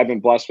been good. I've been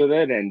blessed with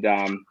it. And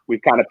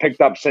we've kind of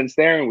picked up since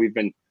there, and we've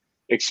been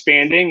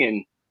expanding,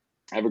 and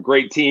I have a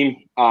great team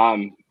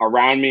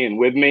around me and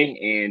with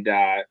me. And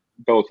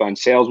both on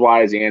sales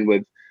wise and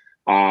with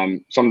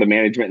some of the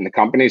management in the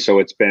company. So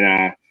it's been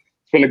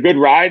a good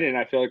ride, and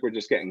I feel like we're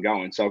just getting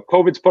going. So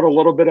COVID's put a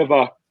little bit of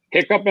a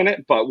hiccup in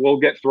it, but we'll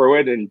get through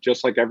it. And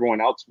just like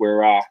everyone else,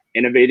 we're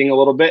innovating a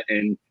little bit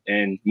and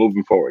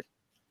moving forward.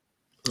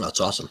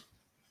 That's awesome.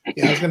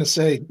 Yeah, I was going to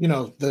say,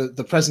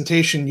 the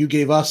presentation you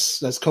gave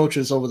us as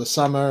coaches over the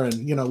summer,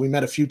 and, we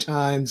met a few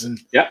times, and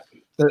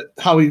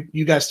how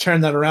you guys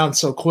turned that around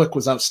so quick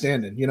was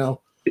outstanding.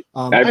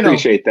 I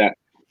appreciate that.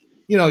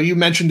 You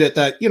mentioned it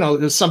that, it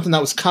was something that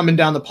was coming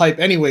down the pipe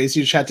anyways.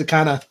 You just had to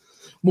kind of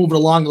move it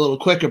along a little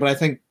quicker. But I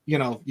think,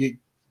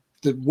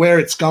 where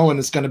it's going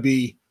is going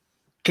to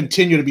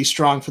continue to be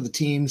strong for the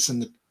teams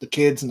and the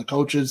kids and the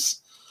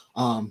coaches.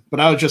 But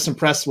I was just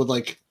impressed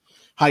with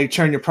how you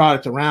turn your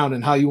product around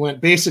and how you went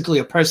basically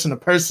a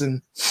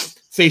person-to-person,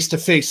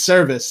 face-to-face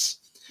service.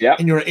 Yeah.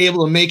 And you were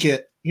able to make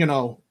it,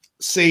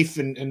 safe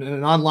and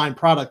an online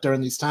product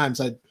during these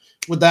times.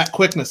 With that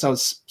quickness, I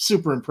was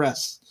super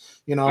impressed.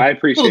 I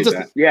appreciate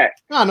that. Yeah.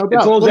 No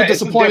doubt. A little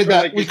disappointed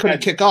that we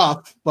couldn't kick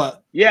off,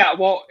 but yeah.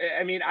 Well,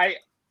 I mean,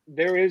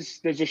 there's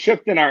a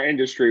shift in our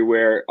industry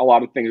where a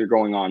lot of things are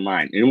going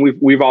online, and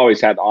we've always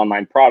had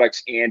online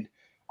products and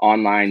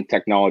online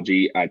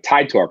technology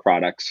tied to our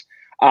products.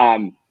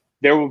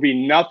 There will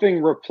be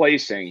nothing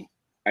replacing,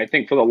 I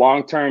think, for the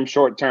long term,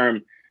 short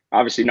term,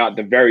 obviously not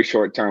the very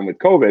short term with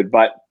COVID,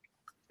 but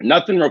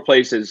nothing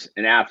replaces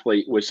an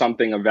athlete with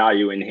something of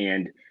value in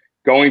hand,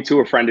 going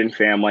to a friend and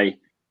family,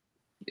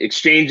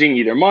 exchanging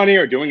either money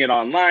or doing it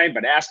online,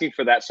 but asking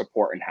for that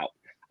support and help.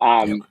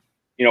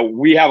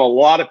 We have a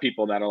lot of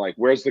people that are like,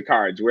 where's the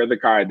cards? Where are the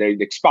cards? They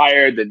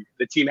expired.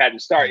 The team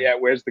hadn't started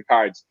yet. Where's the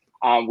cards?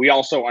 We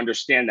also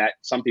understand that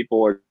some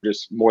people are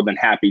just more than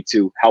happy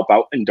to help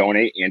out and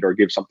donate and or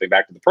give something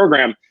back to the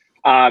program.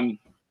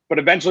 But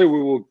eventually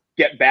we will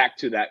get back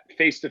to that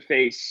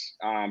face-to-face,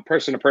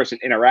 person-to-person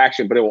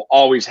interaction, but it will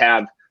always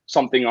have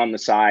something on the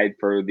side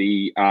for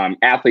the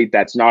athlete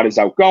that's not as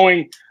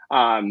outgoing,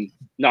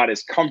 not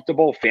as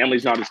comfortable.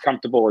 Family's not as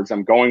comfortable as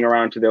them going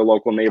around to their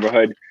local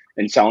neighborhood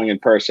and selling in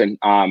person.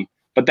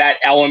 But that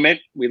element,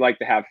 we like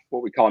to have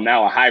what we call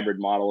now a hybrid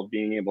model of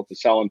being able to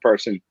sell in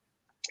person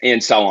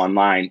and sell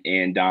online.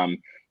 And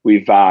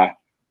we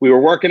were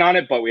working on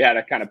it, but we had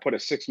to kind of put a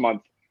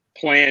 6-month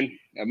plan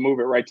and move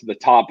it right to the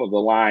top of the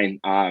line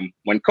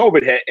when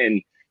COVID hit.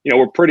 And,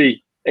 we're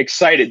pretty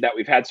excited that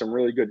we've had some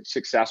really good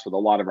success with a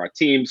lot of our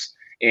teams.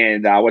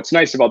 And what's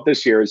nice about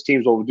this year is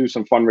teams will do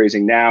some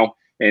fundraising now,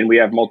 and we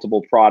have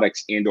multiple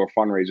products and or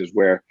fundraisers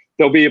where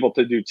they'll be able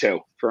to do too.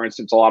 For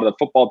instance, a lot of the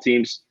football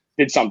teams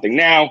did something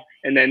now,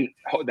 and then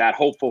that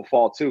hopeful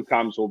fall two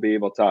comes, we'll be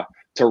able to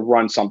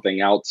run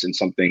something else and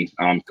something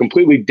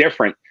completely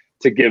different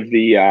to give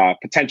the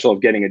potential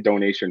of getting a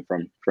donation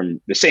from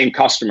the same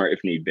customer if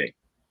need be.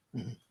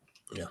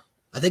 Yeah.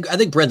 I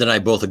think Brendan and I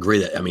both agree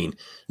that,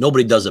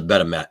 nobody does it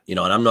better, Matt, and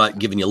I'm not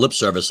giving you lip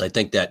service. I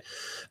think that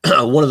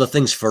one of the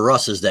things for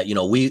us is that,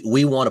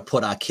 we want to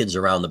put our kids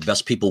around the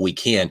best people we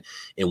can.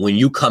 And when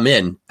you come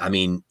in,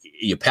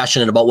 you're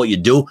passionate about what you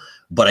do,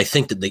 but I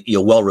think that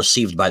you're well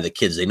received by the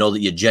kids. They know that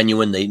you're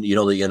genuine. They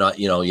know that you're not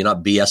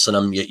BSing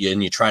them,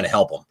 and you're trying to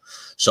help them.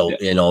 So,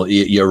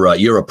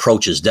 your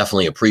approach is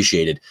definitely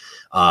appreciated.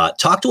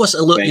 Talk to us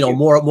a little,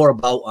 more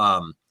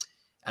about,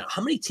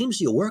 how many teams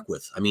do you work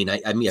with?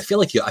 I feel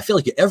like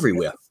you're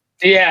everywhere.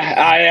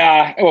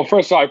 Yeah, well,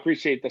 first of all, I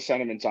appreciate the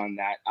sentiments on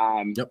that.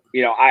 Yep.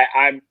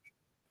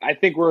 I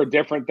think we're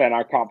different than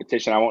our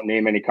competition. I won't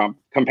name any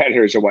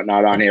competitors or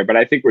whatnot on here, but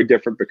I think we're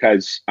different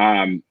because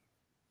I'm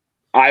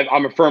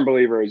a firm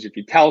believer is if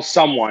you tell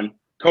someone,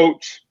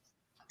 coach,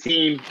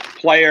 team,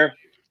 player,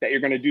 that you're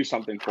going to do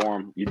something for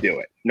them, you do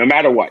it. No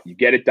matter what, you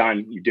get it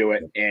done, you do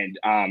it. And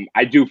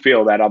I do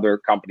feel that other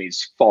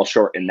companies fall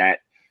short in that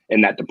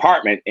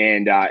department.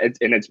 And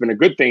it's been a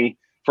good thing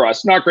for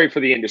us. Not great for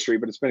the industry,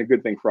 but it's been a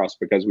good thing for us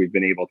because we've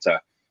been able to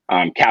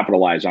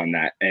capitalize on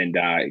that and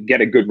get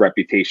a good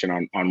reputation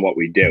on what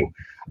we do.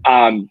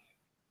 I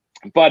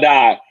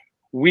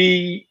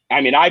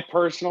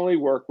personally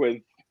work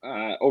with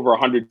over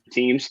 100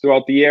 teams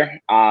throughout the year.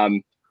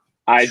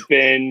 I've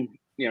been,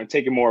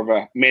 taking more of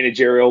a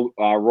managerial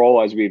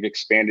role as we've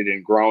expanded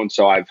and grown.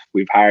 So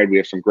we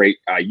have some great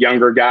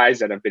younger guys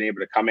that have been able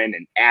to come in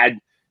and add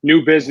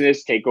new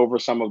business, take over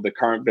some of the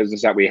current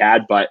business that we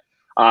had. But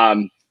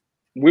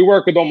we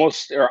work with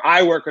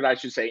I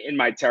should say, in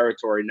my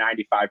territory,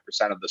 95%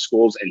 of the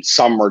schools in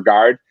some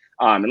regard.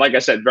 And like I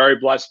said, very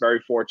blessed,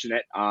 very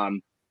fortunate.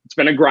 It's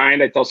been a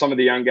grind. I tell some of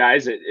the young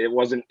guys it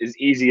wasn't as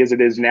easy as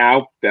it is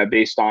now,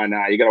 based on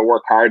you got to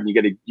work hard and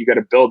you got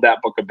to build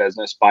that book of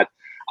business. But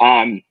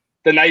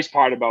the nice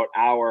part about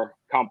our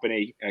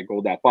company at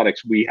Gold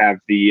Athletics, we have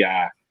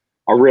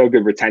a real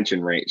good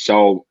retention rate.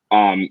 So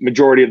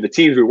majority of the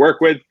teams we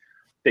work with,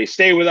 they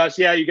stay with us.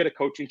 Yeah, you get a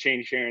coaching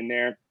change here and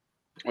there,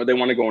 or they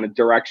want to go in a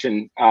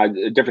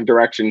different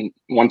direction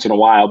once in a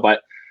while.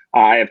 But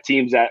I have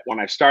teams that when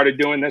I started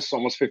doing this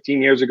almost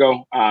 15 years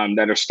ago,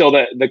 that are still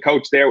the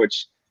coach there,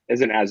 which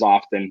isn't as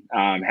often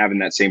having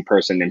that same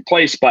person in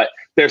place, but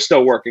they're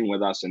still working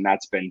with us. And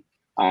that's been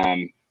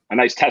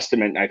nice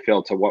testament, I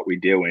feel, to what we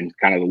do and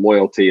kind of the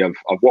loyalty of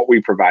what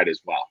we provide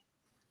as well.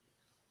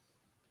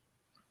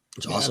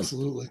 It's awesome.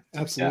 Absolutely.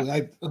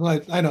 Absolutely. Yeah.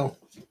 I know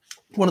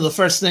one of the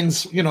first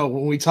things,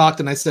 when we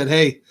talked and I said,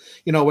 hey,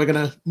 we're going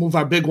to move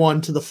our big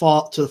one to the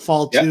fall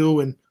too,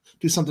 and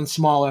do something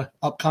smaller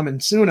upcoming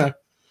sooner,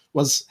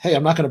 was, hey,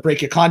 I'm not going to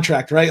break your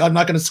contract, right? I'm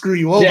not going to screw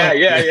you over.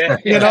 Yeah.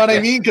 You know what I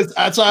mean? Because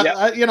that's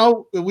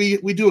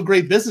we do a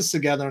great business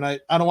together, and I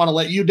don't want to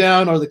let you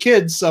down or the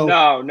kids. So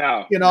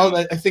no.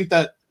 I think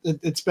that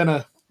it's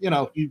been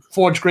you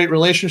forged great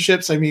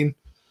relationships. I mean,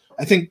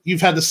 I think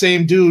you've had the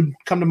same dude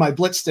come to my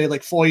Blitz Day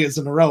like 4 years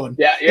in a row, and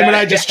him and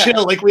I just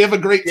chill, like we have a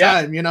great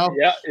time,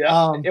 Yeah.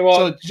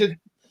 So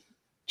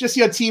just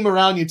your team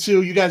around you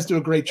too. You guys do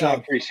a great job.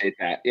 I appreciate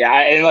that. Yeah,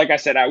 and like I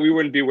said, we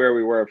wouldn't be where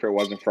we were if it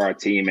wasn't for our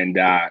team, and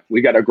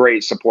we got a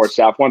great support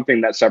staff. One thing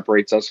that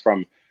separates us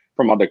from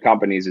other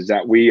companies is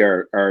that we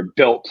are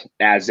built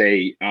as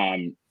a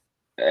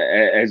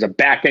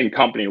back end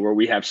company where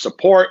we have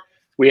support.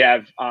 We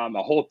have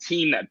a whole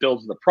team that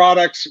builds the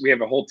products. We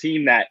have a whole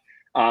team that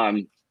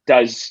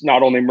does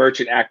not only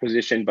merchant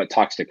acquisition but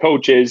talks to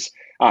coaches,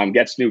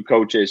 gets new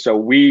coaches. So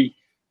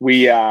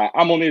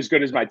I'm only as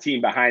good as my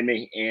team behind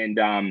me, and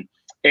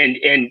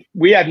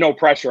we have no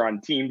pressure on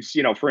teams.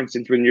 For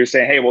instance, when you're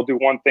saying, hey, we'll do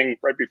one thing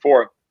right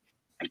before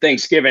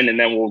Thanksgiving and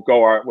then we'll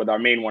go with our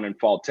main one in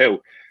fall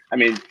too. I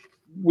mean,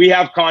 we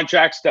have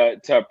contracts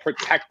to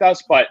protect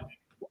us, but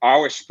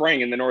our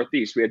spring in the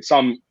Northeast, we had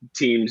some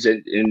teams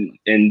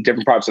in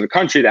different parts of the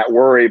country that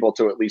were able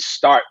to at least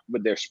start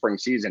with their spring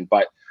season,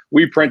 but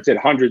we printed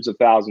hundreds of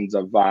thousands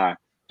of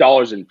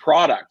dollars in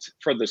product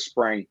for the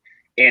spring,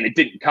 and it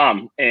didn't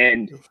come.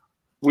 And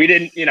we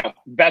didn't,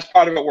 best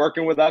part of it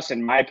working with us,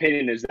 in my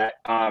opinion, is that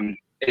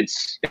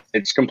it's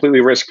completely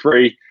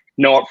risk-free,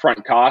 no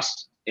upfront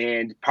costs.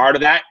 And part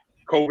of that,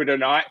 COVID or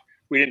not,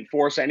 we didn't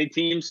force any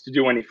teams to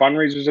do any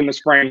fundraisers in the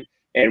spring.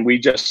 And we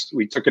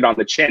took it on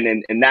the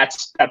chin, and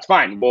that's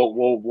fine.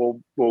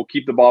 We'll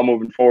keep the ball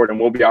moving forward, and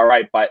we'll be all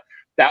right. But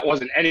that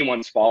wasn't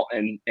anyone's fault,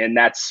 and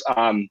that's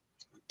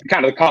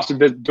kind of the cost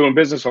of doing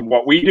business of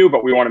what we do.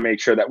 But we want to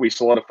make sure that we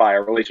solidify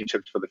our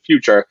relationships for the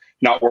future,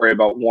 not worry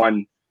about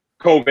one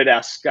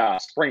COVID-esque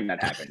spring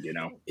that happened.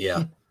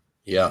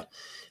 Yeah.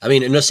 I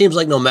mean, and it seems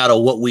like no matter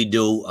what we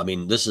do, I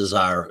mean, this is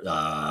our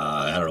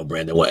I don't know,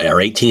 Brandon, our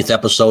 18th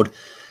episode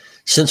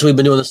since we've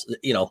been doing this.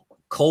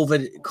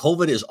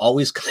 COVID has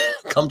always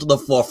come to the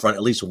forefront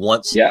at least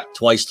once,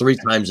 twice, three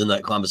times in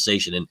that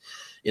conversation. And,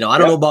 I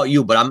don't know about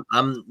you, but I'm,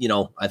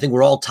 I think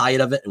we're all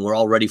tired of it and we're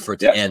all ready for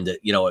it to end, in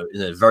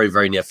the very,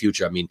 very near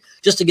future. I mean,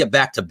 just to get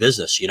back to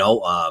business,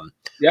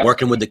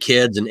 working with the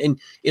kids and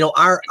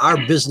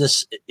our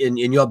business and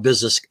your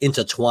business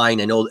intertwine.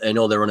 I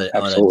know they're on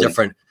a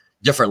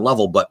different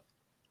level, but,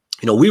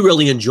 we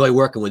really enjoy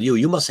working with you.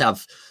 You must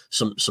have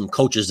some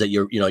coaches that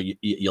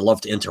you love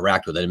to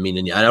interact with. I mean,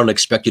 and I don't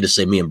expect you to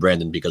say me and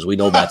Brandon, because we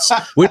know that's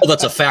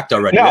a fact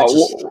already. No,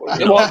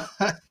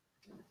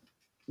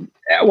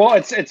 well,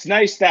 it's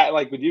nice that,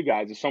 like with you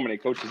guys, there's so many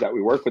coaches that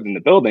we work with in the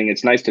building.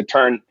 It's nice to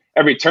turn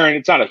every turn.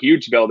 It's not a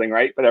huge building,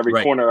 right? But every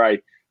corner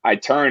I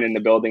turn in the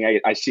building,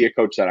 I see a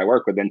coach that I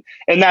work with, and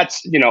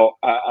that's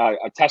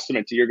a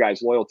testament to your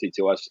guys' loyalty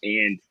to us,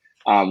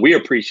 and we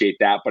appreciate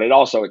that. But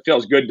it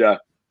feels good to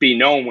be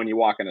known when you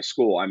walk into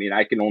school. I mean,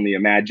 I can only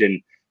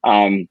imagine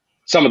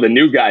some of the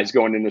new guys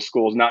going into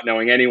schools not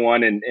knowing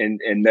anyone, and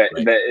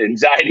the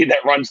anxiety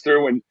that runs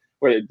through and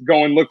where they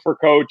go and look for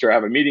coach or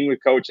have a meeting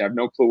with coach. I have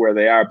no clue where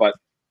they are, but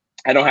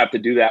I don't have to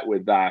do that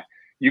with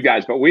you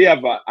guys. But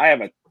I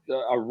have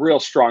a real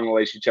strong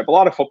relationship. A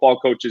lot of football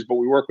coaches, but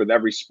we work with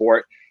every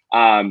sport.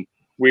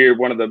 We're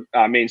one of the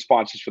main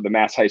sponsors for the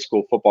Mass High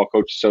School Football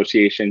Coach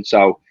Association.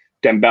 So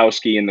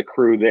Dembowski and the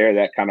crew there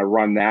that kind of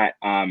run that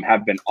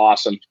have been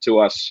awesome to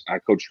us.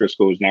 Coach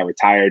Driscoll is now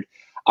retired.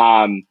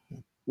 But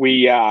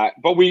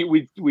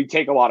we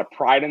take a lot of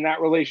pride in that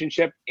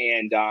relationship,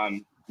 and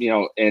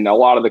and a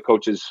lot of the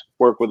coaches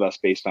work with us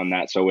based on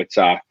that. So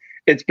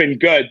it's been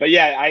good. But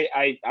yeah,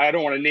 I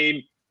don't want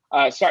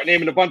to start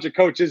naming a bunch of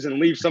coaches and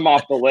leave some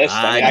off the list.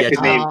 I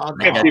could name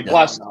 50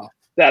 plus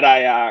that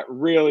I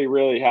really,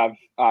 really have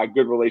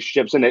good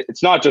relationships, and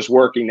it's not just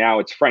working now;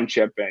 it's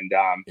friendship, and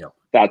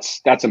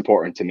that's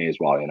important to me as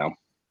well.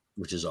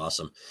 Which is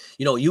awesome.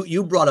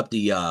 You brought up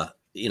the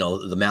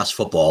the Mass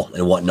football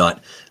and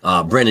whatnot.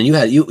 Brandon,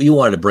 you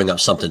wanted to bring up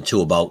something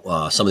too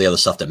about some of the other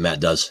stuff that Matt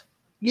does.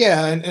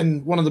 Yeah,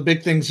 and one of the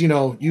big things,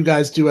 you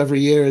guys do every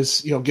year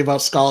is, give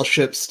out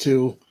scholarships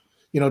to,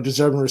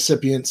 deserving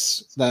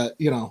recipients that,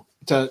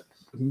 to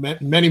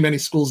many, many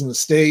schools in the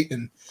state.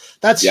 And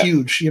that's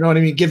huge. You know what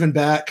I mean? Giving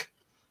back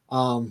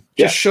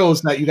just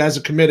shows that you guys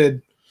are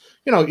committed.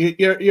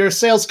 You're a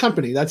sales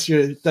company.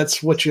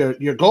 That's what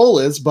your goal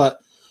is.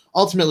 But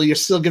ultimately, you're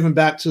still giving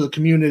back to the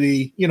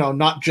community,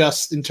 not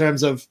just in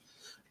terms of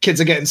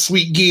kids are getting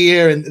sweet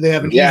gear and they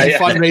have an easy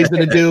fundraiser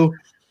to do.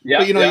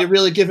 But you're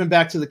really giving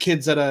back to the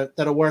kids that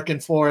are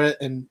working for it,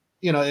 and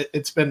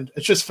it's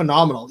just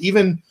phenomenal.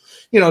 Even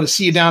to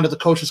see you down at the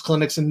coaches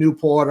clinics in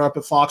Newport or up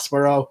at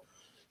Foxborough,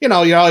 you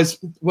know, you're always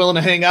willing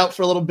to hang out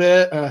for a little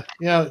bit,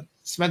 you know,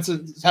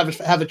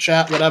 have a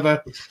chat,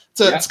 whatever.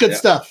 It's good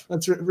stuff.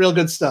 That's real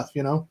good stuff,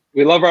 you know.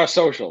 We love our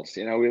socials,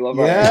 you know. We love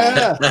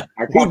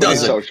our company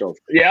socials.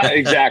 Yeah,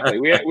 exactly.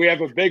 We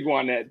have a big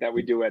one that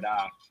we do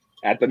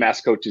at the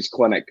Mass Coaches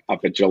Clinic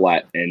up at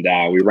Gillette, and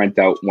we rent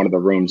out one of the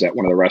rooms at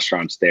one of the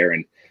restaurants there,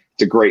 and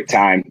it's a great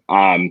time.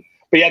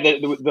 But yeah,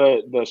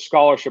 the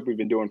scholarship we've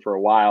been doing for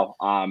a while.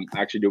 I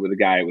actually do it with a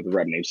guy with a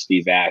rep named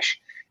Steve Ash,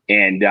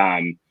 and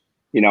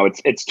you know,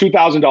 it's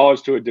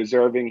 $2,000 to a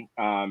deserving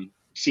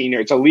senior.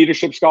 It's a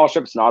leadership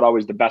scholarship. It's not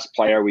always the best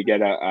player. We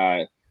get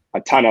a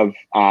ton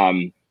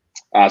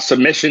of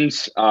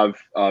submissions of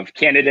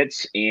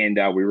candidates, and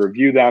we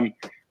review them.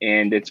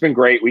 And it's been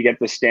great. We get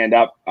to stand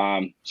up,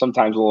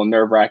 sometimes a little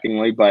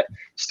nerve-wrackingly, but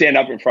stand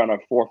up in front of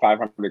 400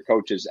 or 500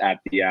 coaches at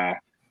the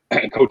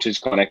coaches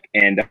clinic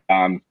and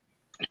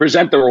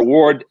present the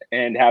reward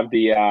and have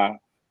the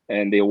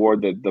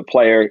award the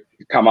player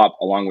come up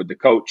along with the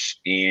coach,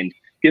 and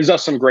gives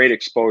us some great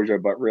exposure,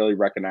 but really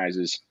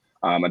recognizes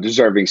a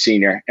deserving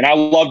senior. And I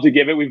love to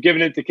give it. We've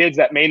given it to kids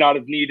that may not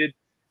have needed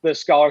the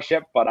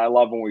scholarship, but I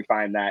love when we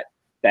find that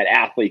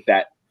athlete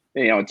that,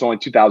 you know, it's only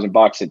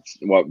 $2,000. It's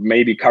what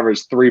maybe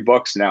covers 3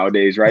 books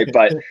nowadays, right?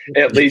 But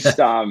at least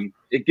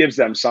it gives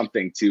them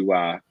something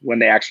to when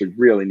they actually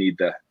really need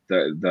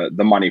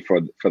the money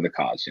for the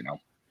cause, you know.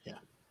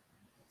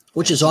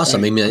 Which is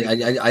awesome. I mean,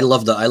 I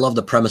love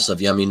the premise of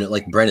you. I mean,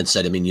 like Brandon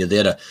said, I mean, you're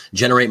there to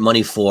generate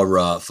money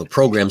for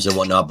programs and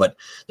whatnot, but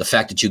the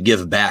fact that you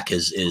give back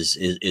is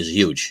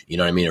huge. You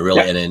know what I mean? It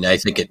really, and I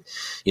think it,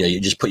 you know, you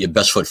just put your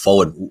best foot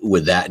forward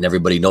with that, and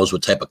everybody knows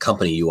what type of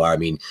company you are. I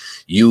mean,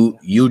 you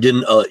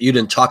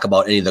didn't talk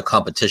about any of the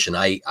competition.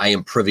 I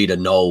am privy to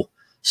know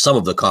some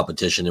of the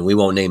competition, and we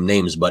won't name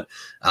names, but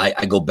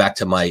I go back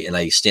to and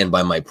I stand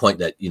by my point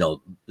that, you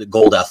know, the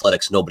Gold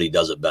Athletics, nobody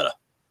does it better.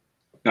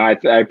 No,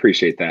 I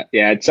appreciate that.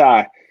 Yeah,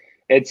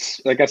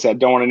 it's like I said,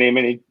 don't want to name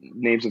any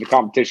names of the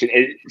competition.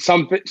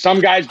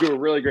 Some guys do a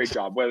really great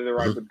job, whether they're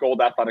with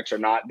Gold Athletics or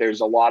not. There's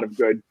a lot of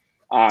good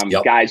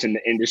guys in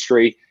the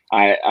industry.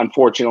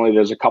 Unfortunately,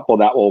 there's a couple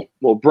that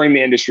will bring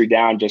the industry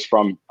down just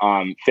from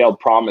failed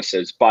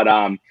promises. But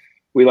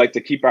we like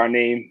to keep our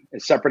name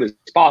as separate as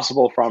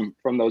possible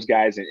from those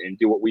guys and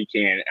do what we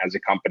can as a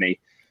company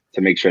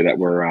to make sure that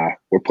we're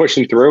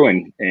pushing through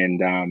and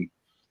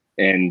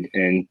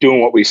doing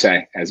what we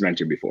say, as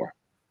mentioned before.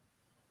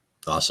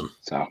 Awesome.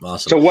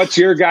 So what's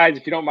your guys,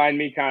 if you don't mind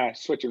me kind of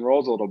switching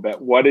roles a little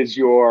bit, what is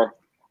your,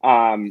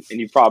 and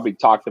you probably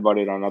talked about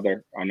it on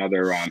other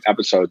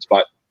episodes,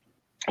 but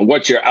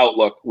what's your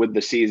outlook with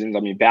the seasons?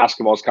 I mean,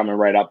 basketball's coming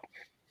right up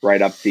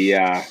the,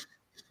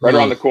 right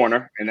around the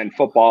corner, and then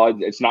football,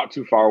 it's not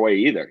too far away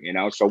either, you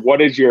know? So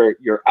what is your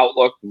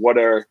outlook? What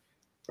are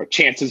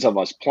chances of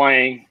us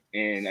playing?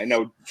 And I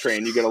know,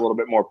 Tran, you get a little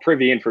bit more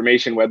privy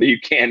information, whether you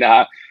can,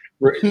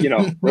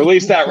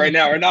 release that right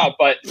now or not.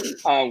 But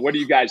what are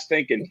you guys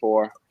thinking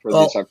for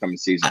this upcoming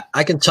season?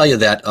 I can tell you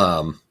that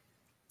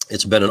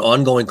it's been an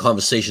ongoing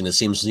conversation. It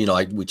seems, you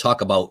know, we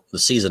talk about the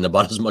season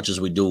about as much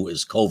as we do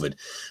is COVID.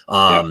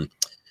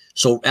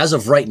 So as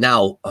of right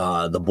now,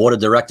 the board of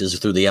directors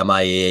through the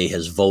MIAA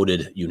has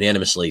voted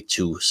unanimously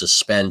to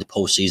suspend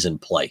postseason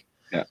play.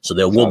 Yeah. So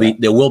there will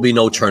be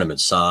no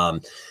tournaments.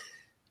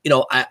 You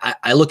know,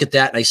 I look at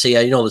that and I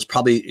say, you know, it's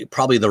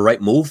probably the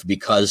right move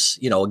because,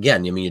 you know,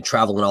 again, I mean, you're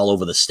traveling all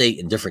over the state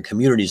in different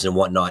communities and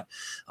whatnot.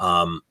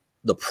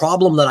 The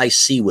problem that I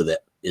see with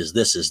it is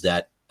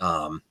that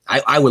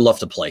I would love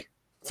to play.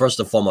 First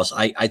and foremost,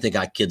 I think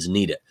our kids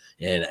need it.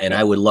 And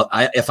I would love,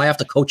 if I have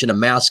to coach in a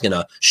mask and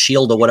a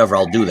shield or whatever,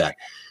 I'll do that.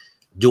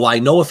 Do I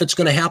know if it's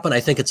going to happen? I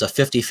think it's a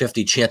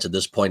 50-50 chance at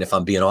this point, if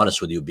I'm being honest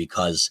with you,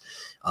 because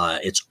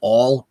it's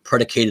all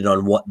predicated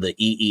on what the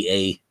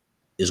EEA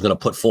is going to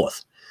put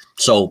forth.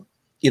 So,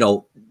 you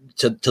know,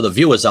 to the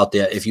viewers out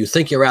there, if you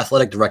think your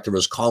athletic director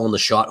is calling the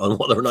shot on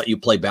whether or not you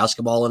play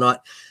basketball or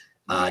not,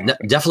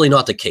 definitely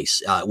not the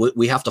case.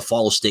 We have to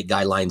follow state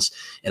guidelines,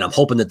 and I'm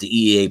hoping that the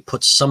EEA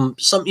puts some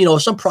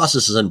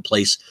processes in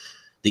place.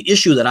 The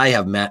issue that I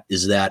have, Matt,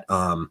 is that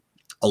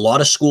a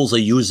lot of schools are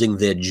using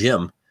their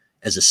gym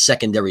as a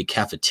secondary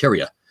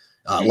cafeteria,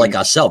 like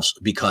ourselves,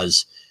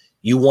 because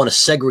you want to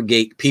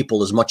segregate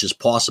people as much as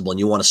possible, and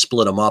you want to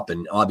split them up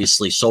and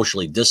obviously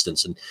socially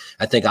distance. And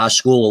I think our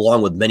school,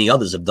 along with many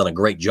others, have done a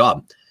great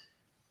job.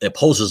 It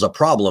poses a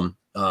problem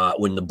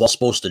when the ball's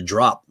supposed to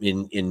drop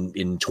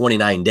in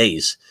 29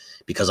 days,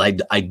 because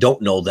I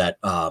don't know that.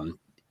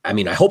 I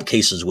mean, I hope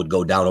cases would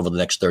go down over the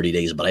next 30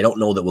 days, but I don't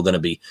know that we're going to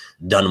be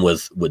done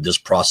with this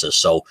process.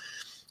 So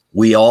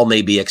we all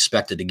may be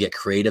expected to get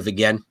creative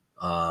again.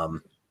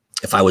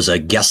 If I was a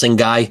guessing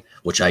guy,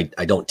 which I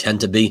don't tend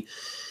to be,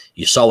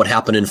 you saw what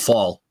happened in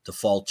fall to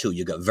fall 2.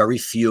 You got very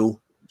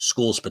few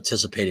schools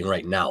participating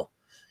right now.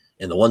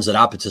 And the ones that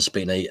are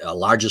participating are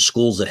larger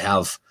schools that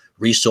have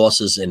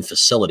resources and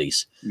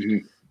facilities.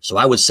 Mm-hmm. So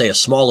I would say a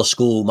smaller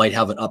school might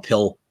have an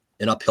uphill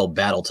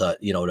battle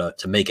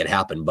to make it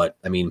happen. But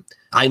I mean,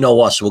 I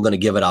know us, we're going to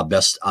give it our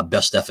best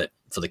effort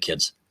for the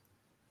kids.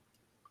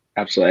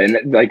 Absolutely.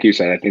 And like you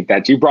said, I think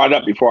that you brought it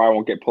up before. I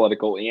won't get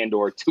political and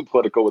or too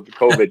political with the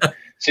COVID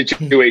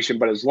situation,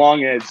 but as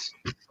long as,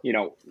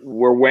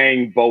 we're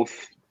weighing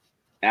both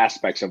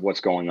aspects of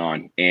what's going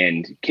on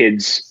and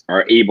kids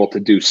are able to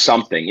do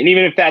something. And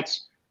even if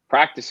that's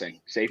practicing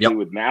safely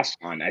with masks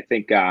on, I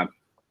think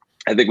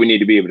we need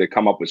to be able to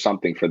come up with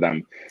something for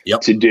them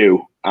to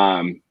do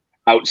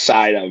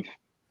outside of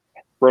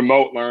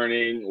remote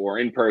learning or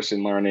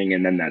in-person learning.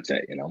 And then that's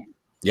it,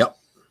 Yep.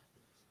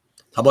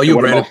 How about you,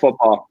 Brandon? About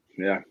football?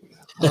 Yeah.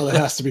 Oh, it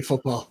has to be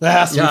football.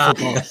 That has to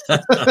be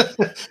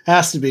football.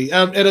 Has to be.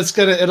 And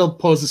it'll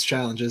pose its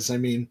challenges. I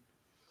mean,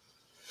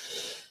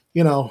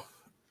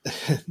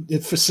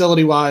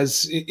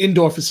 facility-wise,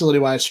 indoor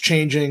facility-wise,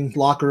 changing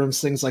locker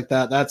rooms, things like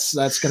that. That's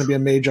going to be a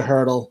major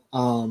hurdle.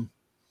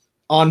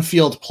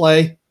 On-field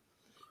play,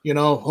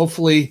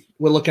 hopefully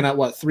we're looking at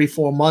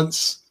 3-4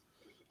 months.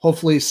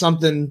 Hopefully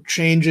something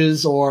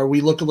changes or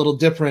we look a little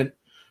different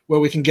where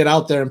we can get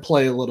out there and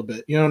play a little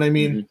bit. You know what I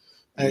mean?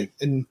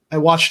 Mm-hmm. I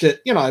watched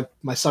it,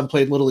 my son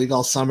played Little League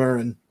all summer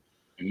and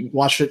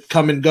watched it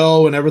come and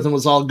go and everything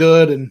was all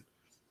good. And,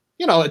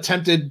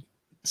 attempted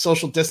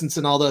social distance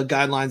and all the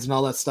guidelines and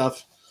all that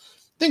stuff.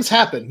 Things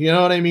happen. You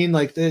know what I mean?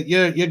 Like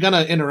you're going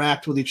to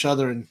interact with each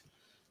other and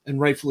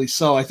rightfully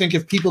so. I think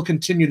if people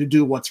continue to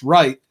do what's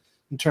right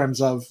in terms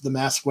of the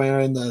mask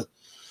wearing,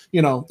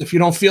 if you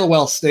don't feel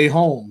well, stay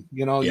home.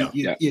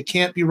 You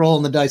can't be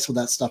rolling the dice with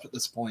that stuff at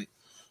this point.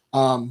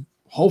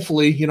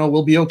 Hopefully,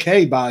 we'll be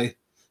okay by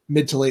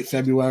mid to late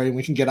February and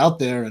we can get out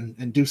there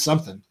and do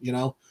something,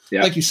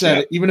 like you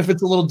said, even if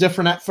it's a little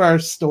different at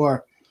first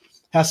or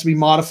has to be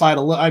modified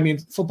a little. I mean,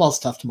 football's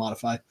tough to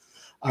modify.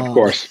 Of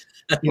course.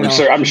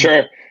 I'm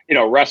sure,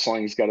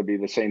 wrestling's got to be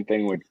the same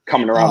thing with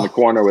coming around the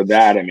corner with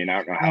that. I mean, I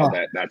don't know how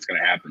that's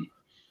going to happen.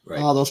 Right.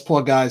 Oh, those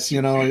poor guys,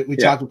 we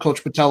talked with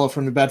Coach Patello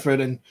from New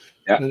Bedford and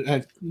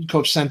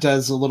Coach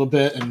Sentez a little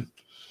bit. And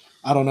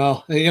I don't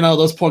know,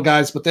 those poor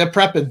guys, but they're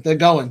prepping, they're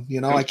going,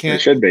 I can't.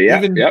 It should be. Yeah.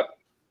 Even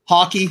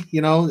hockey,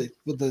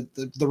 with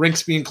the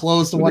rinks being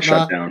closed and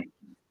whatnot,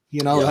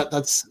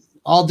 that's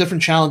all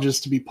different challenges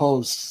to be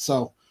posed.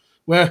 So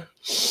we're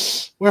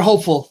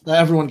hopeful that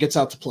everyone gets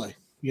out to play,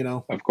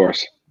 Of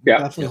course.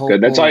 Yeah.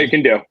 Good. That's all you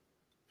can do.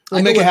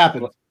 We'll make it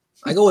happen.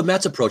 I go with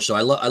Matt's approach. So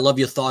I love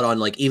your thought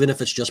on even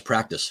if it's just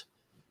practice,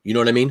 you know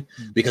what I mean?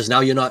 Because now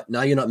you're not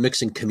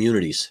mixing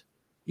communities.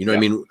 You know what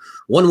I mean?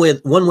 One way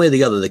or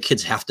the other, the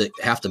kids have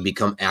to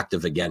become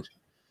active again.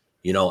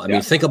 I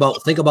mean, think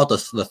about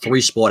the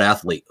 3-sport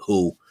athlete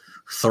who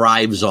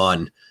thrives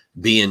on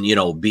being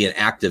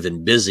active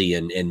and busy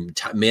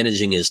and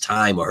managing his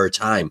time or her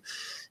time.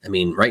 I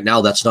mean, right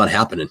now that's not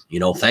happening.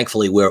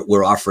 Thankfully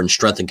we're offering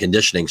strength and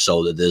conditioning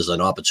so that there's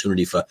an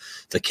opportunity for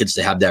kids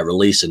to have that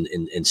release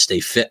and stay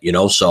fit,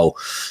 So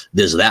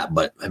there's that.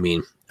 But I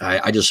mean,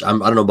 I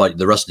don't know about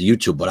the rest of the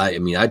YouTube, but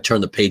I'd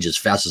turn the page as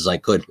fast as I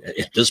could.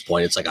 At this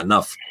point, it's like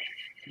enough.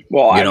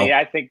 Well,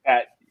 I think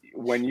that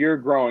when you're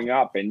growing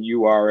up and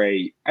you are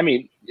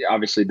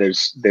obviously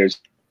there's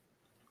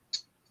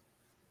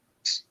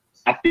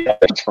I think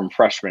that's from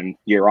freshman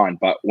year on,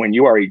 but when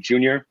you are a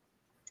junior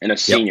and a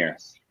senior,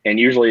 and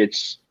usually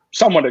it's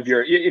somewhat of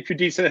if you're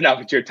decent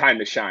enough, it's your time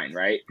to shine,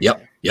 right?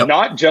 Yep.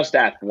 Not just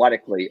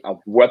athletically of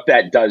what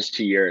that does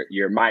to your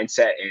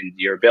mindset and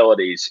your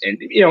abilities. And,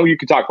 you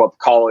could talk about the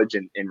college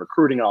and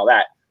recruiting and all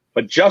that,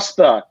 but just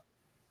the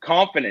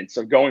confidence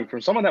of going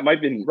from someone that might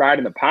have been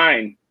riding the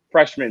pine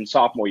freshman,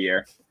 sophomore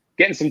year,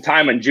 getting some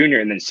time on junior,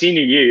 and then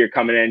senior year, you're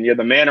coming in, you're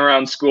the man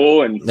around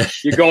school and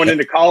you're going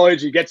into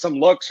college, you get some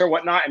looks or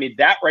whatnot. I mean,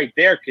 that right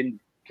there can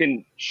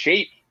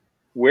shape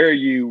where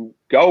you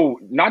go,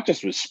 not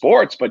just with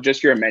sports, but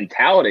just your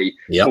mentality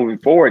moving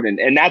forward.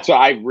 And that's what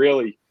I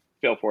really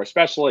feel for,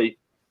 especially,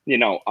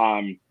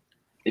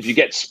 if you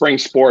get spring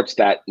sports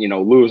that,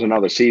 lose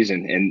another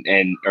season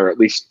and or at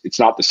least it's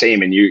not the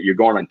same. And you're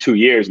going on 2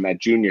 years and that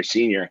junior,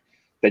 senior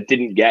that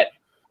didn't get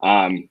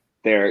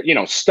their,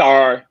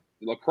 star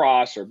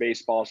lacrosse or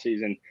baseball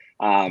season.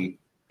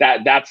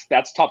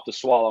 That's tough to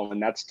swallow.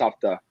 And that's tough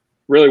to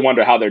really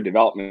wonder how their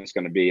development is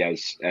going to be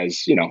as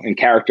in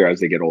character as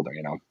they get older,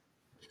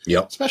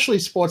 Yep. Especially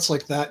sports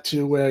like that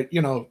too, where,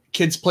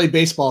 kids play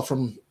baseball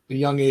from a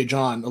young age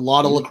on. A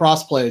lot of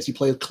lacrosse players, you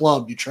play a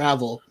club, you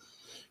travel,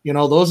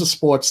 those are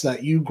sports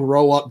that you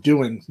grow up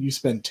doing. You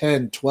spend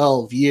 10,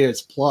 12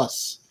 years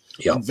plus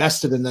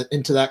invested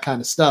into that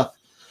kind of stuff.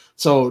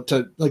 So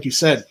like you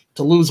said,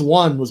 to lose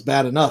one was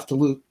bad enough.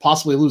 To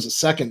possibly lose a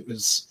second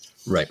is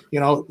right.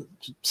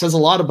 Says a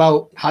lot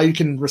about how you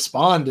can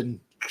respond and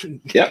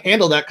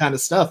handle that kind of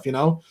stuff,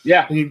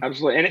 Yeah,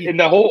 absolutely. And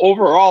the whole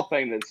overall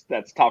thing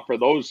that's tough for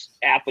those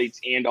athletes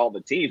and all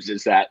the teams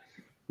is that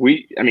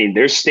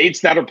there's states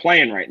that are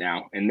playing right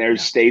now, and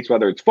there's states,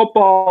 whether it's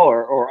football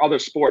or other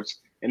sports,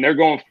 and they're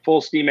going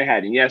full steam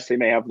ahead. And yes, they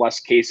may have less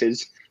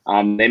cases.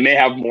 They may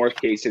have more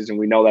cases, and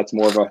we know that's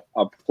more of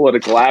a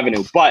political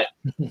avenue. But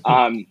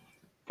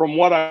from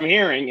what I'm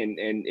hearing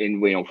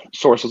and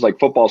sources like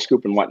Football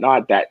Scoop and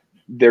whatnot, that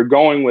they're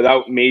going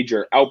without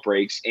major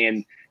outbreaks,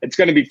 and it's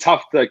going to be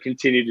tough to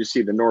continue to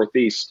see the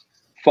Northeast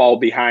fall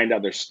behind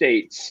other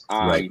states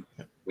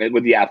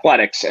with the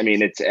athletics. I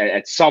mean, it's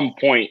at some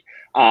point,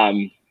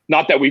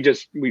 not that we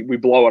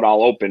blow it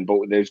all open, but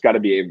there's got to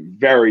be a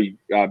very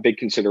big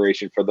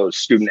consideration for those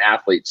student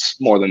athletes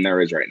more than there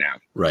is right now.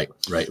 Right.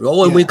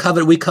 Well, and we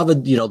covered,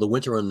 the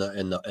winter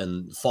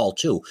and fall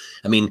too.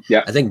 I mean,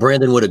 I think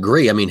Brandon would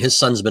agree. I mean, his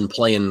son's been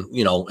playing,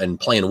 and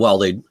playing well.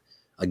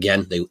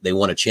 They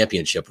won a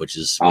championship, which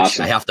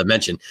I have to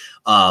mention.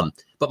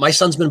 But my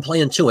son's been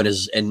playing too,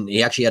 and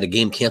he actually had a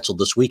game canceled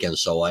this weekend,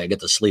 so I get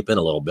to sleep in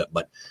a little bit.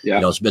 But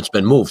it's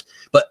been moved.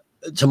 But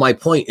to my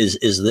point is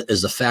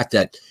the fact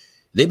that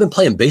they've been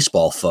playing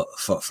baseball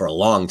for a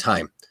long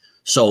time.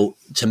 So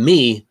to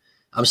me,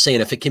 I'm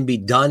saying if it can be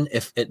done,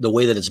 the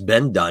way that it's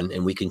been done,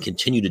 and we can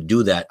continue to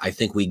do that, I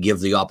think we give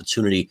the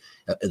opportunity,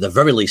 at the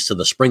very least, to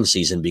the spring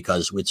season,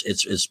 because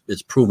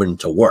it's proven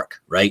to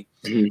work, right?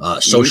 Mm-hmm.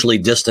 Socially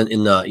distant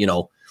in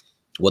the,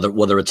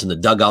 whether it's in the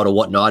dugout or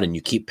whatnot, and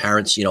you keep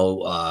parents,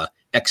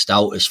 X'd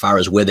out as far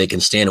as where they can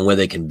stand and where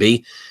they can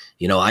be.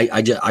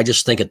 I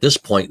just think at this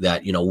point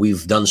that,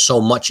 we've done so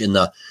much in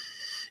the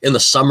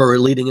summer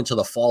leading into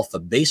the fall for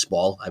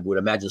baseball. I would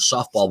imagine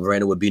softball,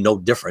 Brandon, would be no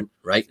different,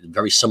 right?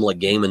 Very similar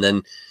game. And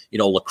then,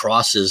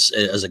 lacrosse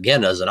is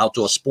again, as an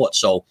outdoor sport.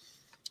 So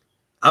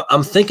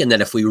I'm thinking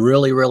that if we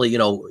really, really,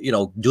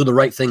 do the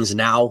right things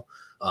now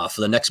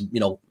for the next,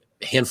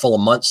 handful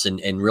of months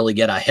and really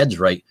get our heads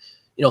right,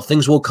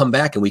 things will come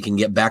back and we can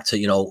get back to,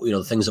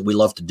 the things that we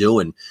love to do.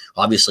 And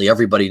obviously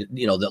everybody,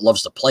 that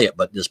loves to play it,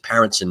 but there's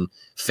parents and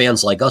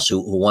fans like us who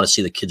want to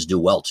see the kids do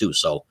well too.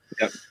 So,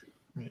 yep.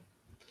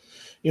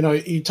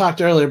 You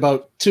talked earlier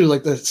about too,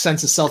 like the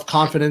sense of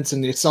self-confidence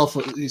and your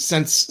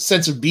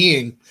sense of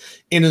being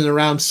in and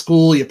around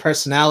school, your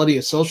personality,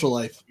 your social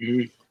life.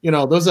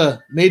 Mm-hmm. Those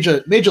are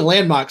major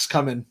landmarks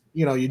coming.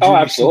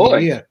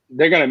 Absolutely.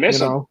 They're going to miss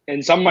them,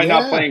 and some might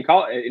not play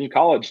in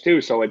college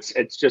too. So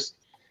it's just,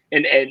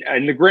 and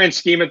in the grand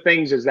scheme of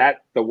things, is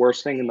that the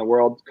worst thing in the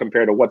world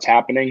compared to what's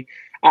happening?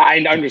 I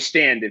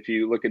understand if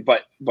you look at,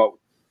 but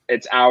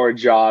it's our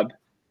job.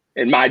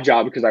 And my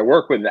job, because I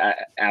work with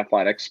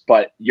athletics,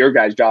 but your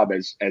guys' job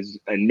as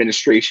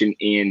administration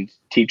and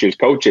teachers,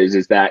 coaches,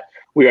 is that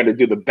we got to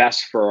do the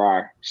best for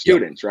our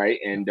students, right?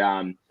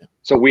 And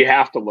so we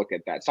have to look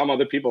at that. Some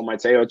other people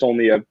might say, "Oh, it's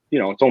only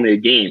a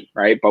game,"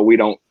 right? But we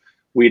don't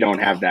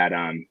have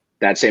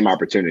that same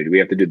opportunity. We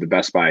have to do the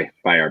best by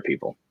our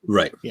people.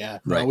 Right. Yeah.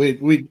 Right.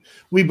 No,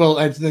 we both.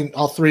 I think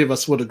all three of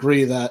us would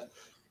agree that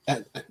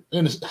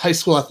in high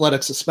school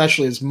athletics,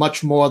 especially, is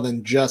much more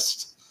than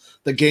just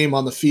the game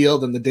on the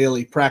field and the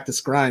daily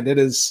practice grind. It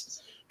is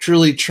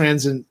truly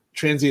transient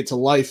to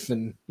life,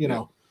 and in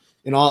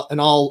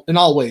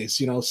all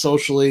ways,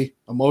 socially,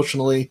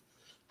 emotionally,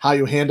 how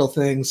you handle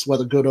things,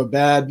 whether good or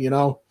bad,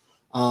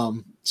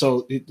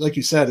 so like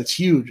you said, it's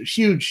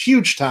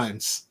huge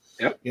times.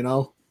 Yep.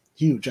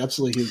 Huge,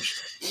 absolutely huge.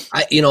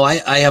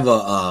 I have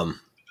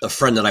a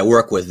friend that I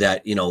work with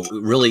that,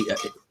 really,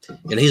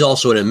 and he's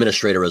also an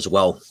administrator as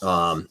well.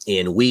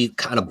 And we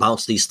kind of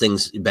bounce these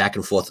things back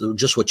and forth,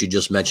 just what you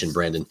just mentioned,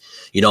 Brandon,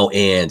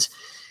 and,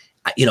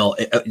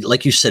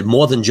 like you said,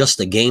 more than just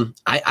the game.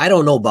 I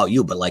don't know about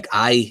you, but like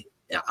I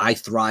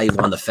thrive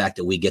on the fact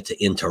that we get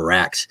to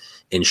interact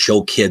and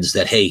show kids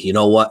that, hey, you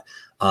know what?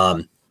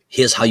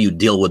 Here's how you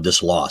deal with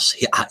this loss.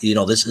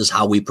 This is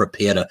how we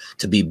prepare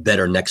to be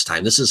better next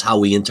time. This is how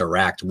we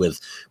interact with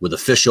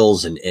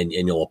officials and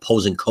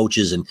opposing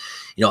coaches. And,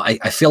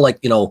 I feel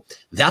like,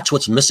 that's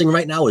what's missing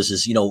right now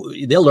is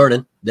they're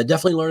learning. They're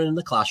definitely learning in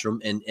the classroom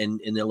and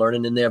they're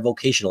learning in their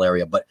vocational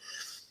area. But,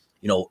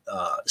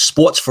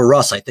 sports for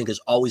us, I think, has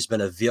always been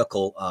a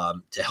vehicle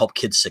to help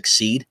kids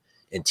succeed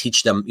and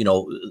teach them,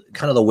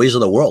 kind of the ways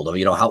of the world,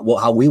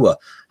 how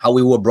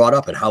we were brought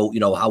up and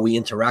how we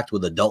interact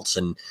with adults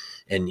and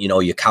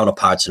your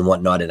counterparts and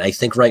whatnot. And I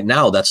think right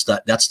now that's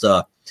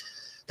the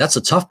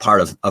tough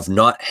part of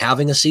not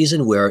having a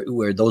season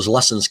where those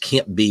lessons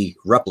can't be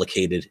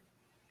replicated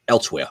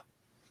elsewhere.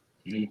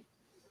 Mm-hmm.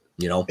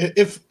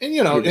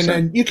 And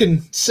then you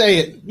can say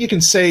it, you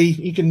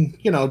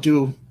can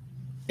do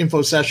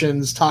info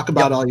sessions, talk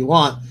about all you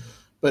want,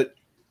 but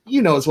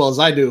as well as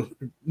I do,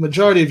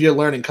 majority of your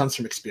learning comes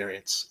from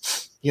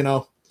experience.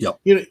 Yep.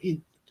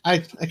 I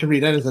can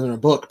read anything in a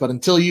book, but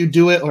until you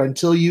do it or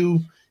until you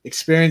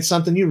experience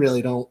something, you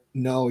really don't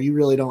know. You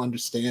really don't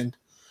understand.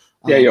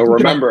 Yeah, you'll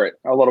remember it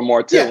a little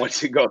more too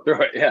once you go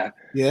through it. Yeah.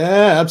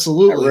 Yeah,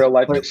 absolutely. A real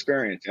life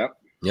experience. Yep.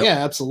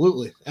 Yeah,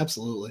 absolutely.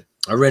 Absolutely.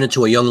 I ran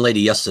into a young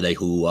lady yesterday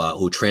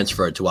who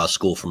transferred to our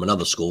school from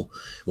another school.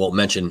 Won't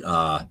mention.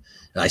 And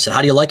I said,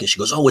 "How do you like it?" She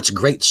goes, "Oh, it's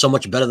great. So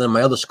much better than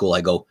my other school." I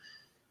go,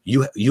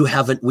 we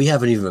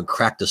haven't even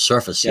cracked the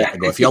surface yet. I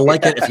go, if you're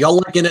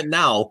liking it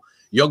now,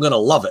 you're going to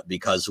love it,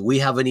 because we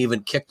haven't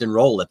even kicked and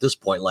rolled at this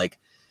point. Like,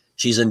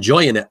 she's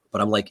enjoying it, but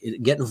I'm like,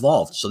 get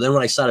involved. So then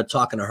when I started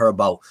talking to her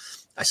about,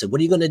 I said, "What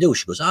are you going to do?"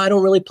 She goes, "I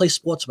don't really play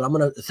sports, but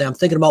I'm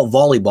thinking about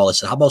volleyball." I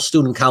said, "How about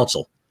student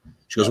council?"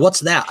 She goes, "What's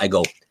that?" I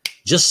go,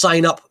 "Just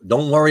sign up.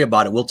 Don't worry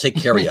about it. We'll take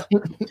care of you."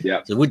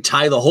 Yeah. So we'd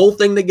tie the whole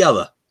thing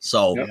together.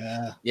 So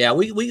yeah,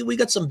 we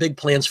got some big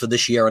plans for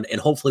this year,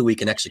 and hopefully we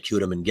can execute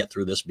them and get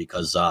through this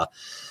because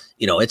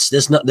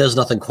there's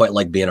nothing quite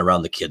like being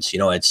around the kids.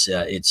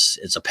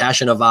 It's a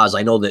passion of ours.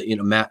 I know that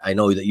Matt. I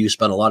know that you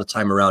spend a lot of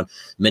time around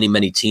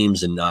many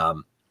teams, and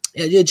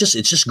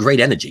it's just great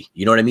energy.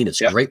 You know what I mean?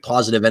 It's great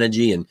positive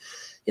energy, and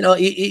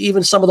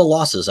even some of the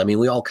losses. I mean,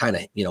 we all kind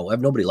of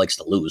nobody likes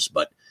to lose,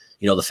 but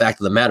the fact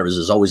of the matter is,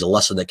 there's always a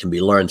lesson that can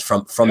be learned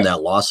from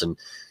that loss. And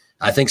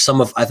I think some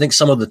of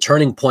the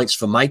turning points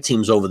for my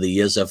teams over the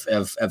years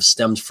have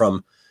stemmed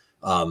from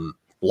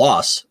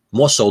loss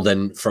more so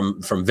than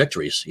from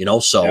victories.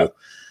 So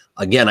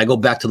again, I go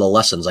back to the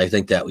lessons. I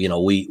think that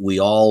we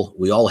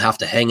all have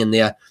to hang in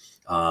there.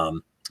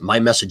 My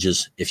message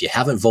is, if you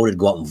haven't voted,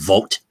 go out and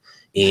vote,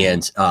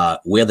 and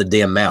wear the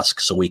damn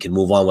mask so we can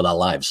move on with our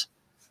lives.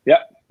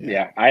 Yeah.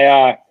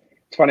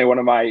 It's funny. One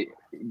of my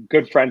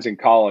good friends in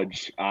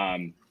college,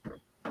 and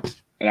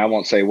I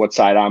won't say what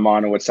side I'm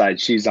on and what side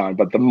she's on,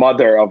 but the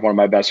mother of one of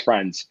my best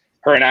friends,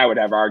 her and I would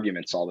have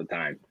arguments all the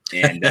time.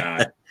 And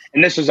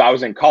and I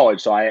was in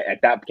college, so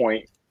at that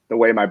point, the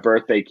way my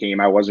birthday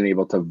came, I wasn't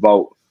able to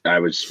vote.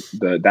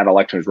 That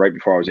election was right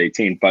before I was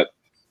 18, but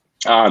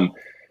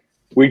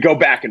we'd go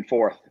back and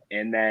forth,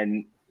 and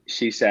then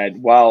she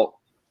said, "Well,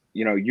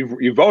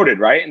 you voted,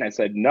 right?" And I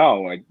said,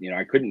 "No,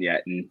 I couldn't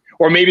yet."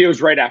 Or maybe it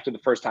was right after the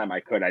first time I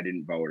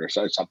didn't vote or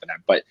something.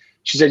 But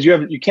she said,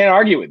 you can't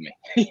argue with me.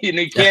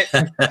 You can't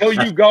until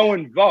you go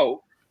and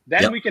vote.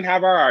 Then we can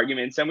have our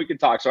arguments and we can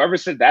talk. So ever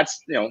since,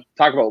 that's,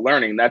 talk about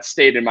learning, that's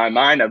stayed in my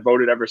mind. I've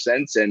voted ever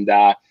since. And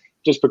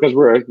just because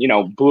we're,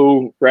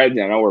 blue, red,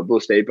 we're a blue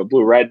state, but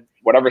blue, red,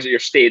 whatever your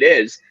state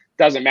is,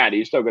 doesn't matter.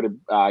 You still got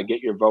to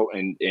get your vote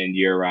and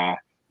your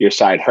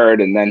side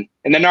heard, and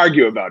then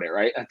argue about it.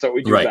 Right. That's what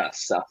we do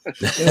best. So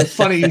it's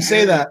funny you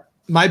say that.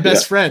 My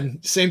best friend,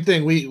 same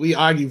thing. We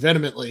argue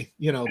vehemently,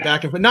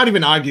 back and forth. Not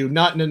even argue,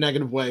 not in a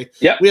negative way.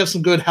 Yeah. We have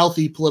some good,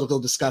 healthy political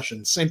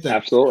discussions. Same thing.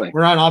 Absolutely.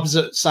 We're on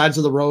opposite sides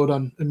of the road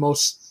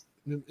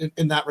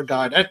in that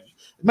regard. It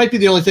might be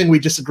the only thing we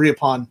disagree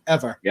upon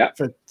ever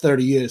for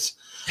 30 years.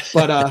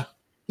 But,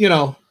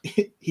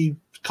 he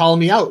called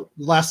me out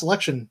last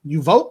election.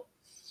 You vote?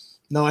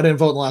 No, I didn't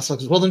vote in the last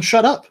election. Well, then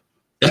shut up.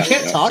 You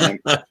can't talk.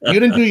 You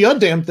didn't do your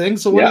damn thing.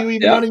 So what are you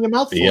even running your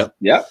mouth for?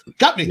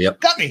 Got me.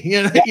 Got me.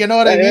 You know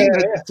what I mean?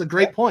 It's a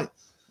great point.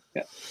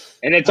 Yeah.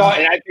 And it's all,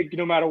 and I think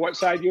no matter what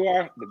side you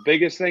are, the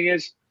biggest thing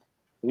is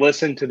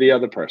listen to the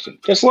other person.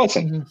 Just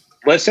listen.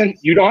 Mm-hmm. Listen.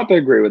 You don't have to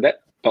agree with it,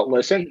 but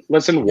listen.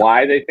 Listen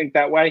why they think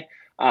that way.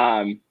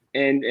 And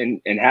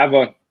have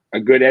a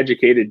good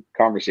educated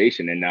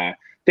conversation. And I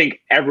think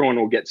everyone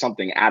will get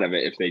something out of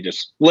it if they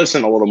just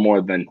listen a little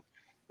more than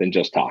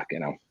just talk,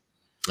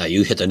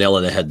 You hit the nail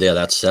on the head there.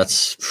 That's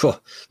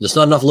there's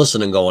not enough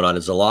listening going on.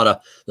 There's a lot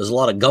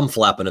of gum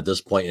flapping at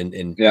this point,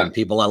 and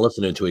people aren't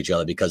listening to each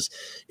other because,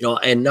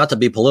 and not to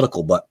be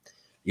political, but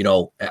I'm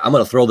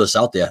going to throw this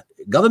out there.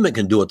 Government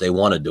can do what they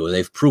want to do.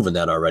 They've proven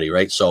that already,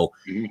 right? So,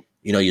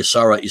 you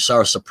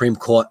saw a Supreme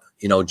Court,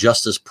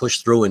 justice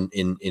push through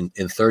in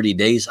 30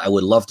 days. I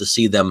would love to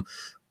see them,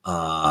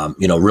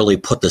 really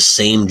put the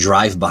same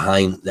drive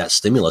behind that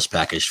stimulus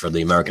package for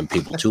the American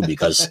people too,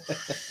 because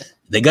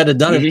they got it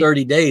done in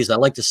 30 days. I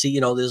like to see,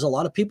 there's a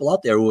lot of people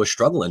out there who are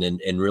struggling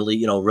and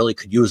really, really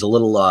could use a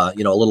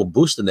little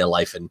boost in their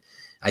life. And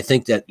I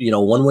think that,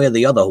 one way or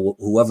the other,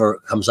 whoever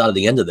comes out of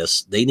the end of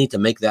this, they need to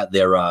make that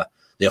their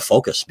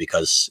focus,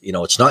 because,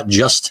 it's not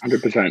just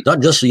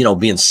 100%.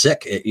 Being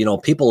sick.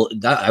 People,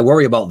 I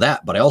worry about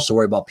that, but I also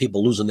worry about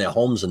people losing their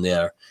homes and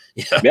their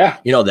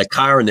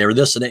car and their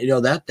this and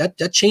that,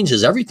 that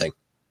changes everything.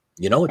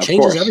 It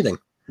changes everything.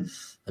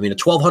 I mean, a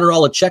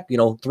 $1,200 check,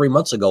 3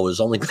 months ago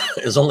is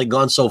only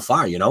gone so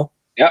far,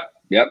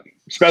 Yep.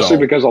 Especially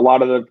because a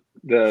lot of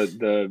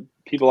the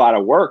people out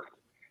of work,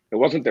 it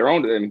wasn't their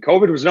own. I mean,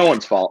 COVID was no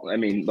one's fault. I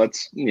mean,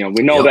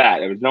 we know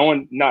that it was no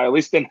one. No, at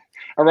least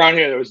around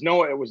here, it was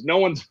no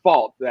one's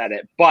fault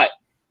but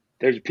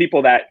there's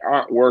people that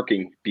aren't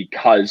working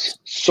because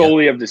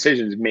solely of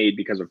decisions made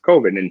because of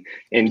COVID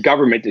and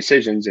government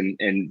decisions,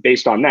 and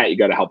based on that, you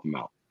got to help them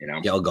out.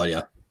 Yeah, oh God,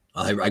 yeah,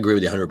 I agree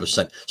with you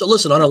 100%. So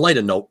listen, on a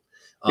lighter note.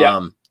 Who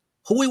are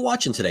we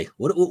watching today?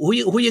 Who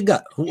you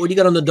got? What do you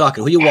got on the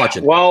docket? Who you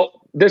watching?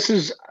 Well,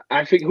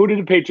 I think, who did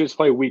the Patriots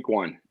play week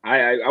 1?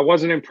 I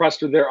wasn't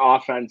impressed with their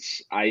offense.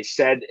 I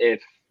said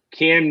if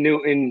Cam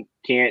Newton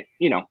can't,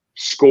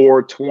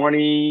 score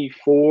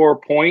 24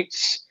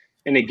 points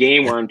in a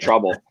game, we're in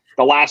trouble.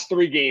 The last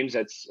 3 games,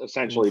 that's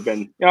essentially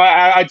been,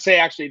 I'd say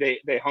actually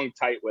they hung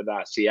tight with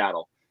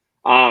Seattle.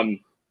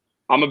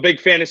 I'm a big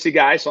fantasy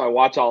guy, so I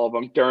watch all of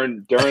them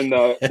during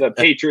the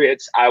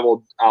Patriots.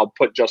 I'll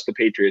put just the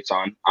Patriots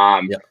on.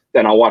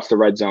 Then I'll watch the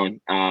Red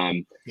Zone.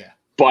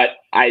 But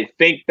I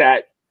think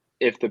that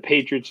if the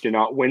Patriots do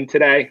not win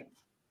today,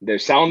 they're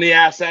selling the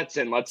assets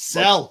and let's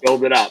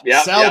build it up.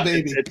 Yeah,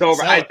 baby. It's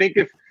over. Sell. I think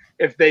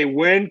if they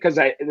win, because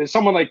there's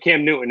someone like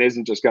Cam Newton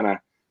isn't just gonna,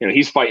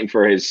 he's fighting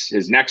for his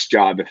next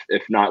job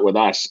if not with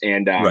us,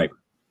 and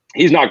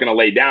he's not gonna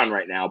lay down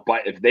right now.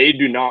 But if they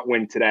do not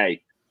win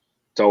today,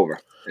 It's over.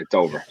 It's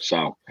over.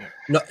 So,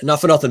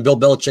 not for nothing. Bill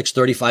Belichick's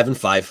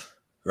 35-5,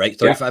 right?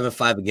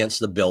 35-5 against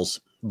the Bills.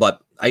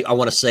 But I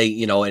want to say,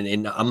 you know,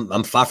 and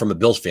I'm far from a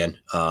Bills fan.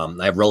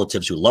 I have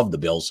relatives who love the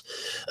Bills.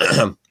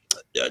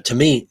 To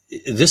me,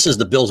 this is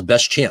the Bills'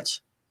 best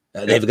chance.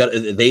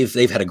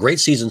 They've had a great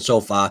season so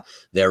far.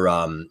 They're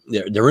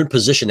in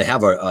position to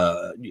have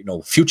a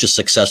future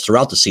success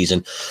throughout the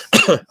season.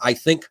 I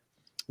think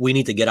we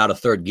need to get out of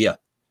third gear.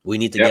 We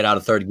need to get out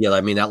of third gear.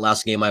 I mean, that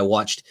last game I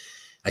watched,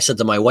 I said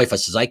to my wife, I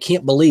says, I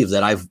can't believe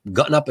that I've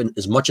gotten up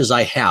as much as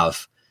I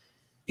have.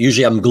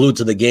 Usually I'm glued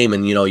to the game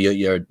and, you know,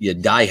 you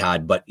die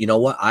hard, but you know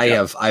what?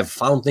 I've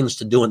found things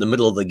to do in the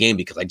middle of the game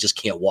because I just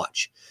can't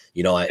watch.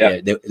 You know,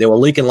 they were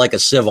leaking like a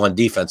sieve on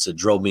defense. It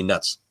drove me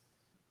nuts.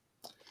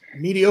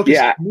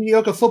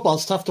 Mediocre football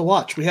is tough to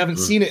watch. We haven't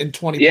seen it in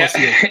 20 plus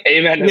years.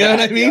 Amen. You know what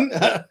I mean?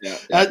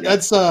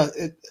 That's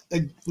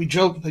we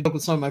joke. I joke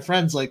with some of my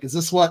friends. Like, is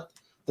this what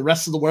the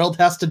rest of the world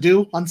has to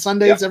do on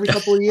Sundays every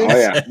couple of years? Oh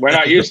yeah, we're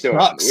not used to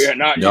it. We are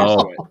not used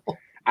to it.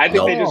 I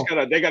think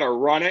they gotta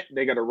run it.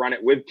 They gotta run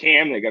it with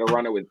Cam. They gotta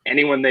run it with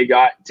anyone they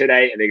got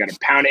today, and they gotta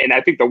pound it. And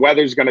I think the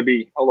weather's gonna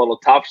be a little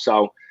tough.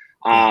 So,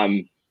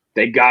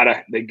 they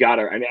gotta.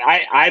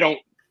 I mean,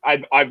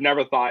 I've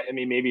never thought. I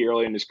mean, maybe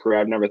early in his career,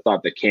 I've never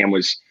thought that Cam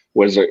was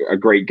a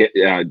great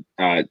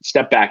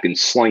step back and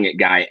sling it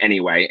guy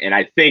anyway. And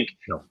I think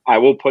I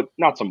will put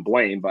not some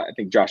blame, but I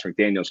think Josh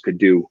McDaniels could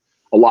do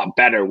a lot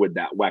better with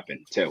that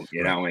weapon too.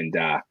 You know, and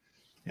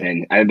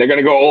they're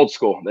gonna go old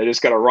school. They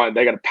just gotta run.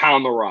 They gotta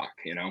pound the rock.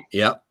 You know.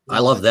 Yep, I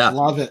love that.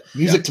 Love it.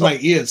 Music to my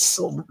ears.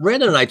 So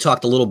Brandon and I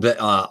talked a little bit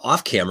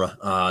off camera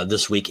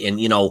this week, and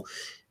you know.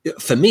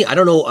 For me, I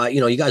don't know,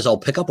 you guys all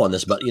pick up on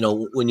this, but, you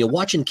know, when you're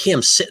watching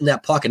Cam sit in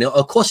that pocket,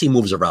 of course he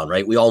moves around,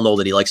 right? We all know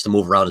that he likes to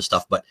move around and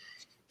stuff, but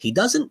he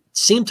doesn't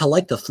seem to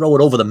like to throw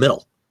it over the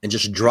middle and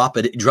just drop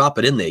it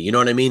in there. You know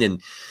what I mean?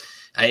 And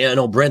I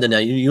know,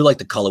 Brandon, you like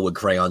to color with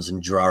crayons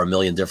and draw a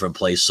million different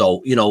plays.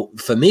 So, you know,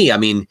 for me, I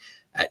mean,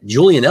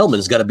 Julian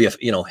Edelman's got to be,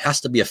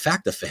 has to be a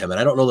factor for him. And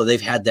I don't know that they've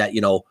had that,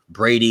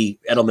 Brady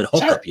Edelman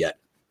hookup yet.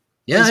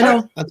 Yeah, I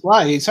know. That's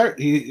why he's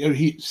hurt.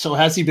 So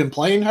has he been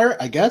playing hurt,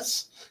 I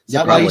guess? Is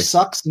that why he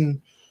sucks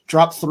and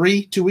dropped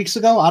 3 2 weeks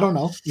ago? I don't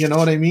know. You know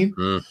what I mean?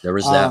 There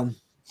is that.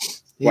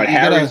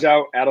 Harry's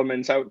out.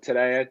 Edelman's out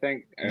today, I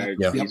think.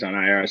 He's on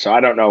IR. So I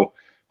don't know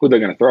who they're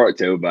going to throw it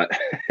to, but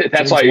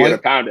that's why you're going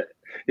to pound it.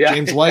 Yeah.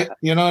 James White,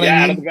 you know what I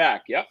mean? Out of the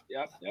back. Yep.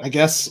 I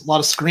guess a lot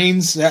of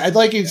screens.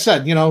 Like you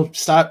said,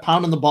 start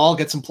pounding the ball,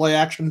 get some play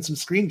action and some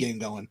screen game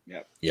going.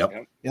 Yep.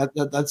 Yeah,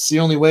 that's the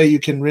only way you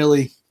can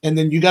really – and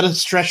then you got to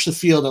stretch the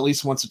field at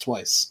least once or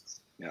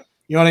twice. Yep.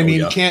 You know what I mean?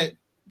 You can't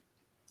 –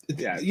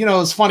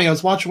 it's funny. I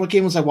was watching. What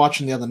game was I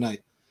watching the other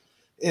night?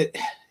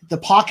 The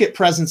pocket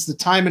presence, the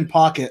time in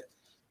pocket.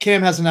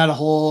 Cam hasn't had a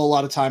whole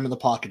lot of time in the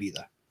pocket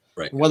either.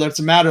 Right. Whether it's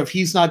a matter of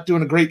he's not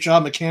doing a great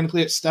job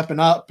mechanically at stepping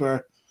up,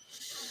 but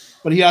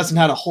he hasn't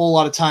had a whole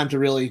lot of time to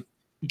really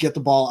get the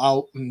ball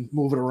out and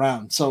move it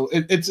around. So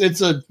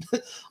it's a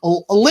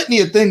litany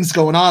of things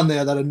going on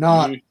there that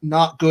are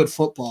not good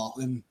football.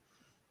 And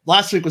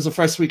last week was the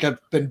first week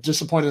I've been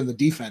disappointed in the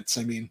defense.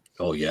 I mean,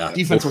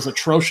 defense was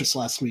atrocious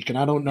last week, and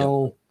I don't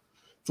know.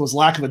 If it was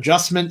lack of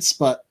adjustments,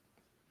 but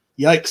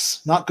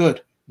yikes, not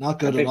good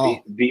at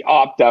all. The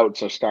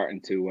opt-outs are starting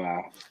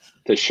to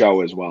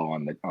show as well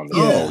on the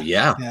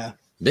yeah,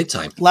 big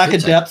time. Lack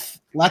of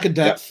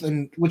depth,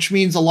 and which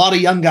means a lot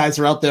of young guys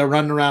are out there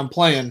running around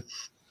playing.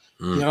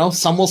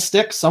 Some will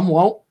stick, some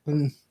won't,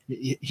 and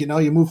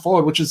you move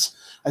forward. Which is,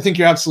 I think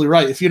you're absolutely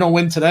right. If you don't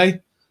win today,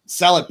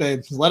 sell it,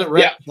 babe. Let it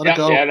rip. Let it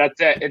go. Yeah, that's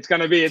it. It's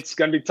gonna be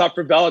tough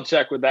for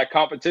Belichick with that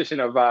competition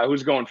of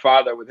who's going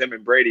farther with him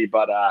and Brady,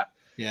 but.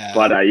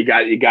 You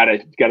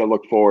gotta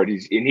look forward.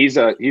 He's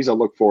a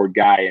look forward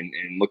guy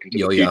and looking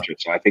to the future.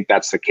 So I think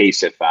that's the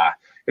case. If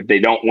they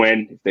don't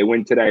win, if they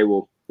win today,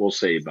 we'll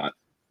see. But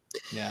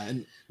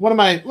and one of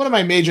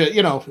my major,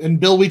 in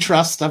Bill we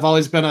trust. I've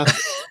always been a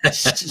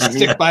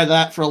stick by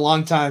that for a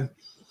long time.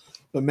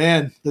 But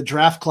man, the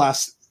draft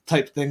class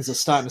type things are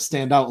starting to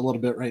stand out a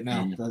little bit right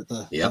now.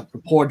 The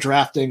poor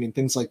drafting and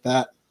things like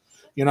that.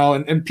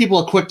 And people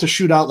are quick to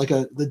shoot out like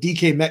the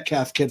DK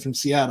Metcalf kid from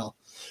Seattle.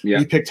 Yeah.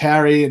 He picked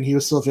Harry and he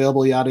was still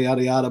available, yada,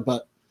 yada, yada.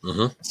 But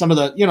some of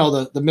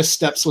the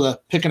missteps with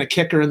picking a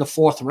kicker in the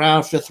 4th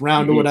round, 5th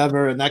round or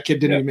whatever, and that kid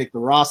didn't even make the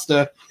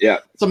roster. Yeah.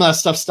 Some of that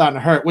stuff's starting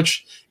to hurt,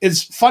 which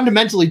is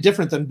fundamentally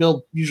different than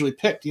Bill usually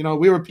picked. We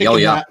were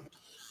picking that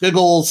big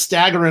old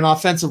staggering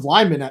offensive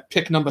lineman at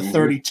pick number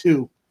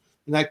 32.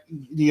 And that,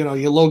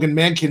 your Logan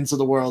Mankins of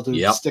the world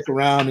who stick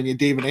around and your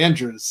David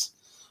Andrews.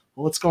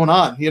 Well, what's going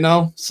on,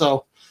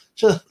 So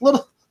just a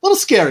little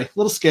scary.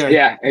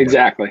 Yeah,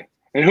 exactly.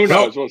 And who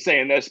knows? We're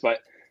saying this,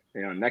 but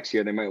next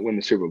year they might win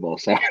the Super Bowl.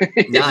 So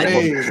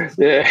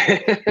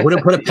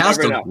wouldn't put it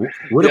past them.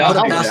 Wouldn't put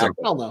it past them.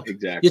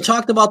 Exactly. You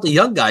talked about the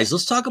young guys.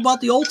 Let's talk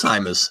about the old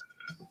timers.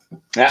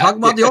 Talk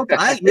about the old.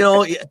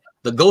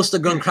 The ghost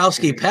of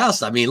Gronkowski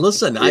passed. I mean,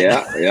 listen.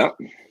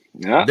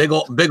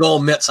 Big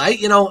old mitts.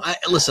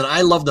 Listen.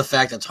 I love the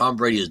fact that Tom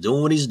Brady is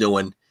doing what he's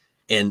doing,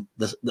 and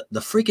the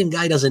freaking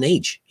guy doesn't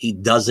age. He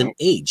doesn't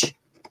age.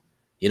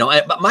 You know,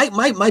 but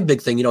my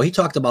big thing, you know, he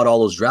talked about all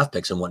those draft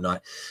picks and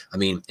whatnot. I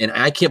mean, and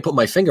I can't put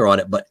my finger on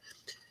it, but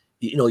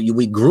you know,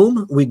 we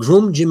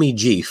groomed Jimmy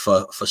G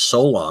for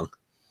so long,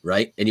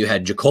 right? And you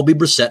had Jacoby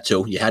Brissett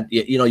too.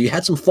 You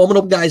had some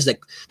formidable guys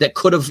that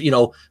could have, you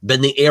know, been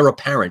the heir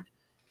apparent,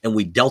 and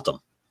we dealt them,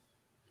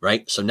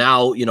 right? So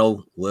now, you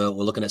know, we're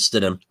looking at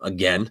Stidham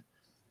again.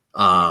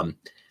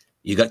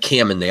 You got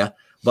Cam in there,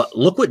 but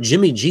look what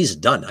Jimmy G's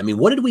done. I mean,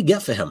 what did we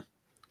get for him?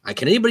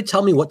 Can anybody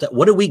tell me what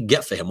did we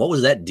get for him? What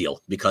was that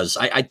deal? Because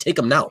I'd take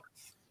him now.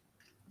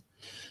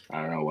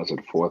 I don't know. Was it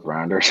a 4th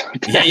rounder or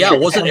something? Yeah. It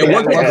wasn't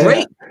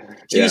great.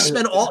 So you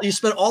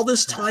spent all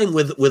this time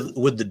with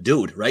the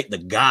dude, right? The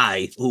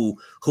guy who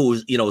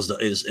you know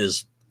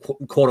is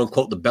quote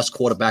unquote the best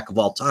quarterback of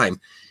all time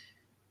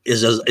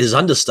is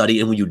understudy,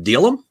 and when you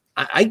deal him,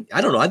 I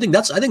don't know. I think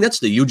that's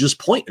the hugest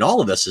point in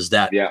all of this is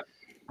that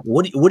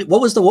what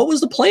was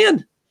the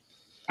plan?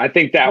 I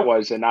think that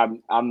was, and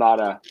I'm not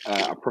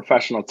a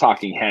professional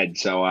talking head,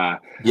 so I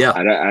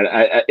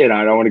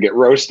don't want to get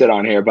roasted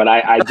on here, but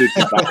I do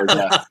think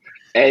that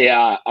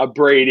was a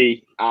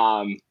Brady,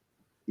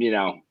 you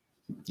know,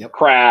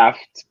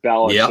 Kraft,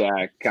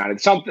 Belichick kind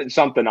of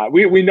something.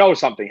 We know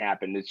something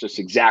happened. It's just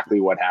exactly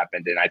what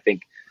happened, and I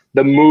think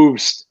the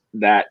moves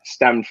that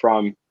stemmed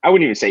from, I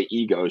wouldn't even say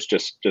egos,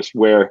 just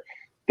where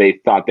they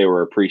thought they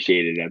were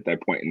appreciated at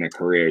that point in their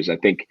careers. I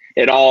think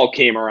it all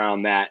came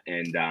around that,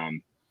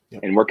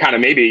 and we're kind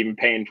of maybe even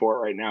paying for it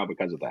right now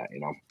because of that, you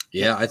know?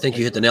 Yeah, I think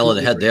you hit the nail on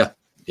the head there.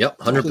 Yep,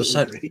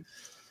 100%.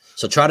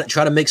 So try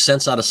to make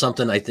sense out of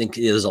something. I think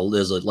there's a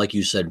like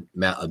you said,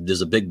 Matt,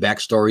 there's a big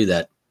backstory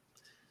that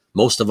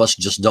most of us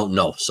just don't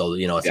know. So,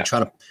 you know, if you try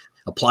to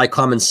apply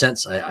common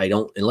sense, I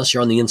don't, unless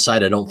you're on the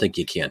inside, I don't think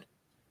you can.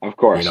 Of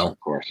course, you know? Of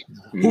course.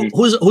 Mm-hmm.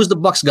 Who's the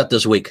Bucks got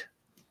this week?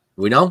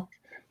 We know?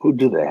 Who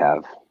do they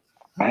have?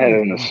 I had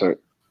it in a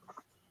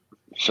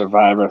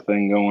Survivor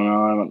thing going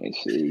on. Let me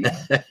see.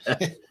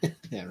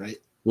 Yeah, right.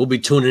 We'll be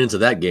tuning into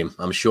that game,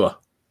 I'm sure.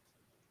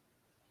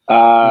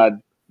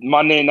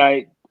 Monday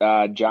night,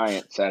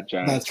 Giants at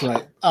Giants. That's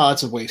right. Oh,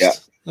 that's a waste. Yeah.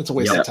 That's a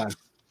waste of time.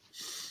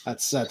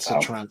 That's a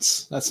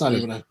trance. That's not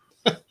even a.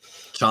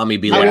 Tommy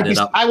be lighting it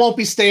up. I won't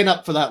be staying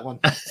up for that one.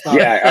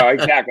 Yeah,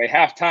 exactly.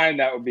 Halftime,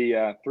 that would be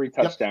a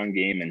 3-touchdown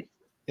game, and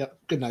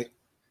good night.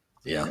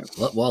 Yeah.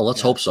 Well,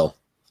 let's hope so.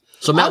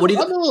 So Matt, what do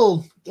you? I'm a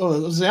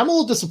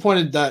little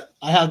disappointed that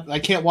I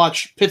can't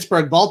watch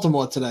Pittsburgh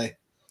Baltimore today,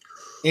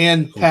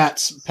 and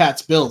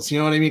Pat's Bills. You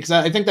know what I mean? Because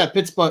I think that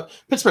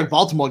Pittsburgh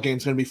Baltimore game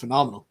is going to be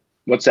phenomenal.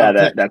 What's that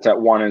at? That's at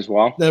 1 as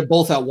well. They're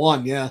both at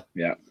 1. Yeah.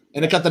 Yeah.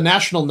 And it got the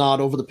national nod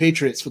over the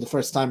Patriots for the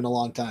first time in a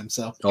long time.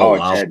 So. Oh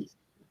wow.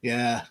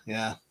 Yeah.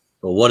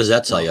 Well, what does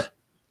that tell you?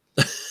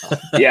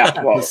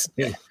 Well,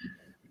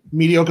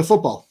 mediocre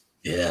football.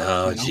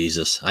 Yeah, you know?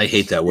 Jesus, I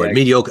hate that word.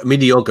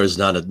 Mediocre is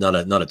not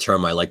a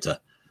term I like to.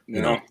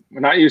 You know, we're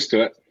not used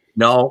to it.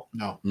 No,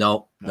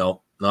 not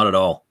at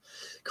all.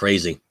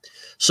 Crazy.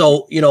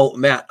 So, you know,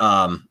 Matt,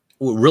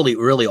 really,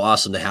 really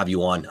awesome to have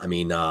you on. I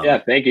mean,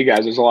 thank you guys.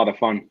 It was a lot of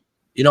fun.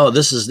 You know,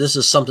 this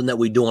is something that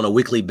we do on a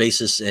weekly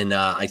basis, and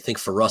I think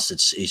for us,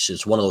 it's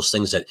just one of those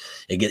things that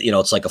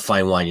it's like a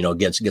fine wine. You know, it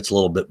gets a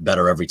little bit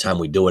better every time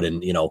we do it.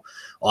 And you know,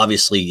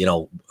 obviously, you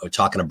know,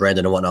 talking to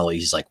Brandon and whatnot,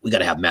 he's like, "We got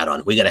to have Matt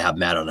on. We got to have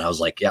Matt on." And I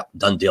was like, "Yeah,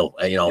 done deal."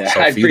 You know, so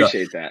I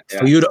appreciate that. Yeah.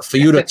 For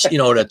you to you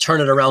know to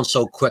turn it around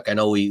so quick. I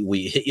know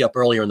we hit you up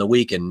earlier in the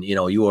week, and you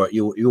know you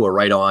were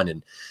right on,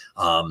 and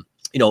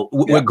you know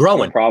we're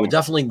growing. We're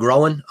definitely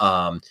growing.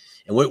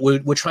 And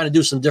we're trying to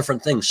do some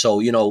different things. So,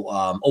 you know,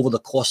 over the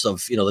course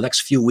of, you know, the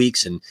next few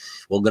weeks, and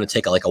we're going to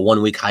take like a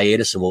 1-week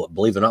hiatus, and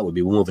believe it or not, we'll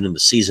be moving into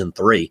season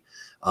 3.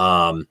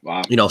 Wow.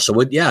 You know, so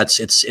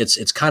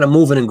it's kind of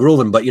moving and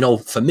grooving, but you know,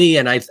 for me,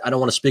 and I don't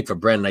want to speak for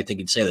Brandon, I think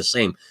he'd say the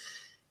same.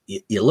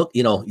 You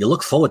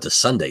look forward to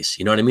Sundays.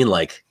 You know what I mean?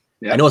 Like,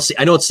 I know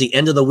it's the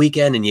end of the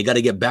weekend and you got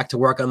to get back to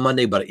work on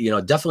Monday, but you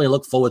know, definitely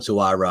look forward to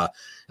our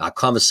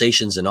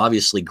conversations and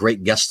obviously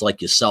great guests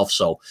like yourself.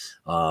 So,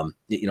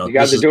 you know, you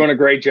guys are doing a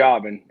great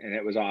job and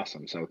it was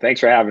awesome. So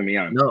thanks for having me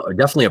on. No, I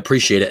definitely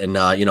appreciate it. And,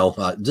 you know,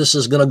 this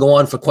is going to go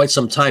on for quite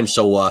some time.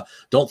 So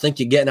don't think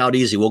you're getting out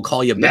easy. We'll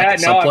call you back at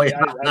some point.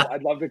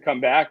 I'd love to come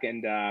back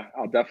and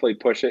I'll definitely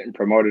push it and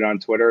promote it on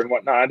Twitter and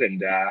whatnot.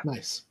 And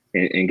nice.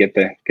 And get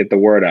the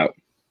word out.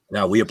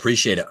 No, we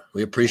appreciate it.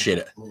 We appreciate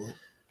it.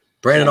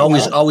 Brandon,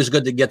 always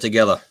good to get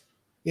together.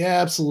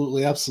 Yeah,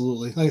 absolutely.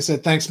 Like I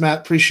said, thanks, Matt.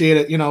 Appreciate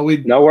it. You know,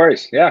 no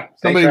worries. Yeah.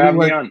 Thanks for having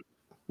me on.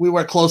 We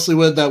work closely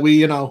with that.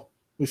 We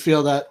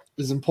feel that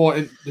is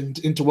important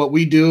into what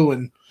we do.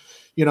 And,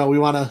 you know, we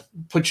want to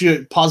put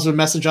a positive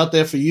message out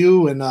there for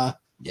you and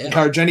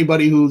encourage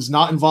anybody who's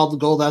not involved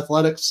with Gold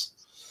Athletics,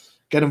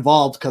 get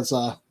involved because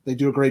they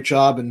do a great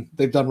job and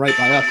they've done right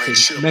by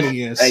us for many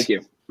years. Thank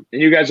you.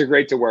 And you guys are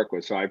great to work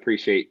with. So I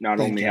appreciate not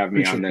only having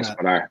me on this,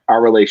 but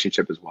our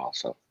relationship as well.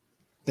 So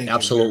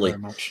absolutely.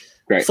 Very much.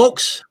 Great.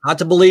 Folks, hard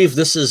to believe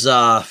this is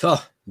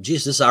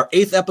this is our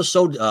 8th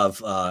episode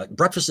of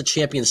Breakfast of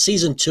Champions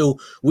Season 2.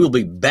 We will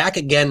be back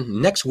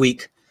again next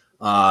week.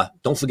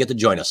 Don't forget to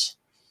join us.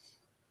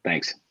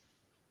 Thanks.